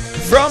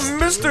 From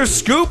Mr.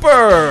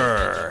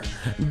 Scooper.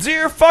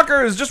 Dear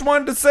fuckers, just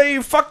wanted to say,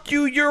 fuck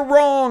you, you're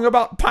wrong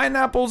about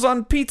pineapples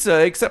on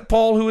pizza, except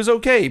Paul, who is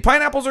okay.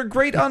 Pineapples are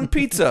great on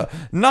pizza.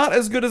 Not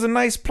as good as a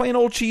nice plain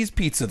old cheese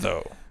pizza,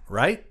 though.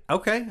 Right?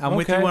 Okay. I'm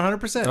with you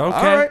 100%.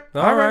 Okay.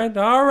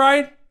 All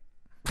right.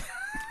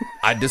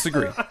 I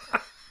disagree.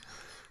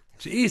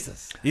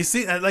 Jesus. You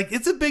see, like,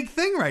 it's a big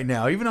thing right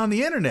now, even on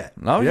the internet.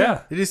 Oh,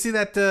 Yeah. Did you see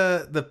that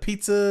the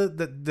pizza,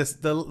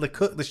 the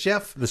cook, the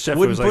chef The chef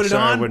wouldn't was like, put it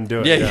sorry, on? I wouldn't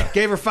do it. Yeah, Yeah. yeah.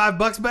 Gave her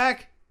 $5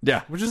 back?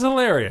 Yeah. Which is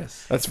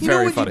hilarious. That's You know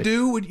very what funny. you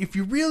do if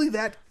you really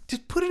that?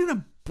 Just put it in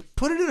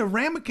a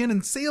ramekin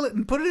and seal it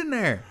and put it in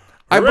there.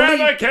 I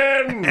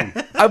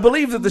Ramekin! I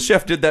believe that the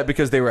chef did that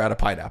because they were out of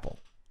pineapple.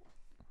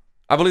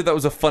 I believe that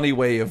was a funny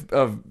way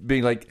of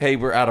being like, hey,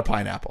 we're out of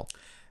pineapple.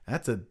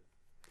 That's a.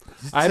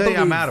 Just I say believe,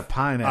 I'm out of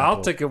pineapple.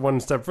 I'll take it one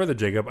step further,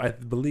 Jacob. I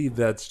believe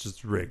that's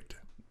just rigged.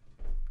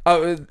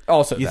 Oh,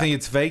 also, You think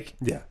it's fake?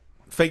 Yeah.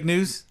 Fake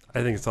news?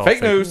 I think it's all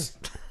Fake news.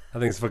 I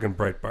think it's fucking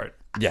Breitbart.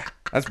 Yeah,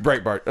 that's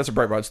Breitbart. That's a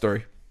Breitbart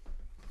story.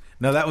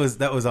 No, that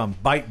was on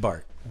Bite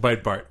Bart.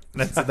 Breitbart.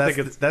 That's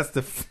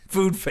the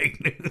food fake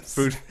news.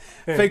 Food.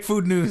 Fake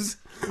food news.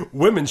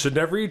 Women should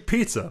never eat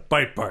pizza.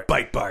 Breitbart.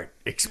 Bite Bart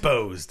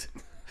exposed.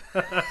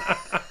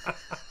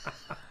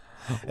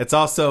 It's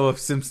also a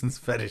Simpsons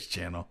fetish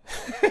channel.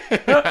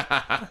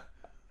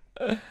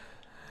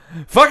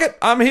 Fuck it,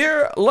 I'm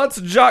here.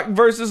 Let's Jock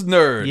versus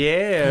Nerd.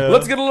 Yeah.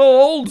 Let's get a little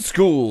old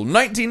school.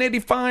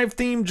 1985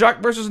 themed Jock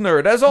versus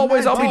Nerd. As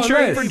always, I'll be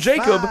cheering for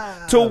Jacob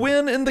to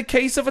win in the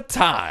case of a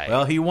tie.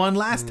 Well, he won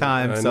last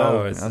time, I so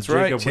know, it's that's the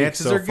right. Jacob week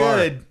chances so are far.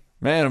 good.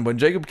 Man, when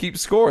Jacob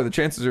keeps score, the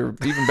chances are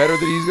even better that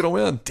he's going to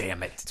win.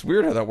 Damn it. It's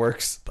weird how that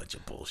works. Bunch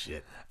of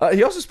bullshit.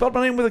 He also spelled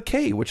my name with a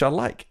K, which I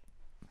like.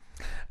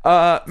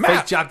 Matt.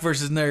 Fake Jock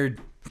versus Nerd.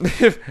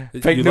 Fake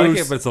You news. like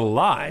it, but it's a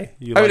lie.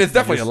 You I mean, like- it's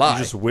definitely you just- a lie. You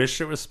just wish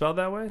it was spelled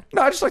that way?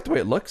 No, I just like the way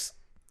it looks.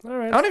 All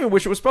right. I don't even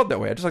wish it was spelled that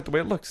way. I just like the way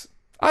it looks.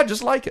 I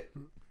just like it.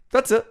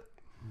 That's it.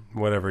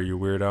 Whatever, you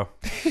weirdo.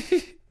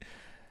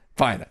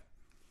 Fine.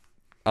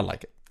 I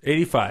like it.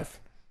 85.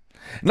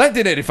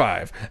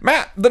 1985.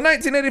 Matt, the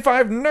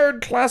 1985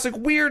 nerd classic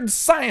Weird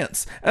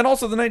Science, and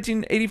also the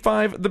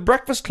 1985 The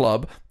Breakfast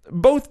Club,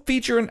 both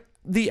feature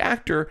the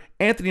actor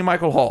Anthony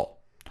Michael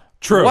Hall.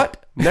 True.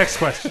 What? Next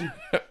question.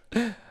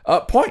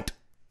 Point.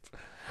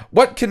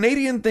 What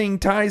Canadian thing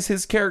ties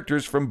his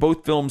characters from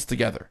both films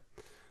together?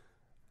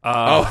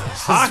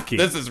 Hockey.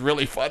 This is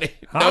really funny.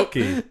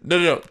 Hockey.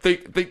 No.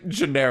 Think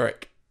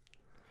generic.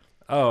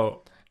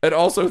 Oh, And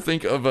also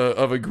think of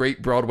a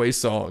great Broadway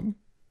song.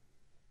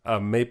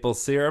 Maple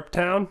Syrup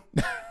Town?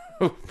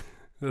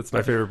 That's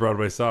my favorite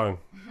Broadway song.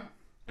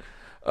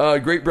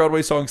 Great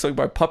Broadway song sung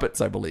by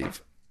puppets, I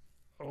believe.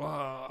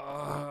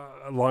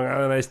 Long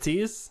Island Iced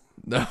Teas?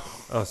 No.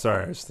 Oh,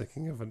 sorry. I was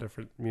thinking of a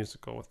different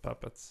musical with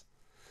puppets.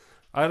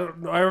 I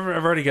don't know.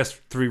 I've already guessed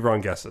 3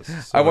 wrong guesses.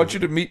 So I want you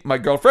to meet my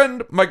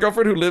girlfriend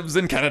who lives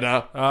in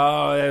Canada.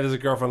 Oh, yeah, there's a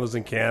girlfriend lives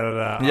in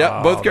Canada. Yeah,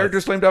 Oh, both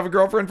characters claim to have a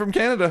girlfriend from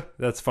Canada.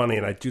 That's funny,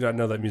 and I do not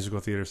know that musical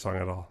theater song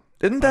at all.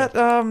 Isn't that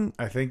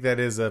I think that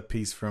is a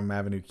piece from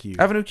Avenue Q.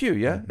 Avenue Q,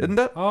 yeah? Isn't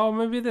that? Oh,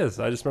 maybe it is.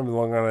 I just remember the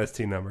Long Island Iced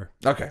Tea number.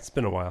 Okay. It's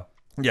been a while.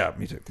 Yeah,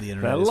 me too. The I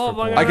internet is love for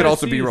Long porn. I could Nice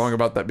also be teas. wrong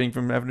about that being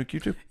from Avenue Q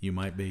too. You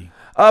might be.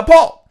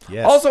 Paul.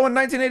 Yes. Also in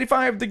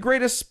 1985, the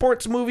greatest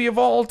sports movie of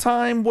all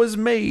time was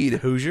made.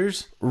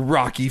 Hoosiers?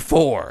 Rocky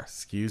IV.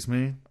 Excuse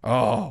me?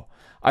 Oh,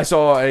 I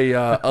saw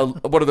a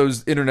one of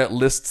those internet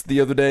lists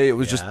the other day. It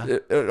was just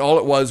all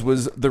it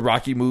was the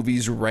Rocky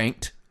movies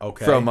ranked.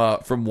 Okay. From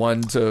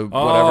 1 to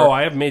Oh, whatever.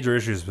 I have major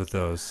issues with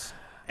those.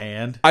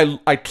 And?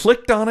 I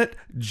clicked on it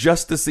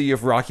just to see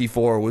if Rocky IV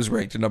was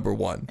ranked number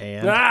 1.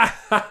 And?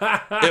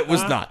 It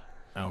was not.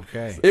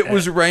 Okay. It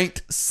was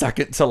ranked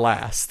second to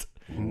last.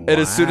 And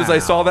as soon as I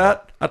saw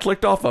that, I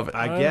clicked off of it.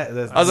 I get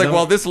this. I was like,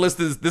 well, this list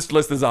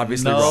is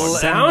obviously No. wrong.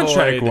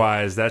 Soundtrack void.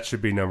 wise, that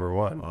should be number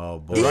 1. Oh,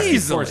 boy. The Rocky IV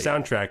Easily.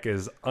 soundtrack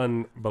is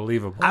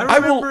unbelievable. I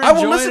will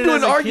remember listen enjoying to it an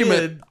as a argument.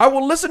 kid. I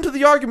will listen to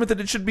the argument that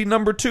it should be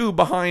number 2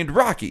 behind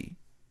Rocky.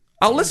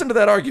 I'll listen to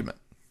that argument.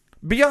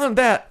 Beyond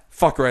that,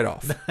 fuck right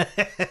off.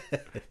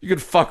 You can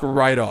fuck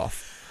right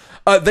off.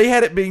 They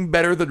had it being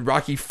better than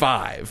Rocky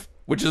V,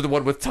 which is the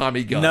one with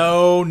Tommy Gunn.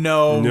 No.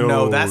 No,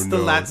 That's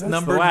no, that's that's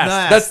number the last.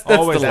 nine. That's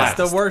always the That's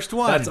last. the worst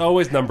one. That's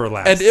always number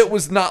last. And it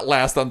was not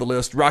last on the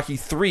list. Rocky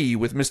 3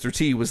 with Mr.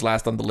 T was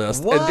last on the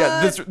list. And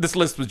yeah, What? this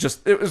list was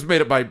just, it was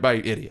made up by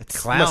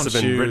idiots. Clown must have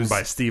been shoes. written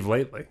by Steve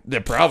Lately. Yeah,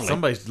 probably.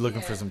 Somebody's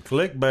looking for some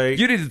clickbait.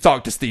 You need to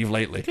talk to Steve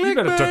lately. You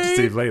better talk to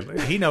Steve Lately.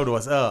 He know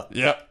what's up.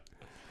 Yep.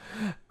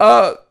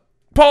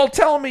 Paul,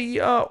 tell me,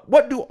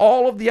 what do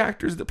all of the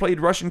actors that played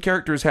Russian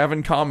characters have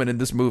in common in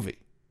this movie?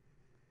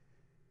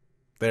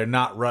 They're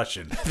not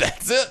Russian.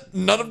 That's it.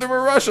 None of them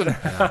are Russian.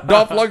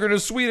 Dolph Lundgren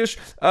is Swedish,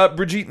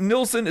 Brigitte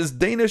Nielsen is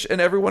Danish,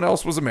 and everyone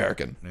else was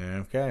American.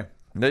 Okay.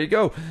 There you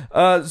go.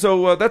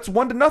 So that's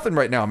 1-0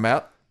 right now,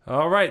 Matt.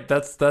 All right,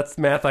 that's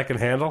math I can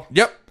handle.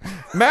 Yep.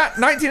 Matt,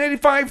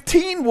 1985,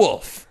 Teen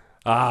Wolf.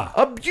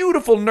 A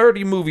beautiful,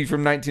 nerdy movie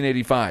from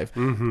 1985.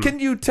 Can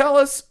you tell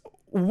us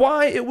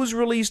why it was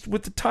released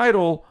with the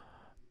title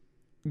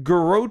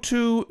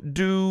Garoto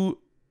do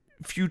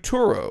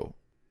Futuro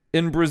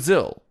in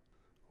Brazil?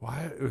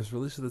 Why it was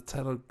released with the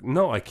title?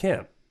 No, I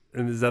can't.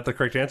 And is that the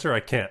correct answer? I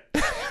can't.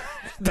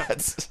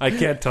 I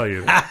can't tell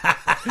you.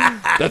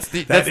 That's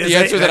the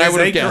answer that I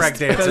would have guessed.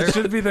 Correct answer. That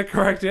should be the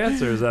correct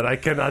answer. Is that I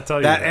cannot tell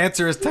you That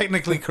answer is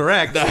technically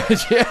correct,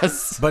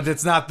 Yes. but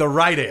it's not the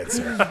right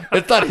answer.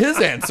 It's not his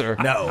answer.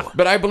 No.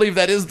 But I believe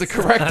that is the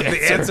correct answer.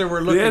 The answer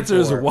we're looking The answer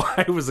is for.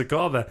 why was it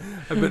called that?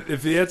 But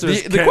if the answer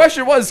is The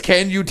question was,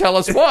 can you tell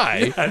us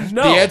why?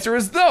 no. The answer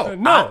is no.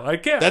 no, I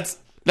can't.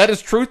 That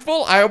is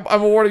truthful. I'm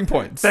awarding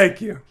points.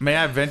 Thank you. May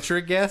I venture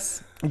a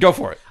guess? Go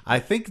for it. I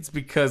think it's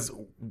because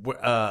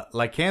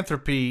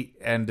lycanthropy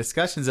and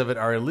discussions of it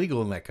are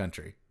illegal in that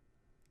country.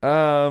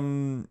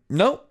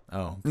 No. Oh,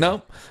 okay.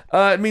 No.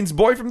 It means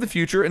boy from the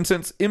future, and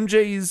since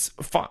MJ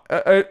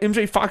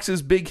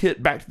Fox's big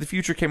hit Back to the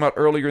Future came out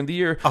earlier in the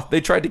year,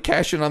 they tried to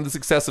cash in on the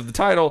success of the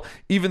title,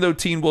 even though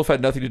Teen Wolf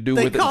had nothing to do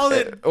with called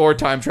it, it- or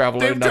time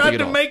travel, or They've nothing tried at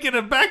to all. make it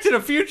a Back to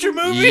the Future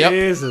movie? Yep.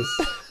 Jesus.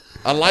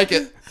 I like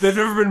it. They've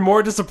never been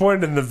more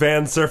disappointed in the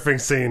van surfing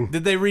scene.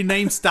 Did they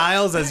rename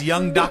Styles as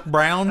Young Doc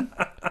Brown?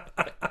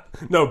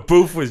 No,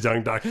 Boof was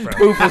young Doc Brown.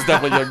 Boof was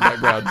definitely young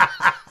background.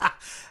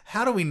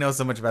 How do we know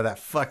so much about that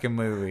fucking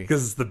movie?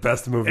 Because it's the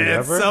best movie It's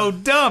ever. so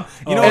dumb.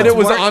 You know, And it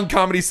what's was worse? on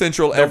Comedy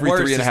Central every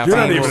worst 3.5 is hours. You're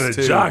not Teen even Wolf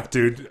a 2. jock,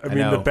 dude. I mean,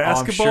 know. the Oh, I'm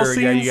basketball sure.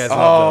 scenes. Yeah, you guys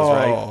love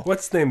those, right?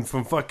 What's the name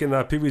from fucking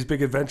Pee-wee's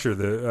Big Adventure?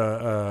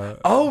 The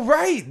Oh,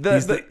 right.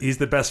 he's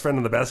the best friend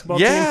on the basketball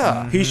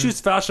Yeah. team. He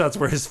shoots foul shots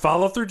where his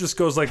follow through just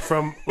goes like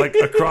from like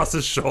across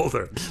his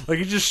shoulder. Like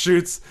he just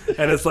shoots,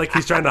 and it's like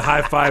he's trying to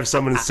high five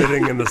someone who's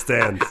sitting in the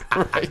stands.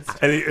 Right.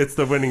 And it's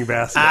the winning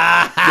basket.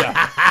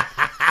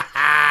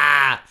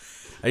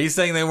 Are you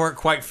saying they weren't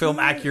quite film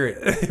accurate?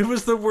 It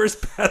was the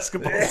worst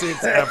basketball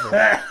scenes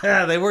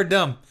ever. They were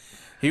dumb.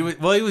 He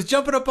was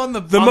jumping up on the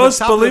Most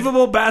top of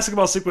believable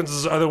basketball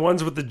sequences are the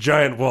ones with the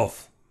giant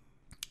wolf.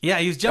 Yeah,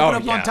 he was jumping Oh,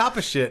 up on yeah. top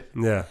of shit.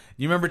 Yeah,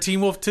 You remember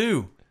Teen Wolf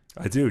 2?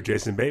 I do.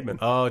 Jason Bateman.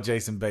 Oh,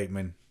 Jason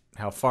Bateman.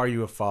 How far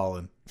you have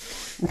fallen.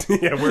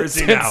 Yeah, where is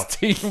he now?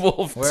 Teen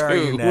Wolf 2. Where are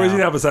you now? Where is he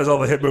now besides all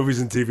the hit movies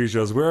and TV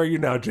shows? Where are you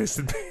now,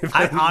 Jason Bateman?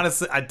 I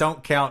honestly, I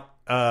don't count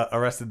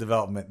Arrested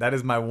Development. That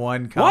is my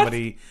one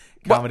comedy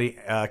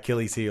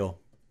Achilles heel.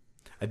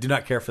 I do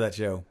not care for that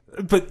show.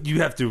 But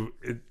you have to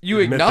You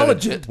admit that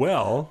acknowledge it's- it.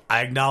 Well,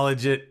 I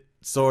acknowledge it,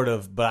 sort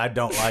of, but I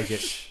don't like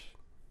it.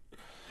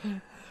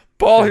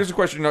 Paul, here's a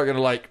question you're not going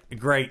to like.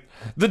 Great.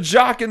 The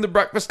Jock in The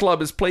Breakfast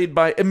Club is played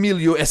by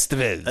Emilio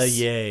Estevez.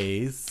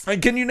 Yes.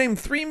 And can you name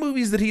 3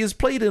 movies that he has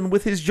played in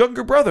with his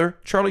younger brother,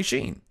 Charlie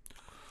Sheen?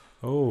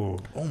 oh,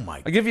 Oh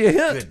my I'll give you a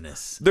hint.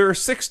 goodness. There are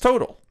 6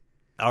 total.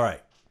 All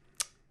right.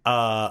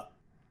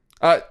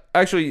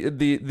 Actually,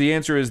 the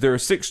answer is there are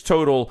 6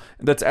 total.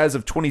 That's as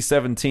of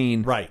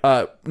 2017. Right.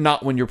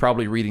 Not when you're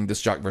probably reading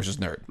this Jock versus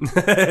Nerd.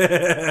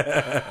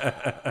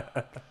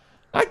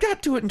 I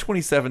got to it in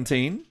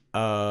 2017.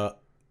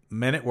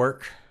 Men at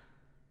Work.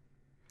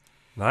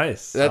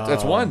 nice.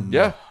 That's one.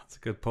 Yeah. That's a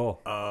good pull.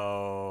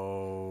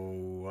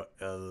 Oh,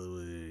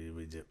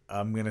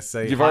 I'm gonna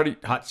say You've Hot, already-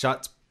 Hot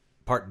Shots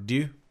Part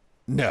 2.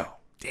 No.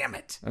 Damn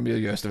it.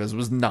 Emilio Estevez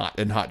was not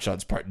in Hot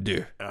Shots Part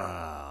 2.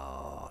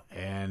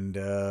 And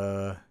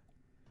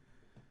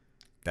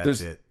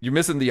that's it. You're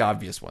missing the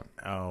obvious one.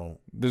 Oh,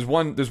 There's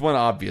one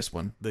obvious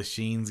one. the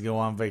Sheens go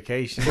on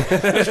vacation.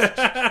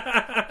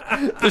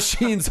 The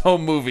Sheen's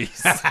home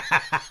movies.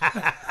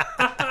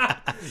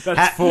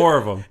 That's 4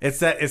 of them. It's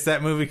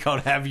that movie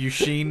called Have You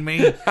Sheen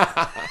Me?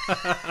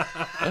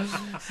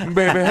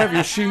 Baby, have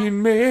you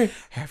seen me?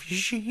 Have you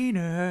seen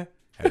her?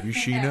 Have you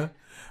seen her?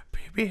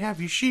 Baby, have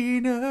you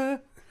seen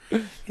her?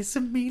 It's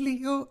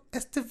Emilio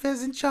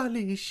Estevez and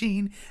Charlie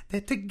Sheen.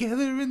 They're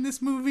together in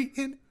this movie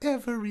in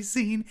every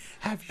scene.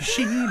 Have you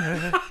seen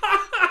her?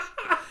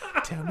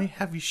 Tell me,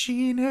 have you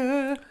seen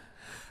her?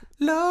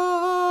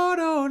 Lord,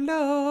 oh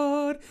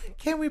Lord,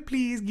 can we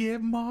please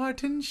get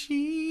Martin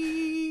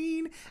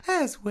Sheen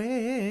as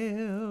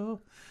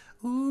well?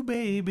 Ooh,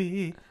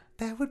 baby,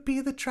 that would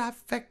be the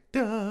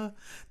trifecta.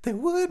 There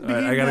would be. All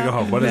right, I gotta go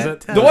home. What is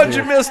it? The ones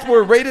you missed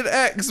were Rated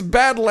X,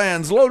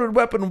 Badlands, Loaded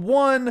Weapon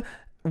 1,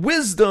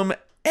 Wisdom,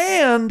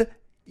 and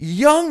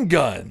Young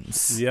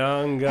Guns.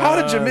 Young guy.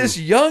 How did you miss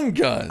Young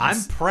Guns?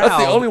 I'm proud.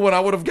 That's the only one I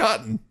would have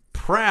gotten.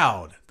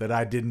 proud that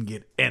I didn't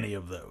get any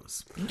of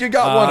those. You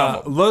got one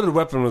of them. Loaded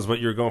weapon was what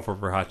you were going for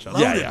Hot Shots.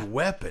 Loaded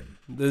weapon.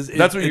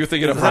 That's what you were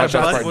thinking of. Hot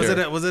Shots right Was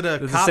there. was it a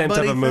It's the cop same type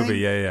buddy of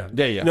movie.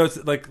 thing? Yeah. No,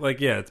 it's like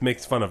it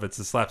makes fun of it. It's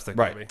a slapstick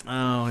movie.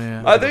 Oh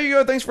yeah. There you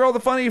go. Thanks for all the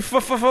funny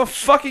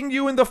fucking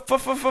you in the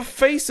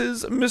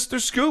faces, Mr.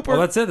 Scooper. Well,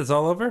 that's it. It's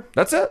all over.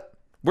 That's it.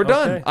 We're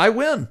done. I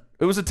win.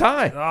 It was a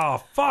tie.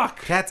 Oh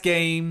fuck. Cat's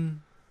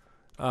game.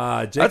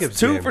 Jacob's That's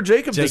 2 game. for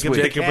Jacob this week.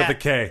 Jacob with a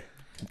K.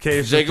 K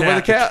is for Jacob with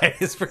a cat. K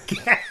is for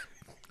cat.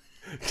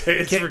 K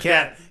is for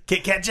Cat.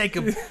 Kit Kat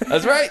Jacob.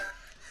 That's right.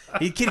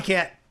 He's kitty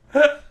cat.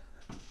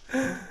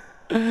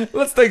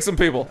 Let's thank some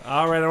people.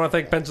 All right, I want to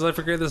thank Pencil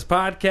for creating this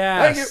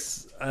podcast. Thank you.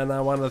 And I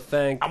want to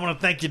thank. I want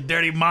to thank your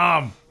dirty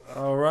mom.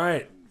 All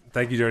right,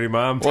 thank you, Dirty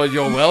Mom. Well,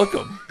 you're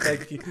welcome.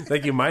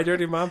 Thank you, my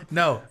Dirty Mom.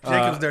 No,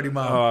 Jacob's dirty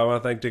mom. Oh, I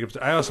want to thank Jacob's.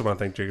 I also want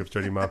to thank Jacob's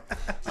Dirty Mom.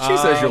 She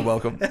says you're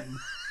welcome.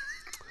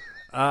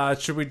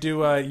 Should we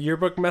do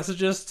yearbook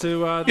messages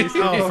to these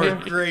people? Oh, for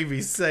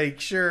gravy's sake,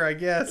 sure, I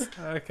guess.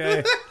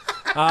 Okay.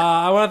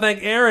 I want to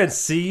thank Aaron.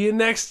 See you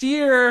next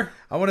year.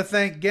 I want to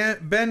thank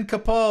Ben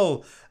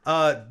Capole.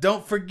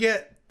 Don't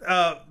forget,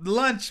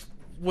 lunch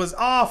was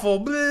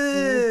awful.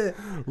 Bleh.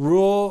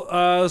 Rule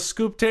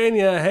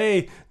Scooptania.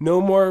 Hey, no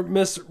more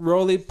Miss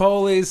Roly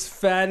Poly's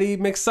Fatty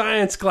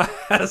McScience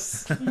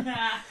class.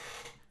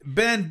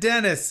 Ben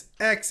Dennis,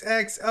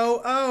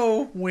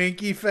 XXOO,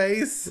 winky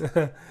face.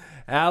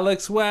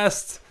 Alex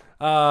West,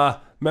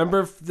 member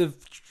of the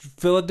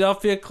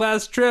Philadelphia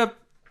class trip.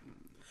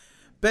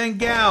 Ben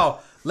Gao,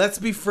 let's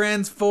be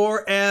friends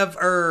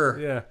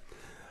forever.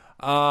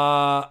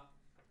 Yeah.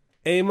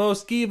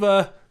 Amos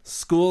Giva,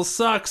 school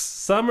sucks.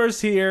 Summer's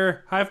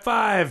here. High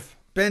five.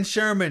 Ben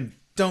Sherman,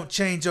 don't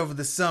change over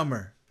the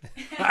summer.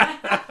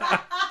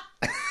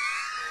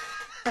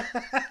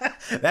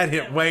 That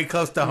hit way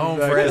close to home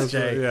for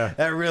SJ. Yeah.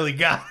 That really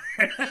got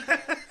it.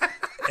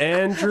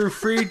 Andrew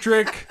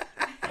Friedrich.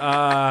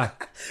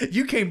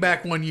 You came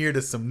back one year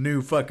to some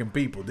new fucking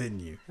people, didn't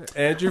you?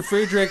 Andrew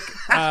Friedrich.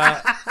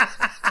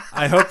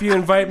 I hope you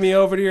invite me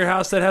over to your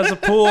house that has a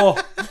pool.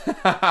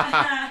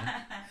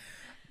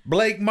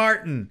 Blake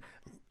Martin,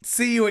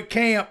 see you at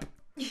camp.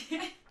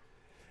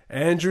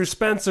 Andrew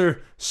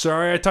Spencer.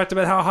 Sorry I talked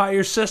about how hot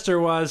your sister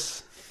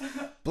was.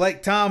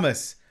 Blake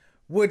Thomas,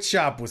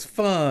 woodshop was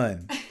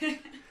fun.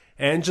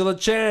 Angela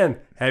Chan.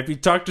 Have you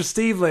talked to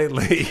Steve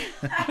lately?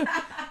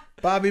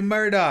 Bobby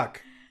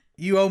Murdoch,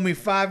 you owe me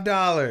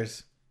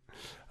 $5.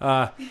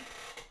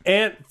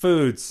 Ant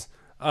Foods.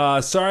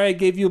 Sorry I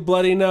gave you a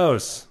bloody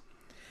nose.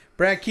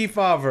 Brad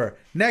Kefauver,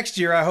 next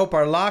year I hope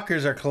our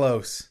lockers are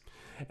close.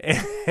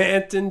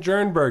 Anton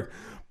Jernberg.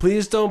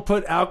 Please don't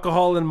put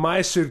alcohol in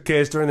my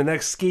suitcase during the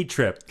next ski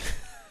trip.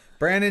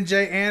 Brandon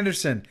J.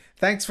 Anderson,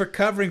 thanks for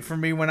covering for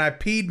me when I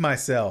peed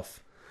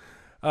myself.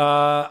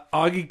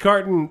 Augie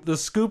Carton, the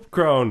Scoop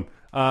Crone.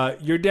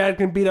 Your dad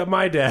can beat up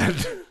my dad.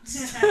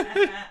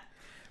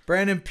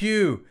 Brandon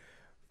Pugh,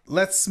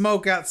 let's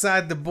smoke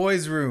outside the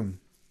boys' room.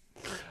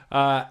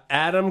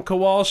 Adam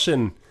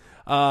Kowalshin.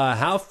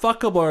 How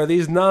fuckable are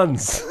these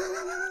nuns?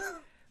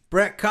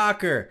 Brett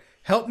Cocker,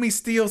 help me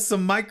steal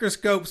some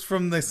microscopes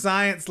from the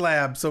science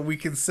lab so we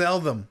can sell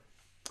them.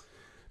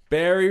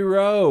 Barry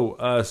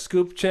Rowe,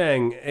 Scoop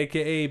Chang,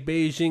 a.k.a.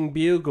 Beijing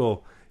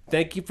Bugle.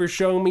 Thank you for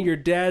showing me your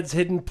dad's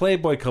hidden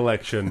Playboy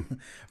collection.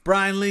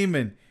 Brian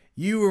Lehman,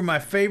 you were my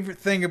favorite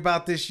thing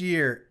about this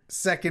year,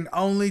 second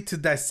only to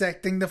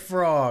dissecting the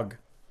frog.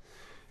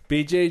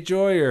 BJ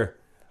Joyer.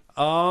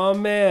 Oh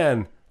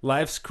man,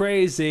 life's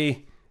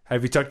crazy.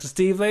 Have you talked to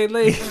Steve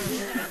lately?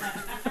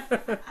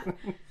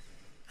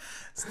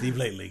 Steve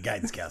Lately,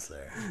 guidance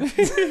counselor.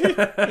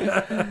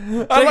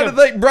 I'd like to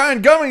thank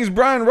Brian Gummings,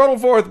 Brian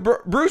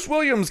Ruddleforth, Bruce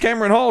Williams,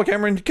 Cameron Hall,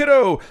 Cameron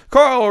Kiddo,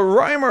 Carl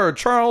Reimer,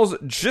 Charles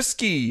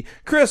Jiski,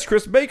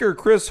 Chris Baker,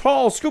 Chris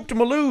Hall, Scoop to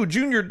Malou,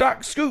 Junior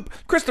Doc Scoop,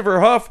 Christopher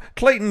Huff,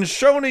 Clayton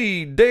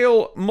Shoney,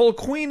 Dale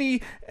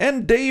Mulqueeny,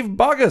 and Dave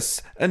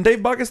Bogus. And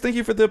Dave Bogus, thank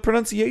you for the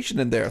pronunciation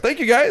in there. Thank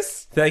you,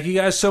 guys. Thank you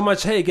guys so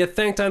much. Hey, get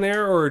thanked on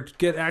air or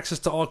get access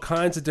to all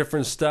kinds of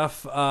different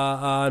stuff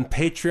on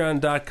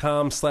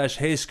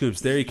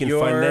patreon.com/HeyScoops. There you can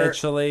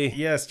financially...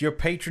 Yes, your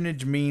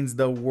patronage means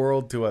the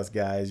world to us,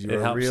 guys.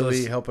 You're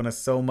really helping us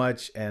so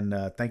much, and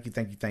thank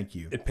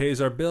you. It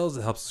pays our bills,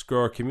 it helps us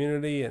grow our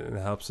community, and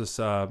it helps us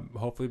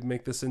hopefully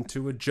make this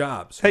into a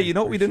job. So hey, you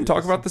know what we didn't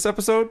talk about this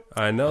episode?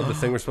 I know, the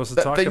thing we're supposed to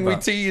that talk thing about.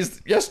 we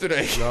teased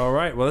yesterday. All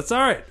right, well, it's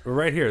all right. We're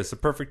right here. It's the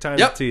perfect time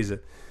to tease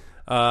it.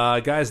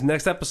 Guys,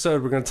 next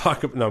episode, we're going to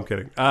talk about... No, I'm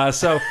kidding.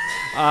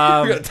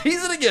 We're going to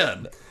tease it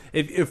again.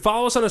 If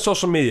follow us on our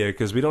social media,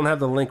 because we don't have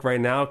the link right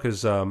now,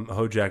 because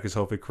Hojack is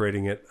hopefully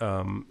creating it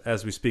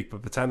as we speak. But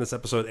by the time this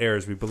episode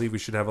airs, we believe we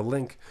should have a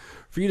link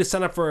for you to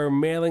sign up for our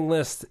mailing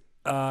list.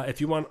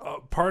 If you want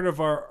part of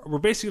our... We're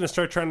basically going to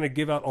start trying to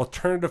give out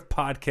alternative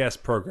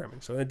podcast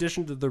programming. So in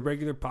addition to the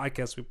regular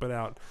podcasts we put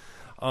out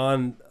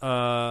on...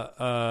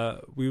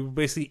 we will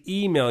basically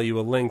email you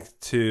a link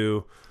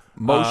to...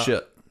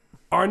 shit.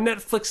 Our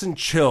Netflix and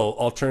Chill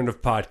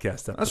alternative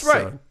podcast episode. That's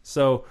right.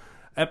 So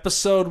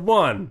episode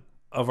 1...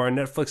 of our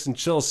Netflix and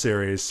Chill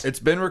series. It's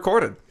been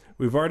recorded.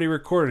 We've already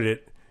recorded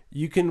it.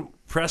 You can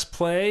press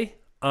play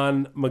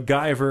on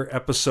MacGyver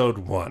episode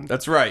 1.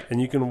 That's right.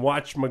 And you can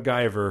watch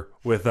MacGyver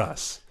with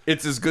us.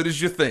 It's as good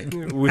as you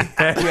think. We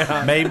hang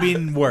out. Maybe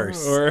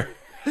worse. Or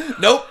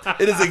Nope.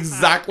 It is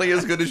exactly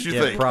as good as you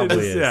It think.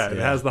 probably is. Yeah, it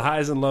has the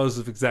highs and lows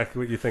of exactly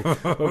what you think.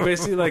 But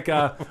basically, like,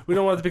 we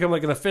don't want it to become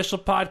like an official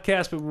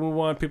podcast, but we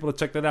want people to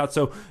check that out.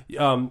 So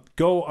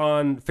go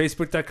on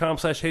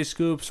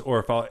Facebook.com/HeyScoops,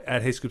 or follow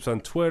at HeyScoops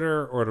on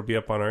Twitter, or it'll be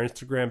up on our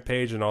Instagram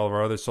page and all of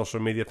our other social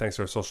media. Thanks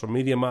to our social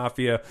media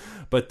mafia.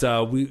 But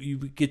we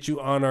get you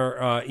on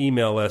our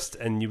email list,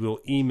 and we will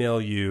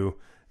email you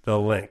the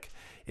link.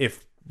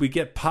 If we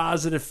get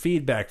positive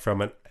feedback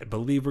from it, I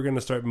believe we're going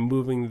to start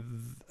moving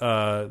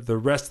the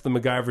rest of the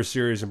MacGyver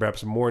series and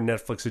perhaps more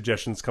Netflix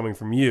suggestions coming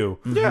from you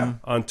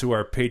onto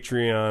our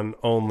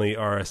Patreon-only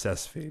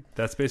RSS feed.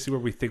 That's basically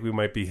where we think we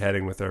might be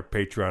heading with our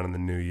Patreon in the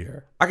new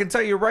year. I can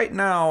tell you right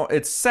now,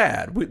 it's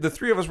sad. The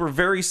three of us were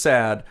very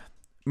sad.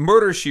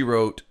 Murder, She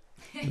Wrote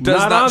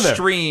does not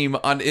stream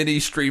on any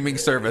streaming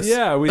service.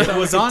 Yeah, It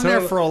was on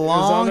there for a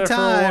long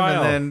time,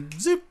 and then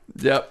zoop.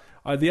 Yep.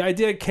 The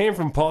idea came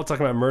from Paul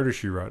talking about Murder,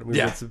 She Wrote.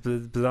 Yeah. It's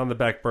been on the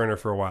back burner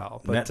for a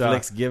while. But,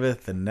 Netflix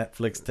giveth and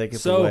Netflix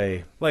taketh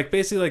away. Like,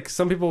 basically, like,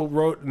 some people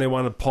wrote and they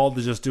wanted Paul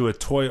to just do a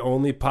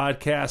toy-only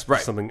podcast, which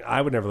is something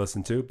I would never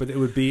listen to, but it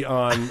would be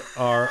on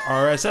our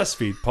RSS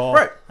feed. Paul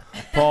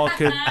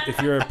could, if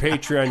you're a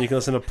Patreon, you can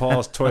listen to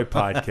Paul's toy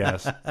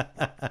podcast.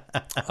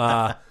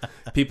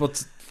 People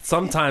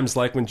sometimes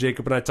like when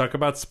Jacob and I talk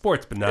about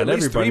sports, but not At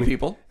least everybody. 3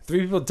 people.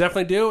 3 people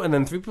definitely do, and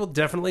then 3 people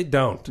definitely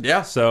don't.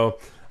 Yeah. So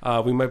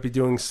we might be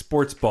doing a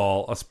sports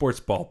ball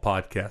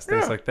podcast,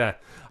 things like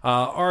that.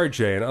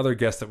 RJ and other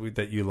guests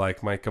that you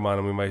like might come on,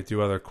 and we might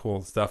do other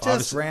cool stuff.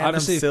 Just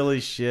random silly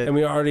shit. And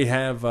we already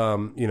have,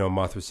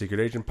 Mothra's Secret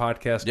Agent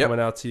podcast coming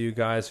out to you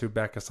guys who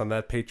back us on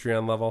that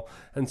Patreon level.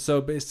 And so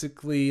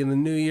basically in the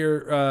new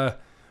year,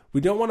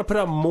 we don't want to put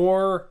out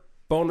more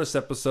bonus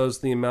episodes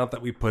than the amount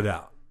that we put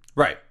out.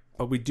 Right.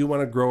 But we do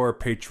want to grow our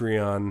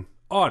Patreon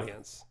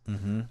audience.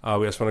 We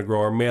also want to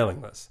grow our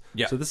mailing list.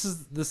 Yeah. So this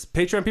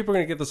Patreon people are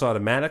going to get this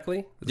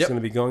automatically. It's going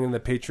to be going in the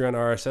Patreon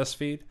RSS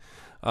feed.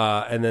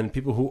 And then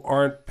people who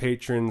aren't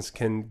patrons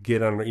can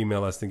get on our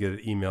email list and get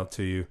it emailed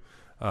to you.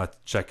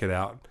 Check it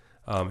out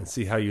and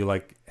see how you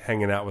like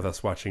hanging out with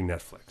us watching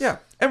Netflix. Yeah,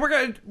 and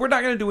we're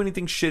not gonna do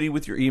anything shitty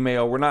with your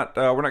email. We're not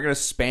gonna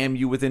spam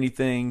you with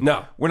anything.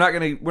 No, we're not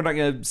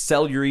gonna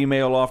sell your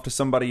email off to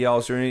somebody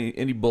else or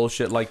any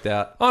bullshit like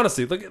that.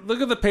 Honestly, look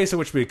at the pace at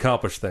which we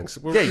accomplish things.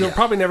 You'll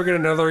probably never get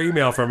another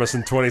email from us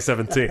in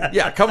 2017.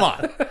 Yeah, come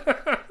on.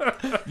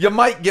 You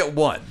might get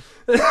one.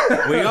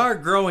 We are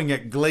growing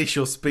at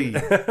glacial speed.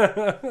 We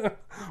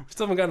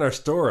still haven't gotten our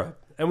store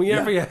up, and we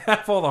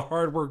have all the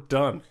hard work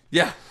done.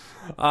 Yeah.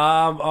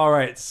 All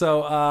right.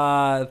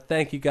 So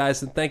thank you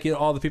guys, and thank you to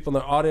all the people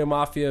in the audio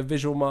mafia,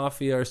 visual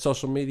mafia, or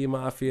social media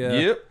mafia.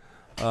 Yep.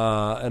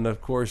 And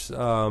of course,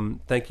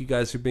 thank you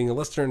guys for being a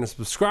listener and a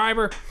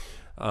subscriber.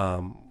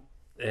 And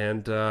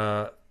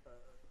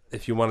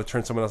if you want to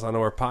turn someone else onto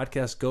our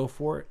podcast, go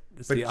for it.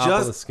 It's the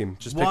obelisk scheme.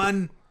 Just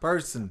one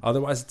person.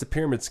 Otherwise, it's a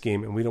pyramid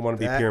scheme, and we don't want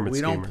to be pyramid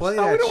schemers. We don't play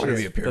that. We don't want to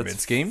be a pyramid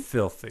scheme.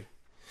 Filthy.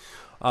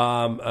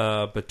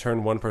 But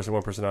turn one person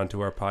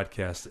onto our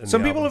podcast.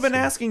 Some people have been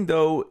asking,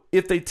 though,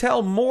 if they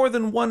tell more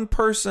than one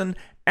person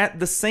at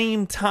the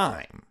same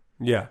time.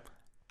 Yeah.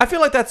 I feel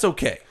like that's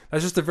okay.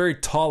 That's just a very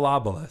tall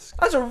obelisk.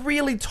 That's a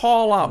really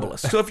tall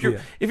obelisk. So if you're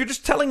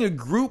just telling a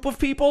group of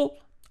people,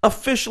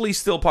 officially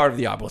still part of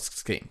the obelisk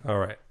scheme. All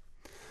right.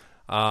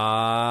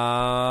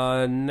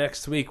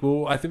 Next week,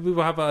 I think we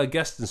will have a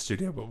guest in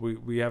studio, but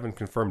we haven't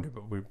confirmed it.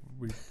 But we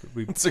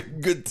It's a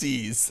good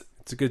tease.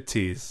 It's a good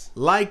tease.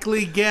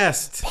 Likely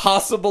guest.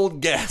 Possible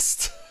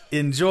guest.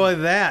 Enjoy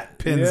that,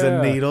 pins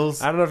and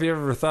needles. I don't know if you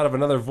ever thought of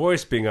another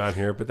voice being on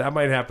here, but that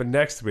might happen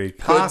next week.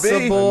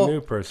 Possible a new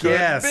person.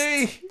 guest.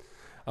 Could be.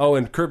 Oh,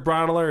 and Kurt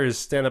Bronler, his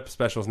stand-up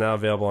special is now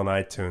available on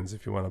iTunes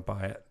if you want to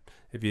buy it.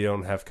 If you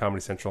don't have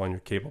Comedy Central on your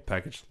cable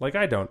package. Like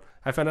I don't.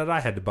 I found out I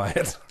had to buy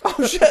it.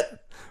 Oh, shit.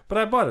 But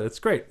I bought it. It's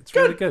great. It's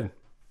really good.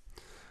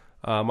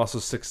 I'm also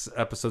 6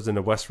 episodes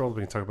into Westworld.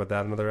 We can talk about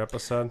that another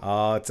episode.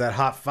 Oh, it's that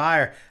hot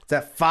fire. It's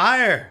that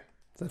fire.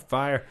 It's that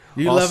fire.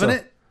 You also, loving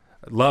it?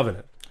 Loving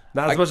it.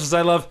 Not as much as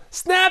I love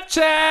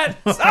Snapchat.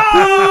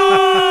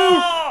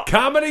 Oh!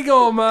 Comedy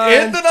gold mine.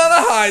 Ended on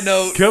a high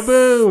note.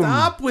 Kaboom.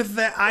 Stop with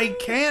that. I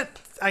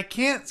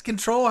can't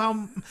control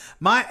how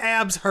my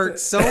abs hurt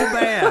so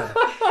bad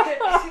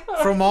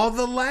from all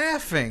the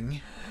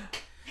laughing.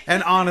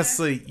 And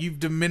honestly, you've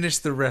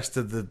diminished the rest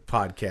of the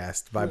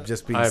podcast by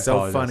just being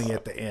so funny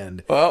at the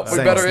end. Well, we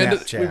better end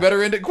it. We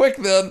better end it quick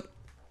then.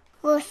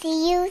 We'll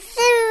see you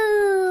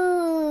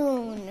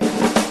soon.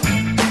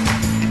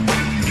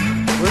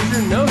 Where's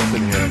your notes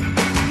in here?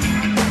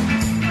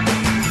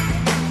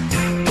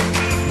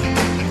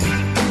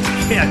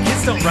 Yeah,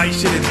 kids don't write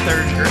shit in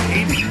 3rd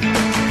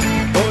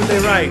grade. What would they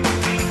write?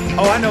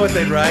 Oh, I know what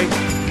they'd write.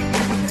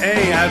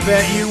 Hey, I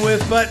bet you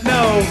with, but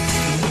no.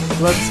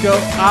 Let's go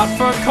out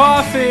for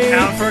coffee.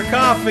 Out for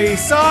coffee.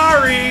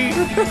 Sorry.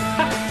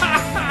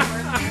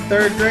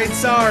 Third grade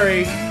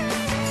sorry.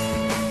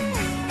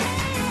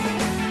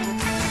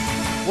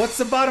 What's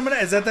the bottom of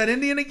that? Is that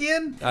Indian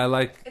again? I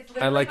like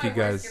you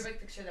guys.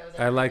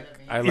 I like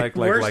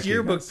Worst you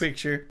yearbook guys.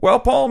 picture.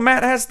 Well, Paul,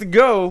 Matt has to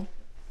go.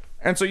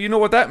 And so you know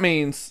what that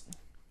means.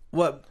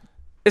 What?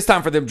 It's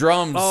time for them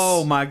drums.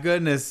 Oh my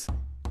goodness.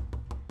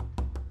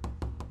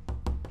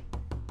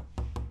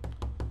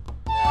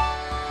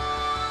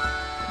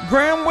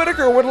 Graham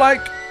Whitaker would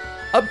like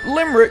a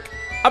limerick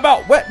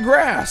about wet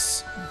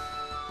grass.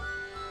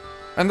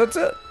 And that's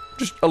it.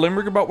 Just a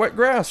limerick about wet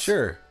grass.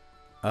 Sure.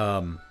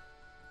 My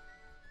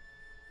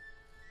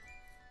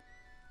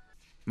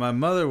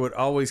mother would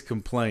always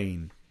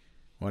complain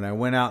when I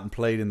went out and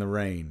played in the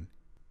rain.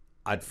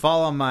 I'd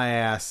fall on my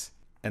ass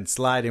and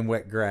slide in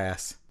wet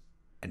grass,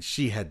 and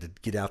she had to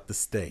get out the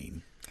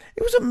stain.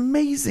 It was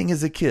amazing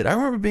as a kid. I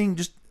remember being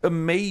just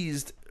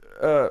amazed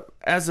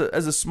as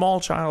a small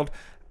child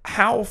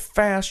how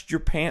fast your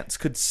pants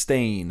could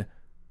stain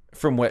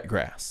from wet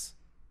grass.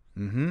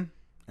 Mm-hmm.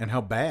 And how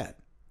bad.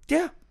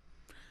 Yeah.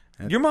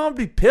 Your mom would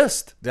be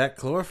pissed. That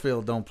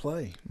chlorophyll don't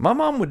play. My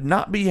mom would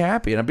not be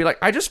happy. And I'd be like,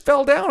 I just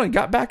fell down and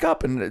got back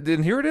up.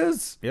 And here it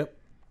is. Yep.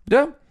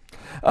 Yeah.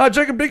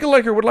 Jacob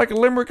Dinkelacre would like a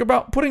limerick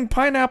about putting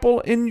pineapple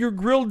in your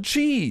grilled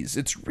cheese.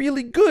 It's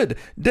really good.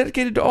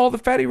 Dedicated to all the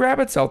fatty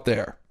rabbits out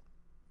there.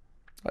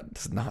 That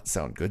does not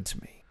sound good to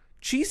me.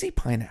 Cheesy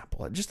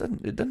pineapple. It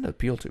doesn't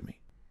appeal to me.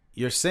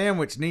 Your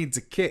sandwich needs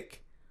a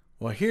kick.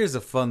 Well, here's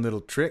a fun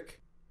little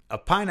trick. A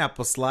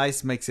pineapple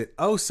slice makes it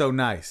oh so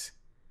nice.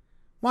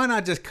 Why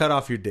not just cut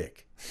off your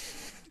dick?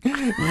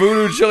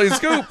 Voodoo Chili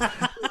Scoop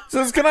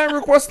says, can I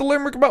request a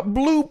limerick about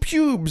blue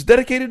pubes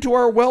dedicated to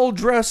our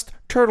well-dressed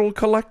turtle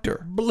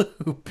collector?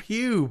 Blue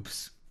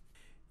pubes.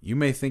 You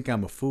may think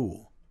I'm a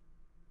fool,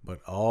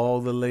 but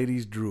all the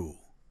ladies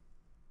drool.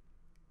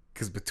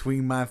 'Cause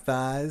between my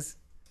thighs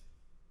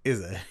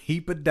is a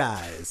heap of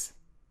dyes.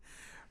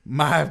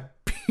 My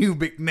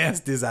pubic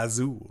nest is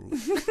azul.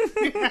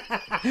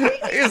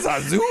 It's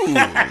azul.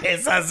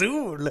 It's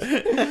azul.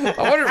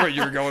 I wonder where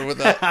you were going with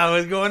that. I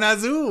was going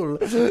azul.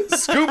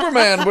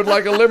 Scooperman would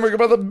like a limerick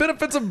about the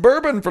benefits of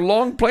bourbon for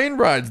long plane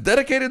rides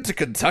dedicated to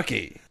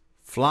Kentucky.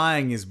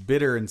 Flying is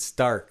bitter and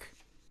stark.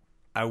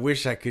 I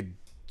wish I could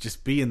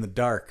just be in the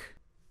dark.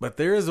 But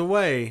there is a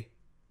way.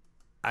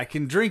 I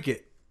can drink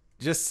it.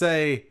 Just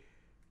say,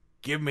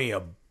 give me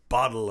a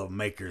bottle of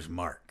Maker's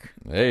Mark.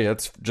 Hey,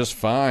 that's just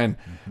fine.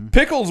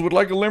 Pickles would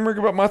like a limerick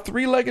about my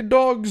three-legged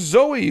dog,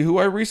 Zoe, who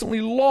I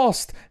recently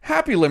lost.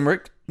 Happy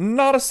limerick,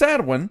 not a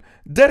sad one,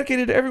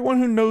 dedicated to everyone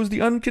who knows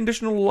the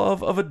unconditional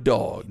love of a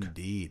dog.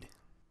 Indeed.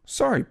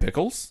 Sorry,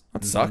 Pickles.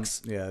 That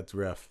sucks. Yeah, it's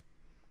rough.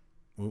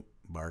 Oop,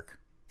 bark.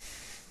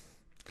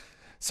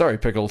 Sorry,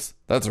 Pickles.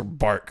 That's a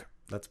bark.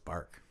 That's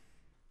bark.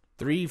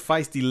 3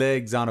 feisty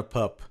legs on a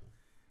pup.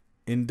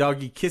 In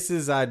doggy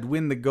kisses, I'd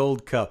win the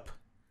gold cup.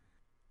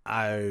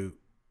 I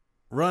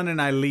run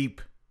and I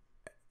leap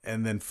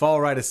and then fall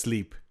right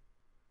asleep.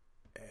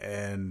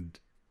 And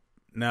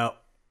no,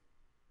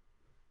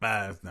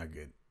 that's not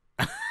good.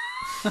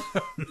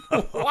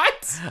 No.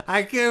 What?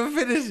 I can't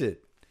finish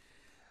it.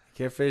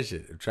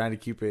 I'm trying to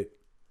keep it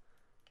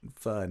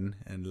fun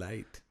and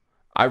light.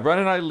 I run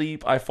and I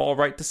leap. I fall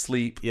right to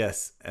sleep.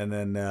 Yes, and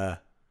then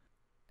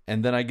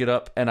I get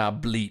up and I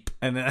bleep.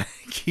 and then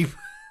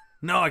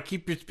I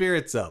keep your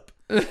spirits up.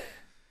 It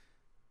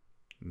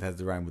has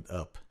to rhyme with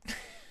up.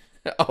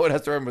 Oh, it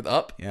has to rhyme with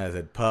up? Yeah, I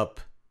said pup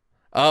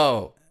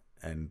Oh.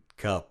 and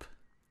cup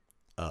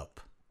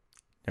up.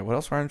 Yeah, what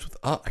else rhymes with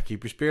up? I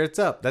keep your spirits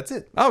up. That's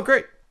it. Oh,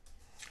 great.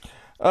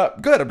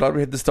 Good. I'm glad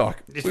we had this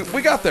talk.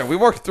 We got there. We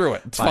worked through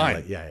it. It's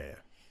Finally. fine. Yeah.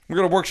 We're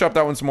going to workshop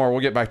that one some more.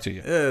 We'll get back to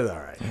you. All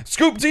right.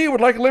 Scoop D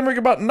would like a limerick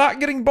about not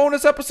getting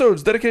bonus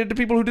episodes dedicated to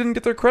people who didn't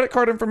get their credit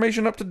card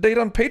information up to date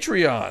on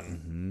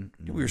Patreon.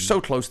 We were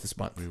so close this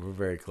month. We were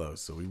very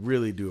close, so we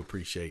really do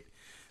appreciate.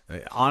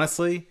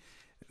 Honestly,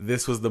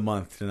 this was the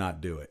month to not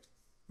do it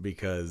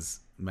because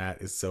Matt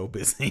is so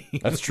busy.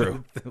 That's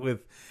true.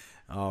 with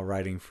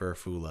writing for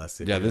Fool Us.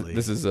 Yeah,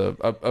 this is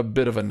a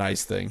bit of a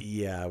nice thing.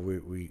 Yeah,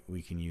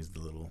 we can use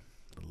the little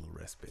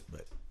respite,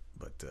 but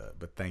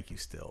thank you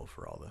still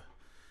for all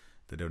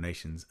the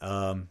donations.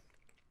 Let's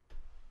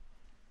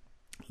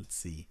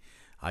see.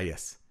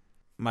 Yes.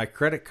 My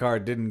credit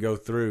card didn't go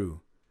through.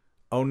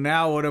 Oh,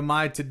 now what am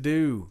I to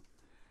do?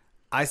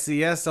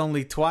 ICS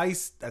only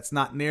twice? That's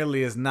not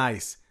nearly as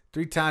nice.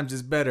 3 times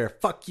is better.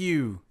 Fuck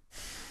you.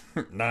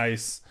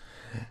 Nice.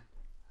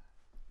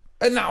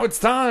 And now it's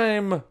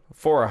time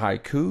for a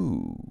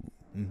haiku.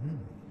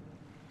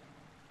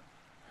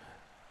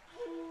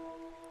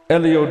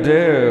 Elio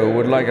Dare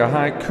would like a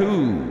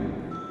haiku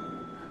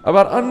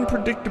about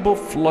unpredictable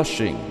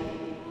flushing,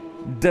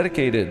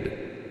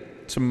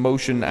 dedicated to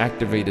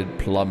motion-activated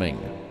plumbing.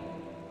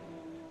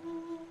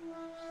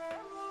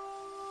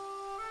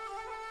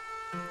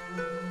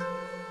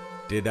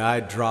 Did I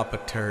drop a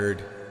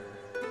turd?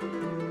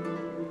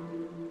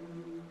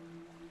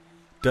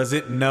 Does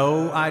it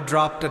know I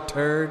dropped a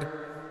turd?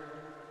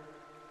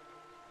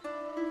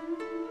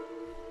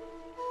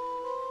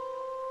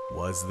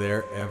 Was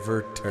there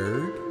ever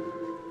turd?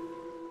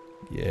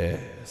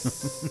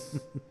 Yes.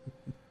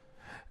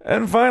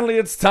 And finally,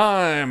 it's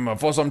time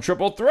for some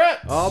triple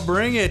threats. I'll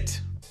bring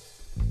it.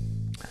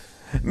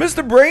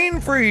 Mr.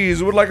 Brain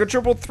Freeze would like a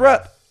triple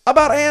threat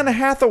about Anne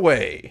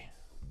Hathaway.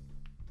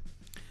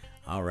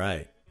 All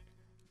right.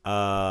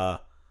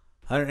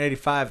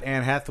 185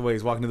 Anne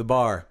Hathaways walking to the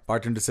bar.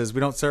 Bartender says, we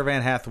don't serve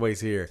Anne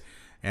Hathaways here.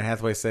 Anne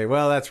Hathaway say,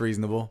 well, that's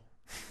reasonable.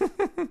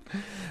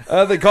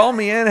 They call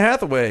me Anne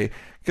Hathaway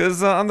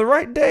because on the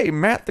right day,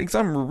 Matt thinks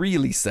I'm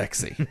really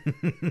sexy.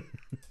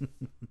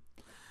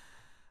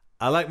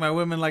 I like my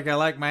women like I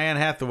like my Anne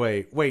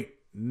Hathaway. Wait,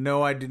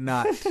 no, I do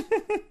not.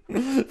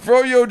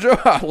 Froyo Joe,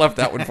 I left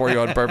that one for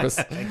you on purpose.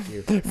 Thank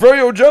you.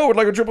 Froyo Joe would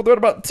like a triple threat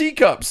about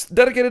teacups,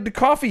 dedicated to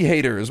coffee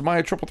haters.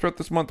 My triple threat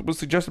this month was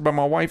suggested by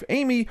my wife,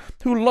 Amy,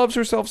 who loves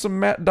herself some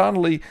Matt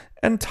Donnelly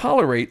and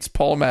tolerates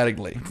Paul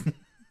Mattingly.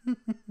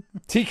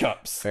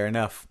 Teacups. Fair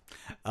enough.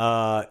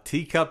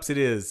 Teacups it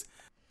is.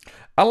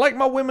 I like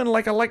my women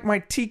like I like my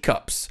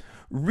teacups.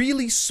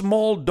 Really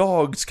small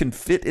dogs can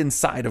fit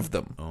inside of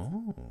them.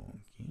 Oh,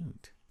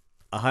 cute.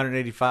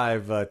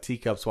 185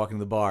 teacups walking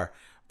to the bar.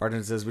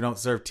 Bartender says, we don't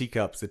serve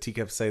teacups. The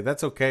teacups say,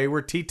 that's okay.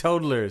 We're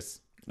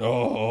teetotalers.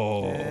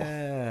 Oh.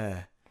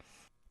 Yeah.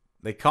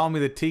 They call me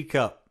the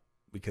teacup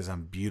because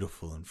I'm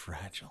beautiful and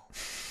fragile.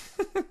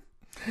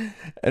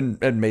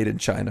 and made in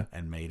China.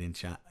 And made in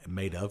China.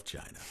 Made of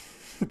China.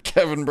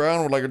 Kevin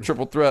Brown would like a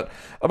triple threat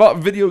about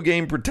video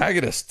game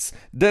protagonists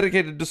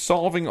dedicated to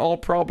solving all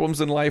problems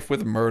in life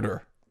with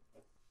murder.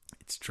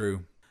 It's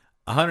true.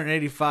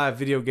 185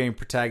 video game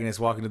protagonists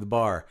walking to the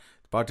bar.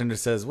 The bartender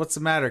says, what's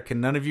the matter? Can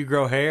none of you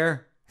grow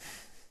hair?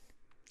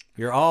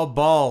 You're all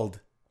bald.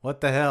 What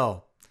the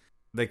hell?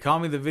 They call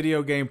me the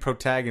video game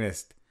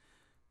protagonist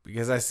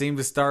because I seem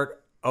to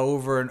start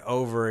over and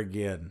over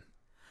again.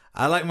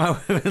 I like my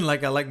women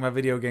like I like my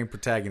video game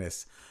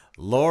protagonists.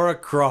 Laura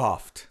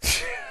Croft.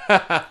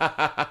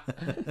 I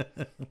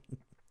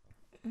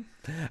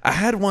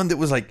had one that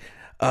was like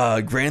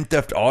Grand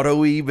Theft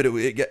Auto-y, but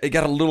it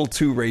got a little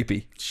too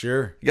rapey.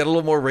 Sure. It got a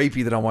little more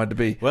rapey than I wanted to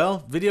be.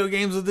 Well, video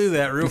games will do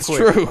that real quick.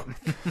 It's true.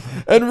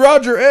 And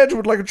Roger Edge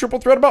would like a triple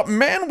threat about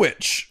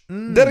Manwich,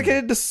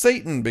 dedicated to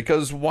Satan,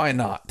 because why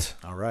not?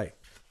 All right.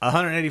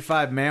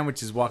 185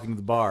 Manwiches walking to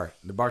the bar.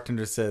 The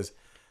bartender says,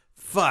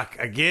 fuck,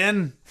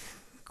 again?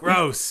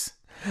 Gross.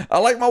 I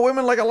like my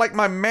women like I like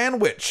my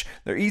Manwich.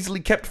 They're easily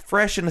kept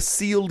fresh in a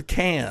sealed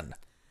can.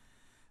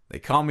 They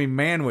call me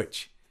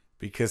Manwich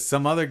because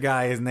some other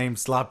guy is named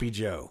Sloppy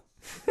Joe.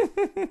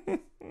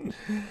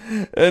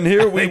 And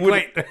here we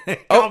would...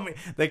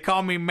 They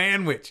call me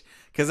Manwich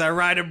because I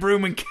ride a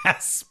broom and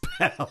cast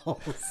spells.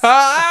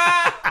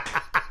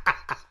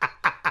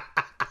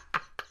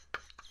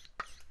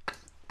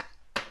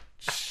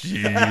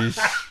 Sheesh.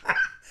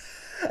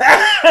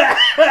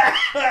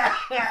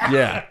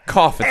 Yeah,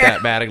 cough at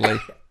that, Mattingly.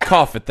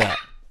 Cough at that.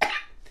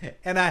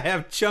 And I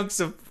have chunks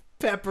of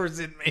peppers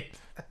in me.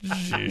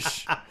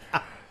 Sheesh.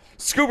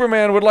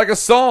 Scooperman would like a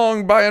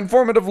song by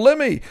Informative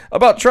Lemmy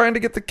about trying to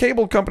get the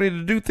cable company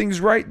to do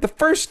things right the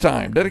first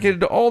time,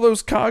 dedicated to all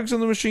those cogs in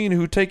the machine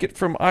who take it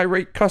from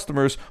irate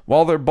customers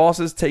while their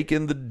bosses take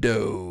in the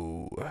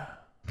dough.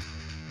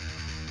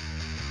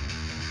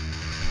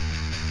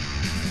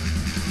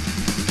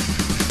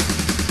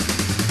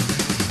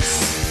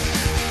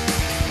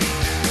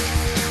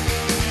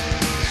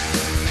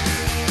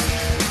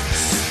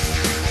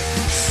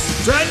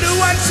 Trying to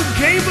watch some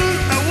cable,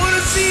 I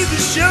wanna see the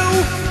show,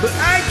 but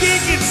I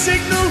can't get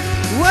signal.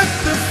 What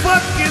the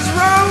fuck is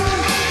wrong?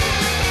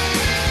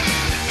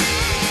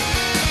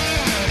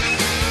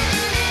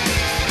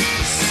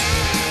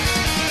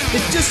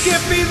 It just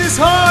can't be this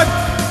hard.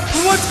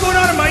 What's going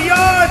on in my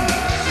yard?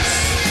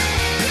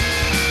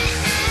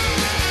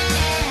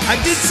 I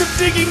did some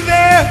digging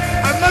there.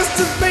 I must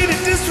have made a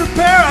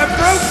disrepair. I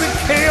broke the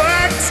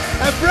coax.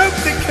 I broke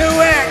the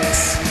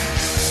coax.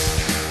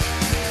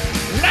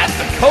 Not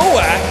the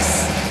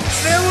coax.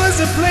 There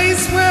was a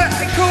place where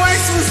a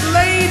coax was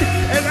laid,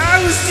 and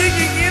I was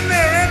digging in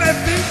there, and I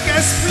think I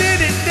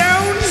split it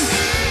down.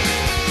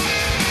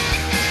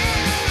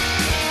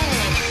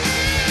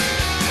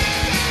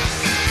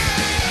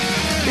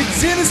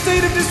 It's in a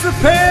state of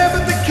disrepair,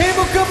 but the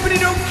cable company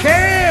don't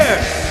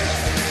care.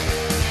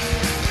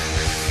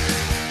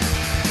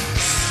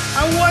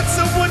 I want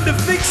someone to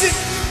fix it,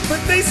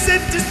 but they said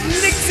just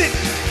nix it.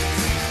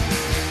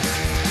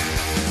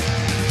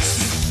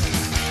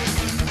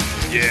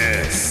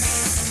 Yes.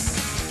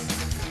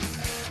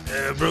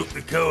 I broke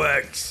the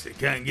coax. I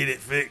can't get it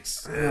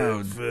fixed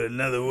for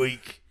another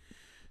week.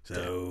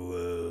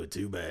 So,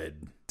 too bad.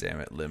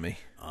 Damn it, Lemmy.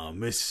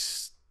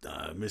 Miss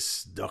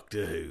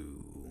Doctor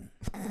Who.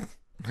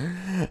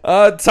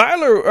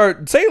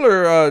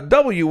 Taylor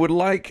W would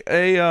like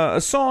a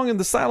song in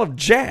the style of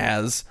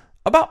jazz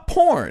about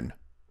porn,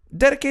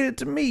 dedicated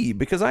to me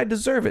because I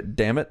deserve it.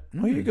 Damn it!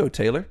 Well, here you go,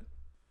 Taylor.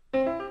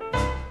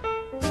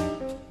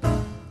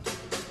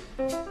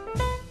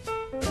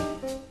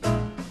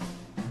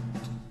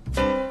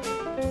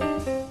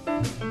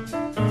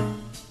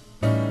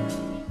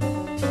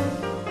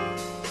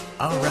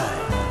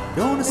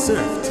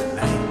 surf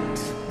tonight.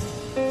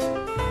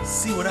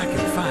 See what I can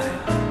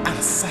find out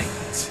of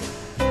sight.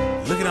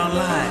 Looking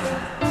online,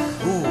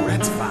 ooh,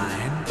 that's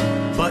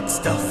fine. Butt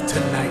stuff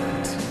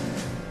tonight.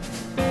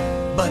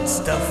 Butt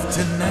stuff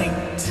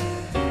tonight.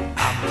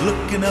 I'm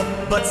looking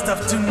up butt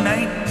stuff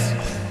tonight.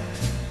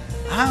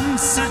 I'm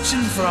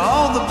searching for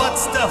all the butt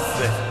stuff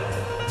that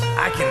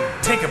I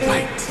can take a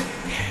bite.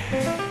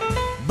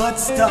 Butt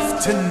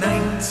stuff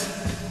tonight.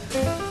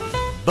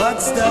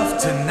 Butt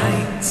stuff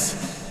tonight.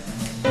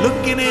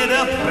 Looking it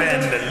up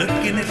and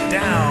looking it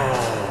down.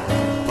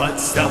 Butt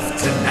stuff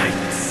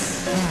tonight.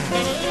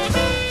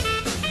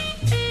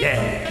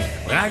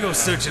 Yeah, when I go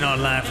searching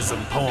online for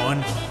some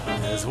porn,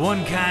 there's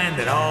one kind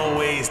that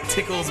always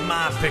tickles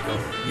my pickle.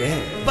 Yeah.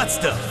 Butt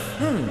stuff.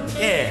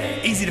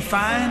 Yeah, easy to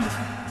find.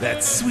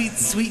 That sweet,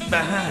 sweet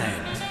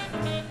behind.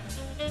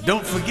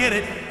 Don't forget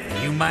it,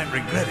 you might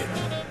regret it.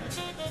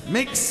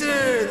 Make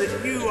sure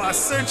that you are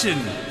searching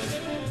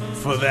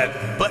for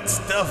that butt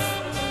stuff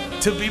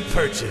to be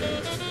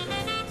purchased.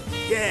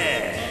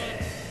 Yeah,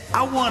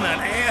 I want an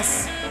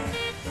ass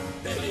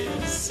that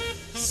is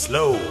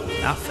slow,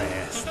 not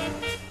fast.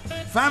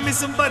 Find me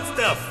some butt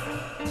stuff.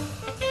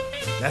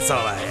 That's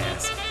all I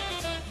ask.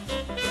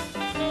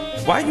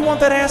 Why you want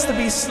that ass to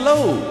be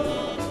slow?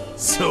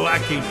 So I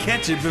can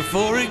catch it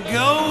before it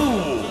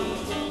goes.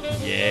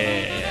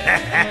 Yeah.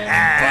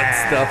 Butt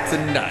stuff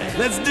tonight.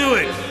 Let's do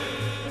it.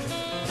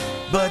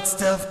 Butt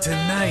stuff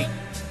tonight.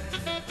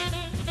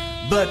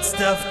 Butt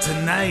stuff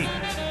tonight.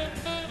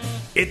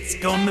 It's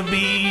gonna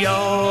be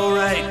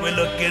alright. We're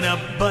looking up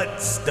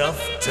butt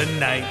stuff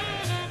tonight.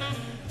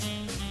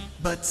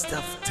 Butt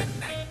stuff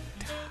tonight.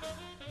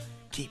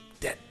 Keep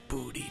that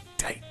booty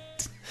tight.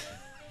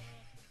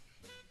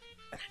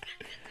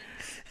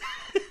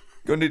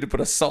 Gonna need to put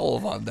a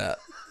solve on that.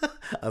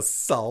 A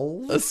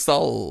soul? A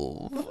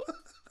solve.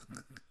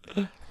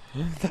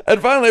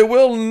 And finally,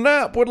 Will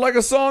Knapp would like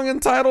a song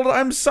entitled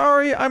I'm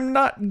Sorry I'm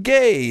Not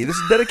Gay. This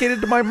is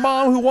dedicated to my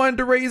mom who wanted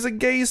to raise a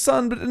gay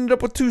son but ended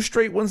up with 2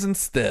 straight ones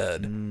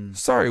instead.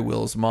 Sorry,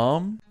 Will's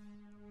mom.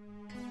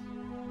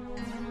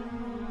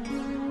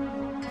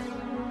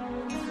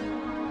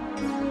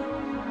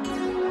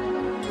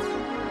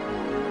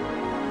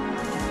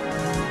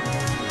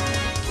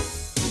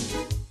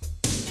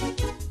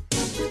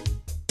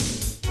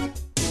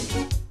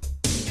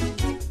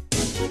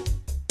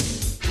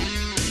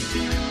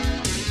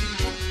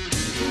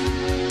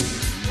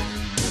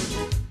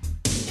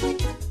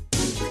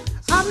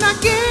 I'm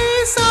not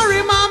gay,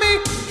 sorry mommy.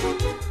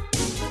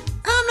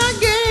 I'm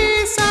not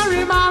gay,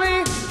 sorry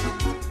mommy.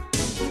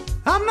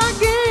 I'm not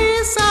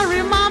gay,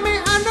 sorry mommy.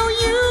 I know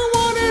you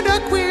wanted a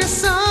queer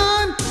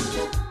son.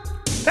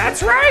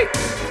 That's right.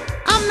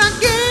 I'm not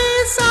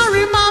gay,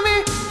 sorry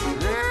mommy.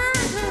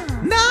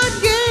 Not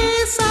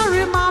gay,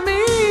 sorry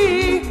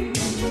mommy.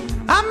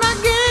 I'm not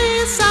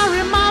gay,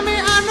 sorry mommy.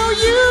 I know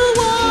you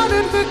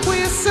wanted the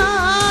queer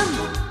son.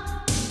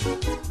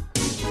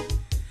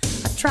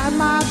 I tried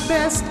my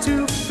best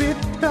to fit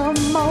the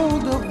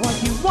mold of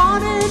what you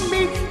wanted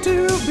me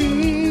to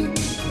be,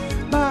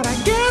 but I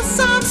guess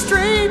I'm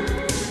straight.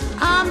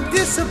 I'm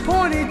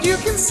disappointed, you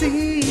can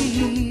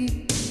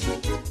see.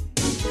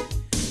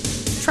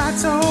 Tried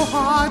so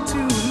hard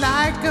to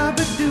like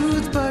other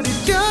dudes, but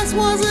it just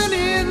wasn't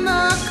in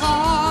the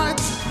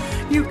cards.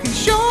 You can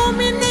show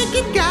me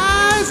naked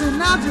guys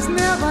and I'll just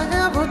never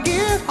ever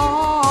get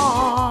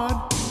hard.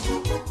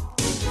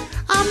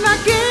 I'm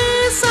not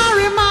gay,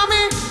 sorry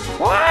mommy.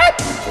 What?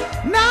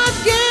 Not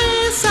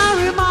gay,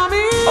 sorry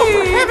mommy. Oh,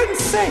 for heaven's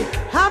sake.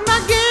 I'm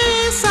not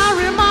gay,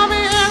 sorry mommy,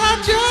 and I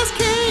just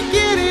can't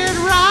get it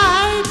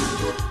right.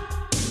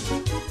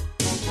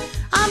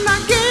 I'm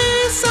not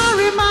gay,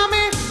 sorry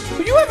mommy.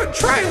 You haven't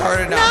tried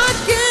hard enough. Not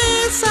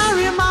gay,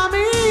 sorry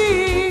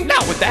mommy.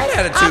 Not with that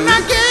attitude. I'm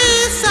not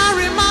gay,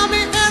 sorry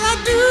mommy, and I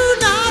do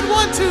not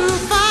want to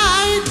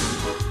fight.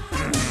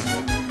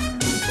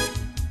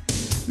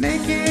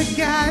 Naked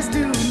guys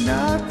do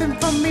nothing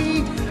for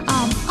me.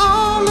 I'm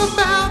all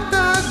about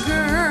the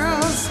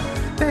girls.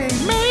 They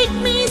make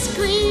me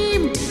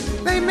scream.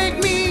 They make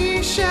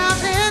me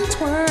shout and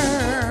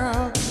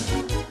twirl.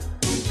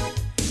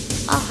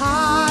 A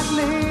hot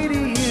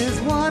lady is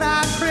what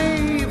I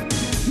crave,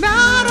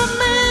 not a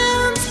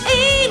man's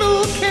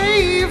anal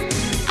cave.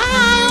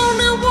 I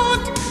only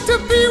want to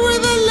be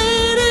with a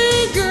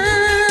lady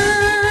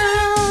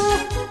girl.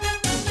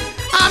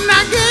 I'm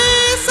not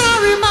gay,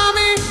 sorry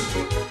mommy.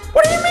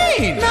 What do you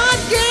mean? Not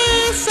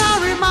gay,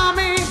 sorry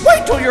mommy.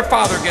 Wait till your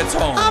father gets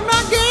home. I'm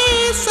not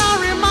gay,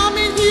 sorry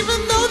mommy,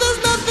 even though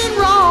there's nothing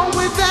wrong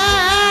with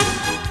that.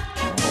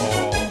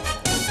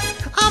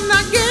 I'm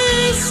not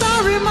gay,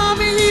 sorry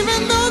mommy,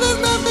 even though there's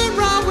nothing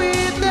wrong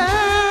with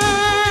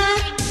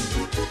that.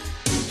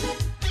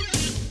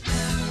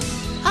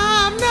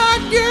 I'm not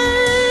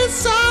gay,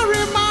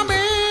 sorry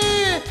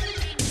mommy.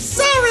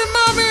 Sorry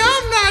mommy,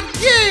 I'm not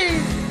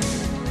gay.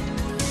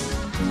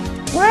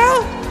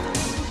 Well,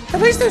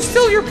 at least they're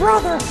still your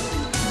brother.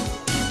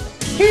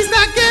 He's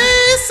not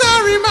gay,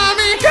 sorry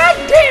mommy. God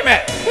damn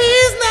it!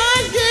 He's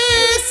not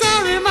gay,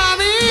 sorry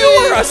mommy. You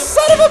are a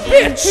son of a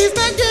bitch. He's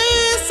not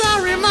gay,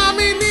 sorry,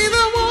 mommy,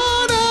 neither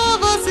one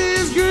of us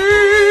is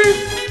gay.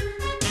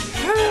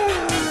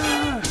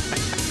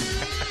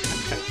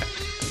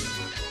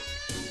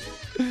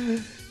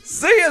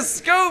 See ya,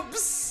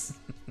 Scoops.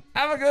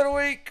 Have a good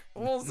week.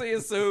 We'll see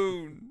you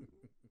soon.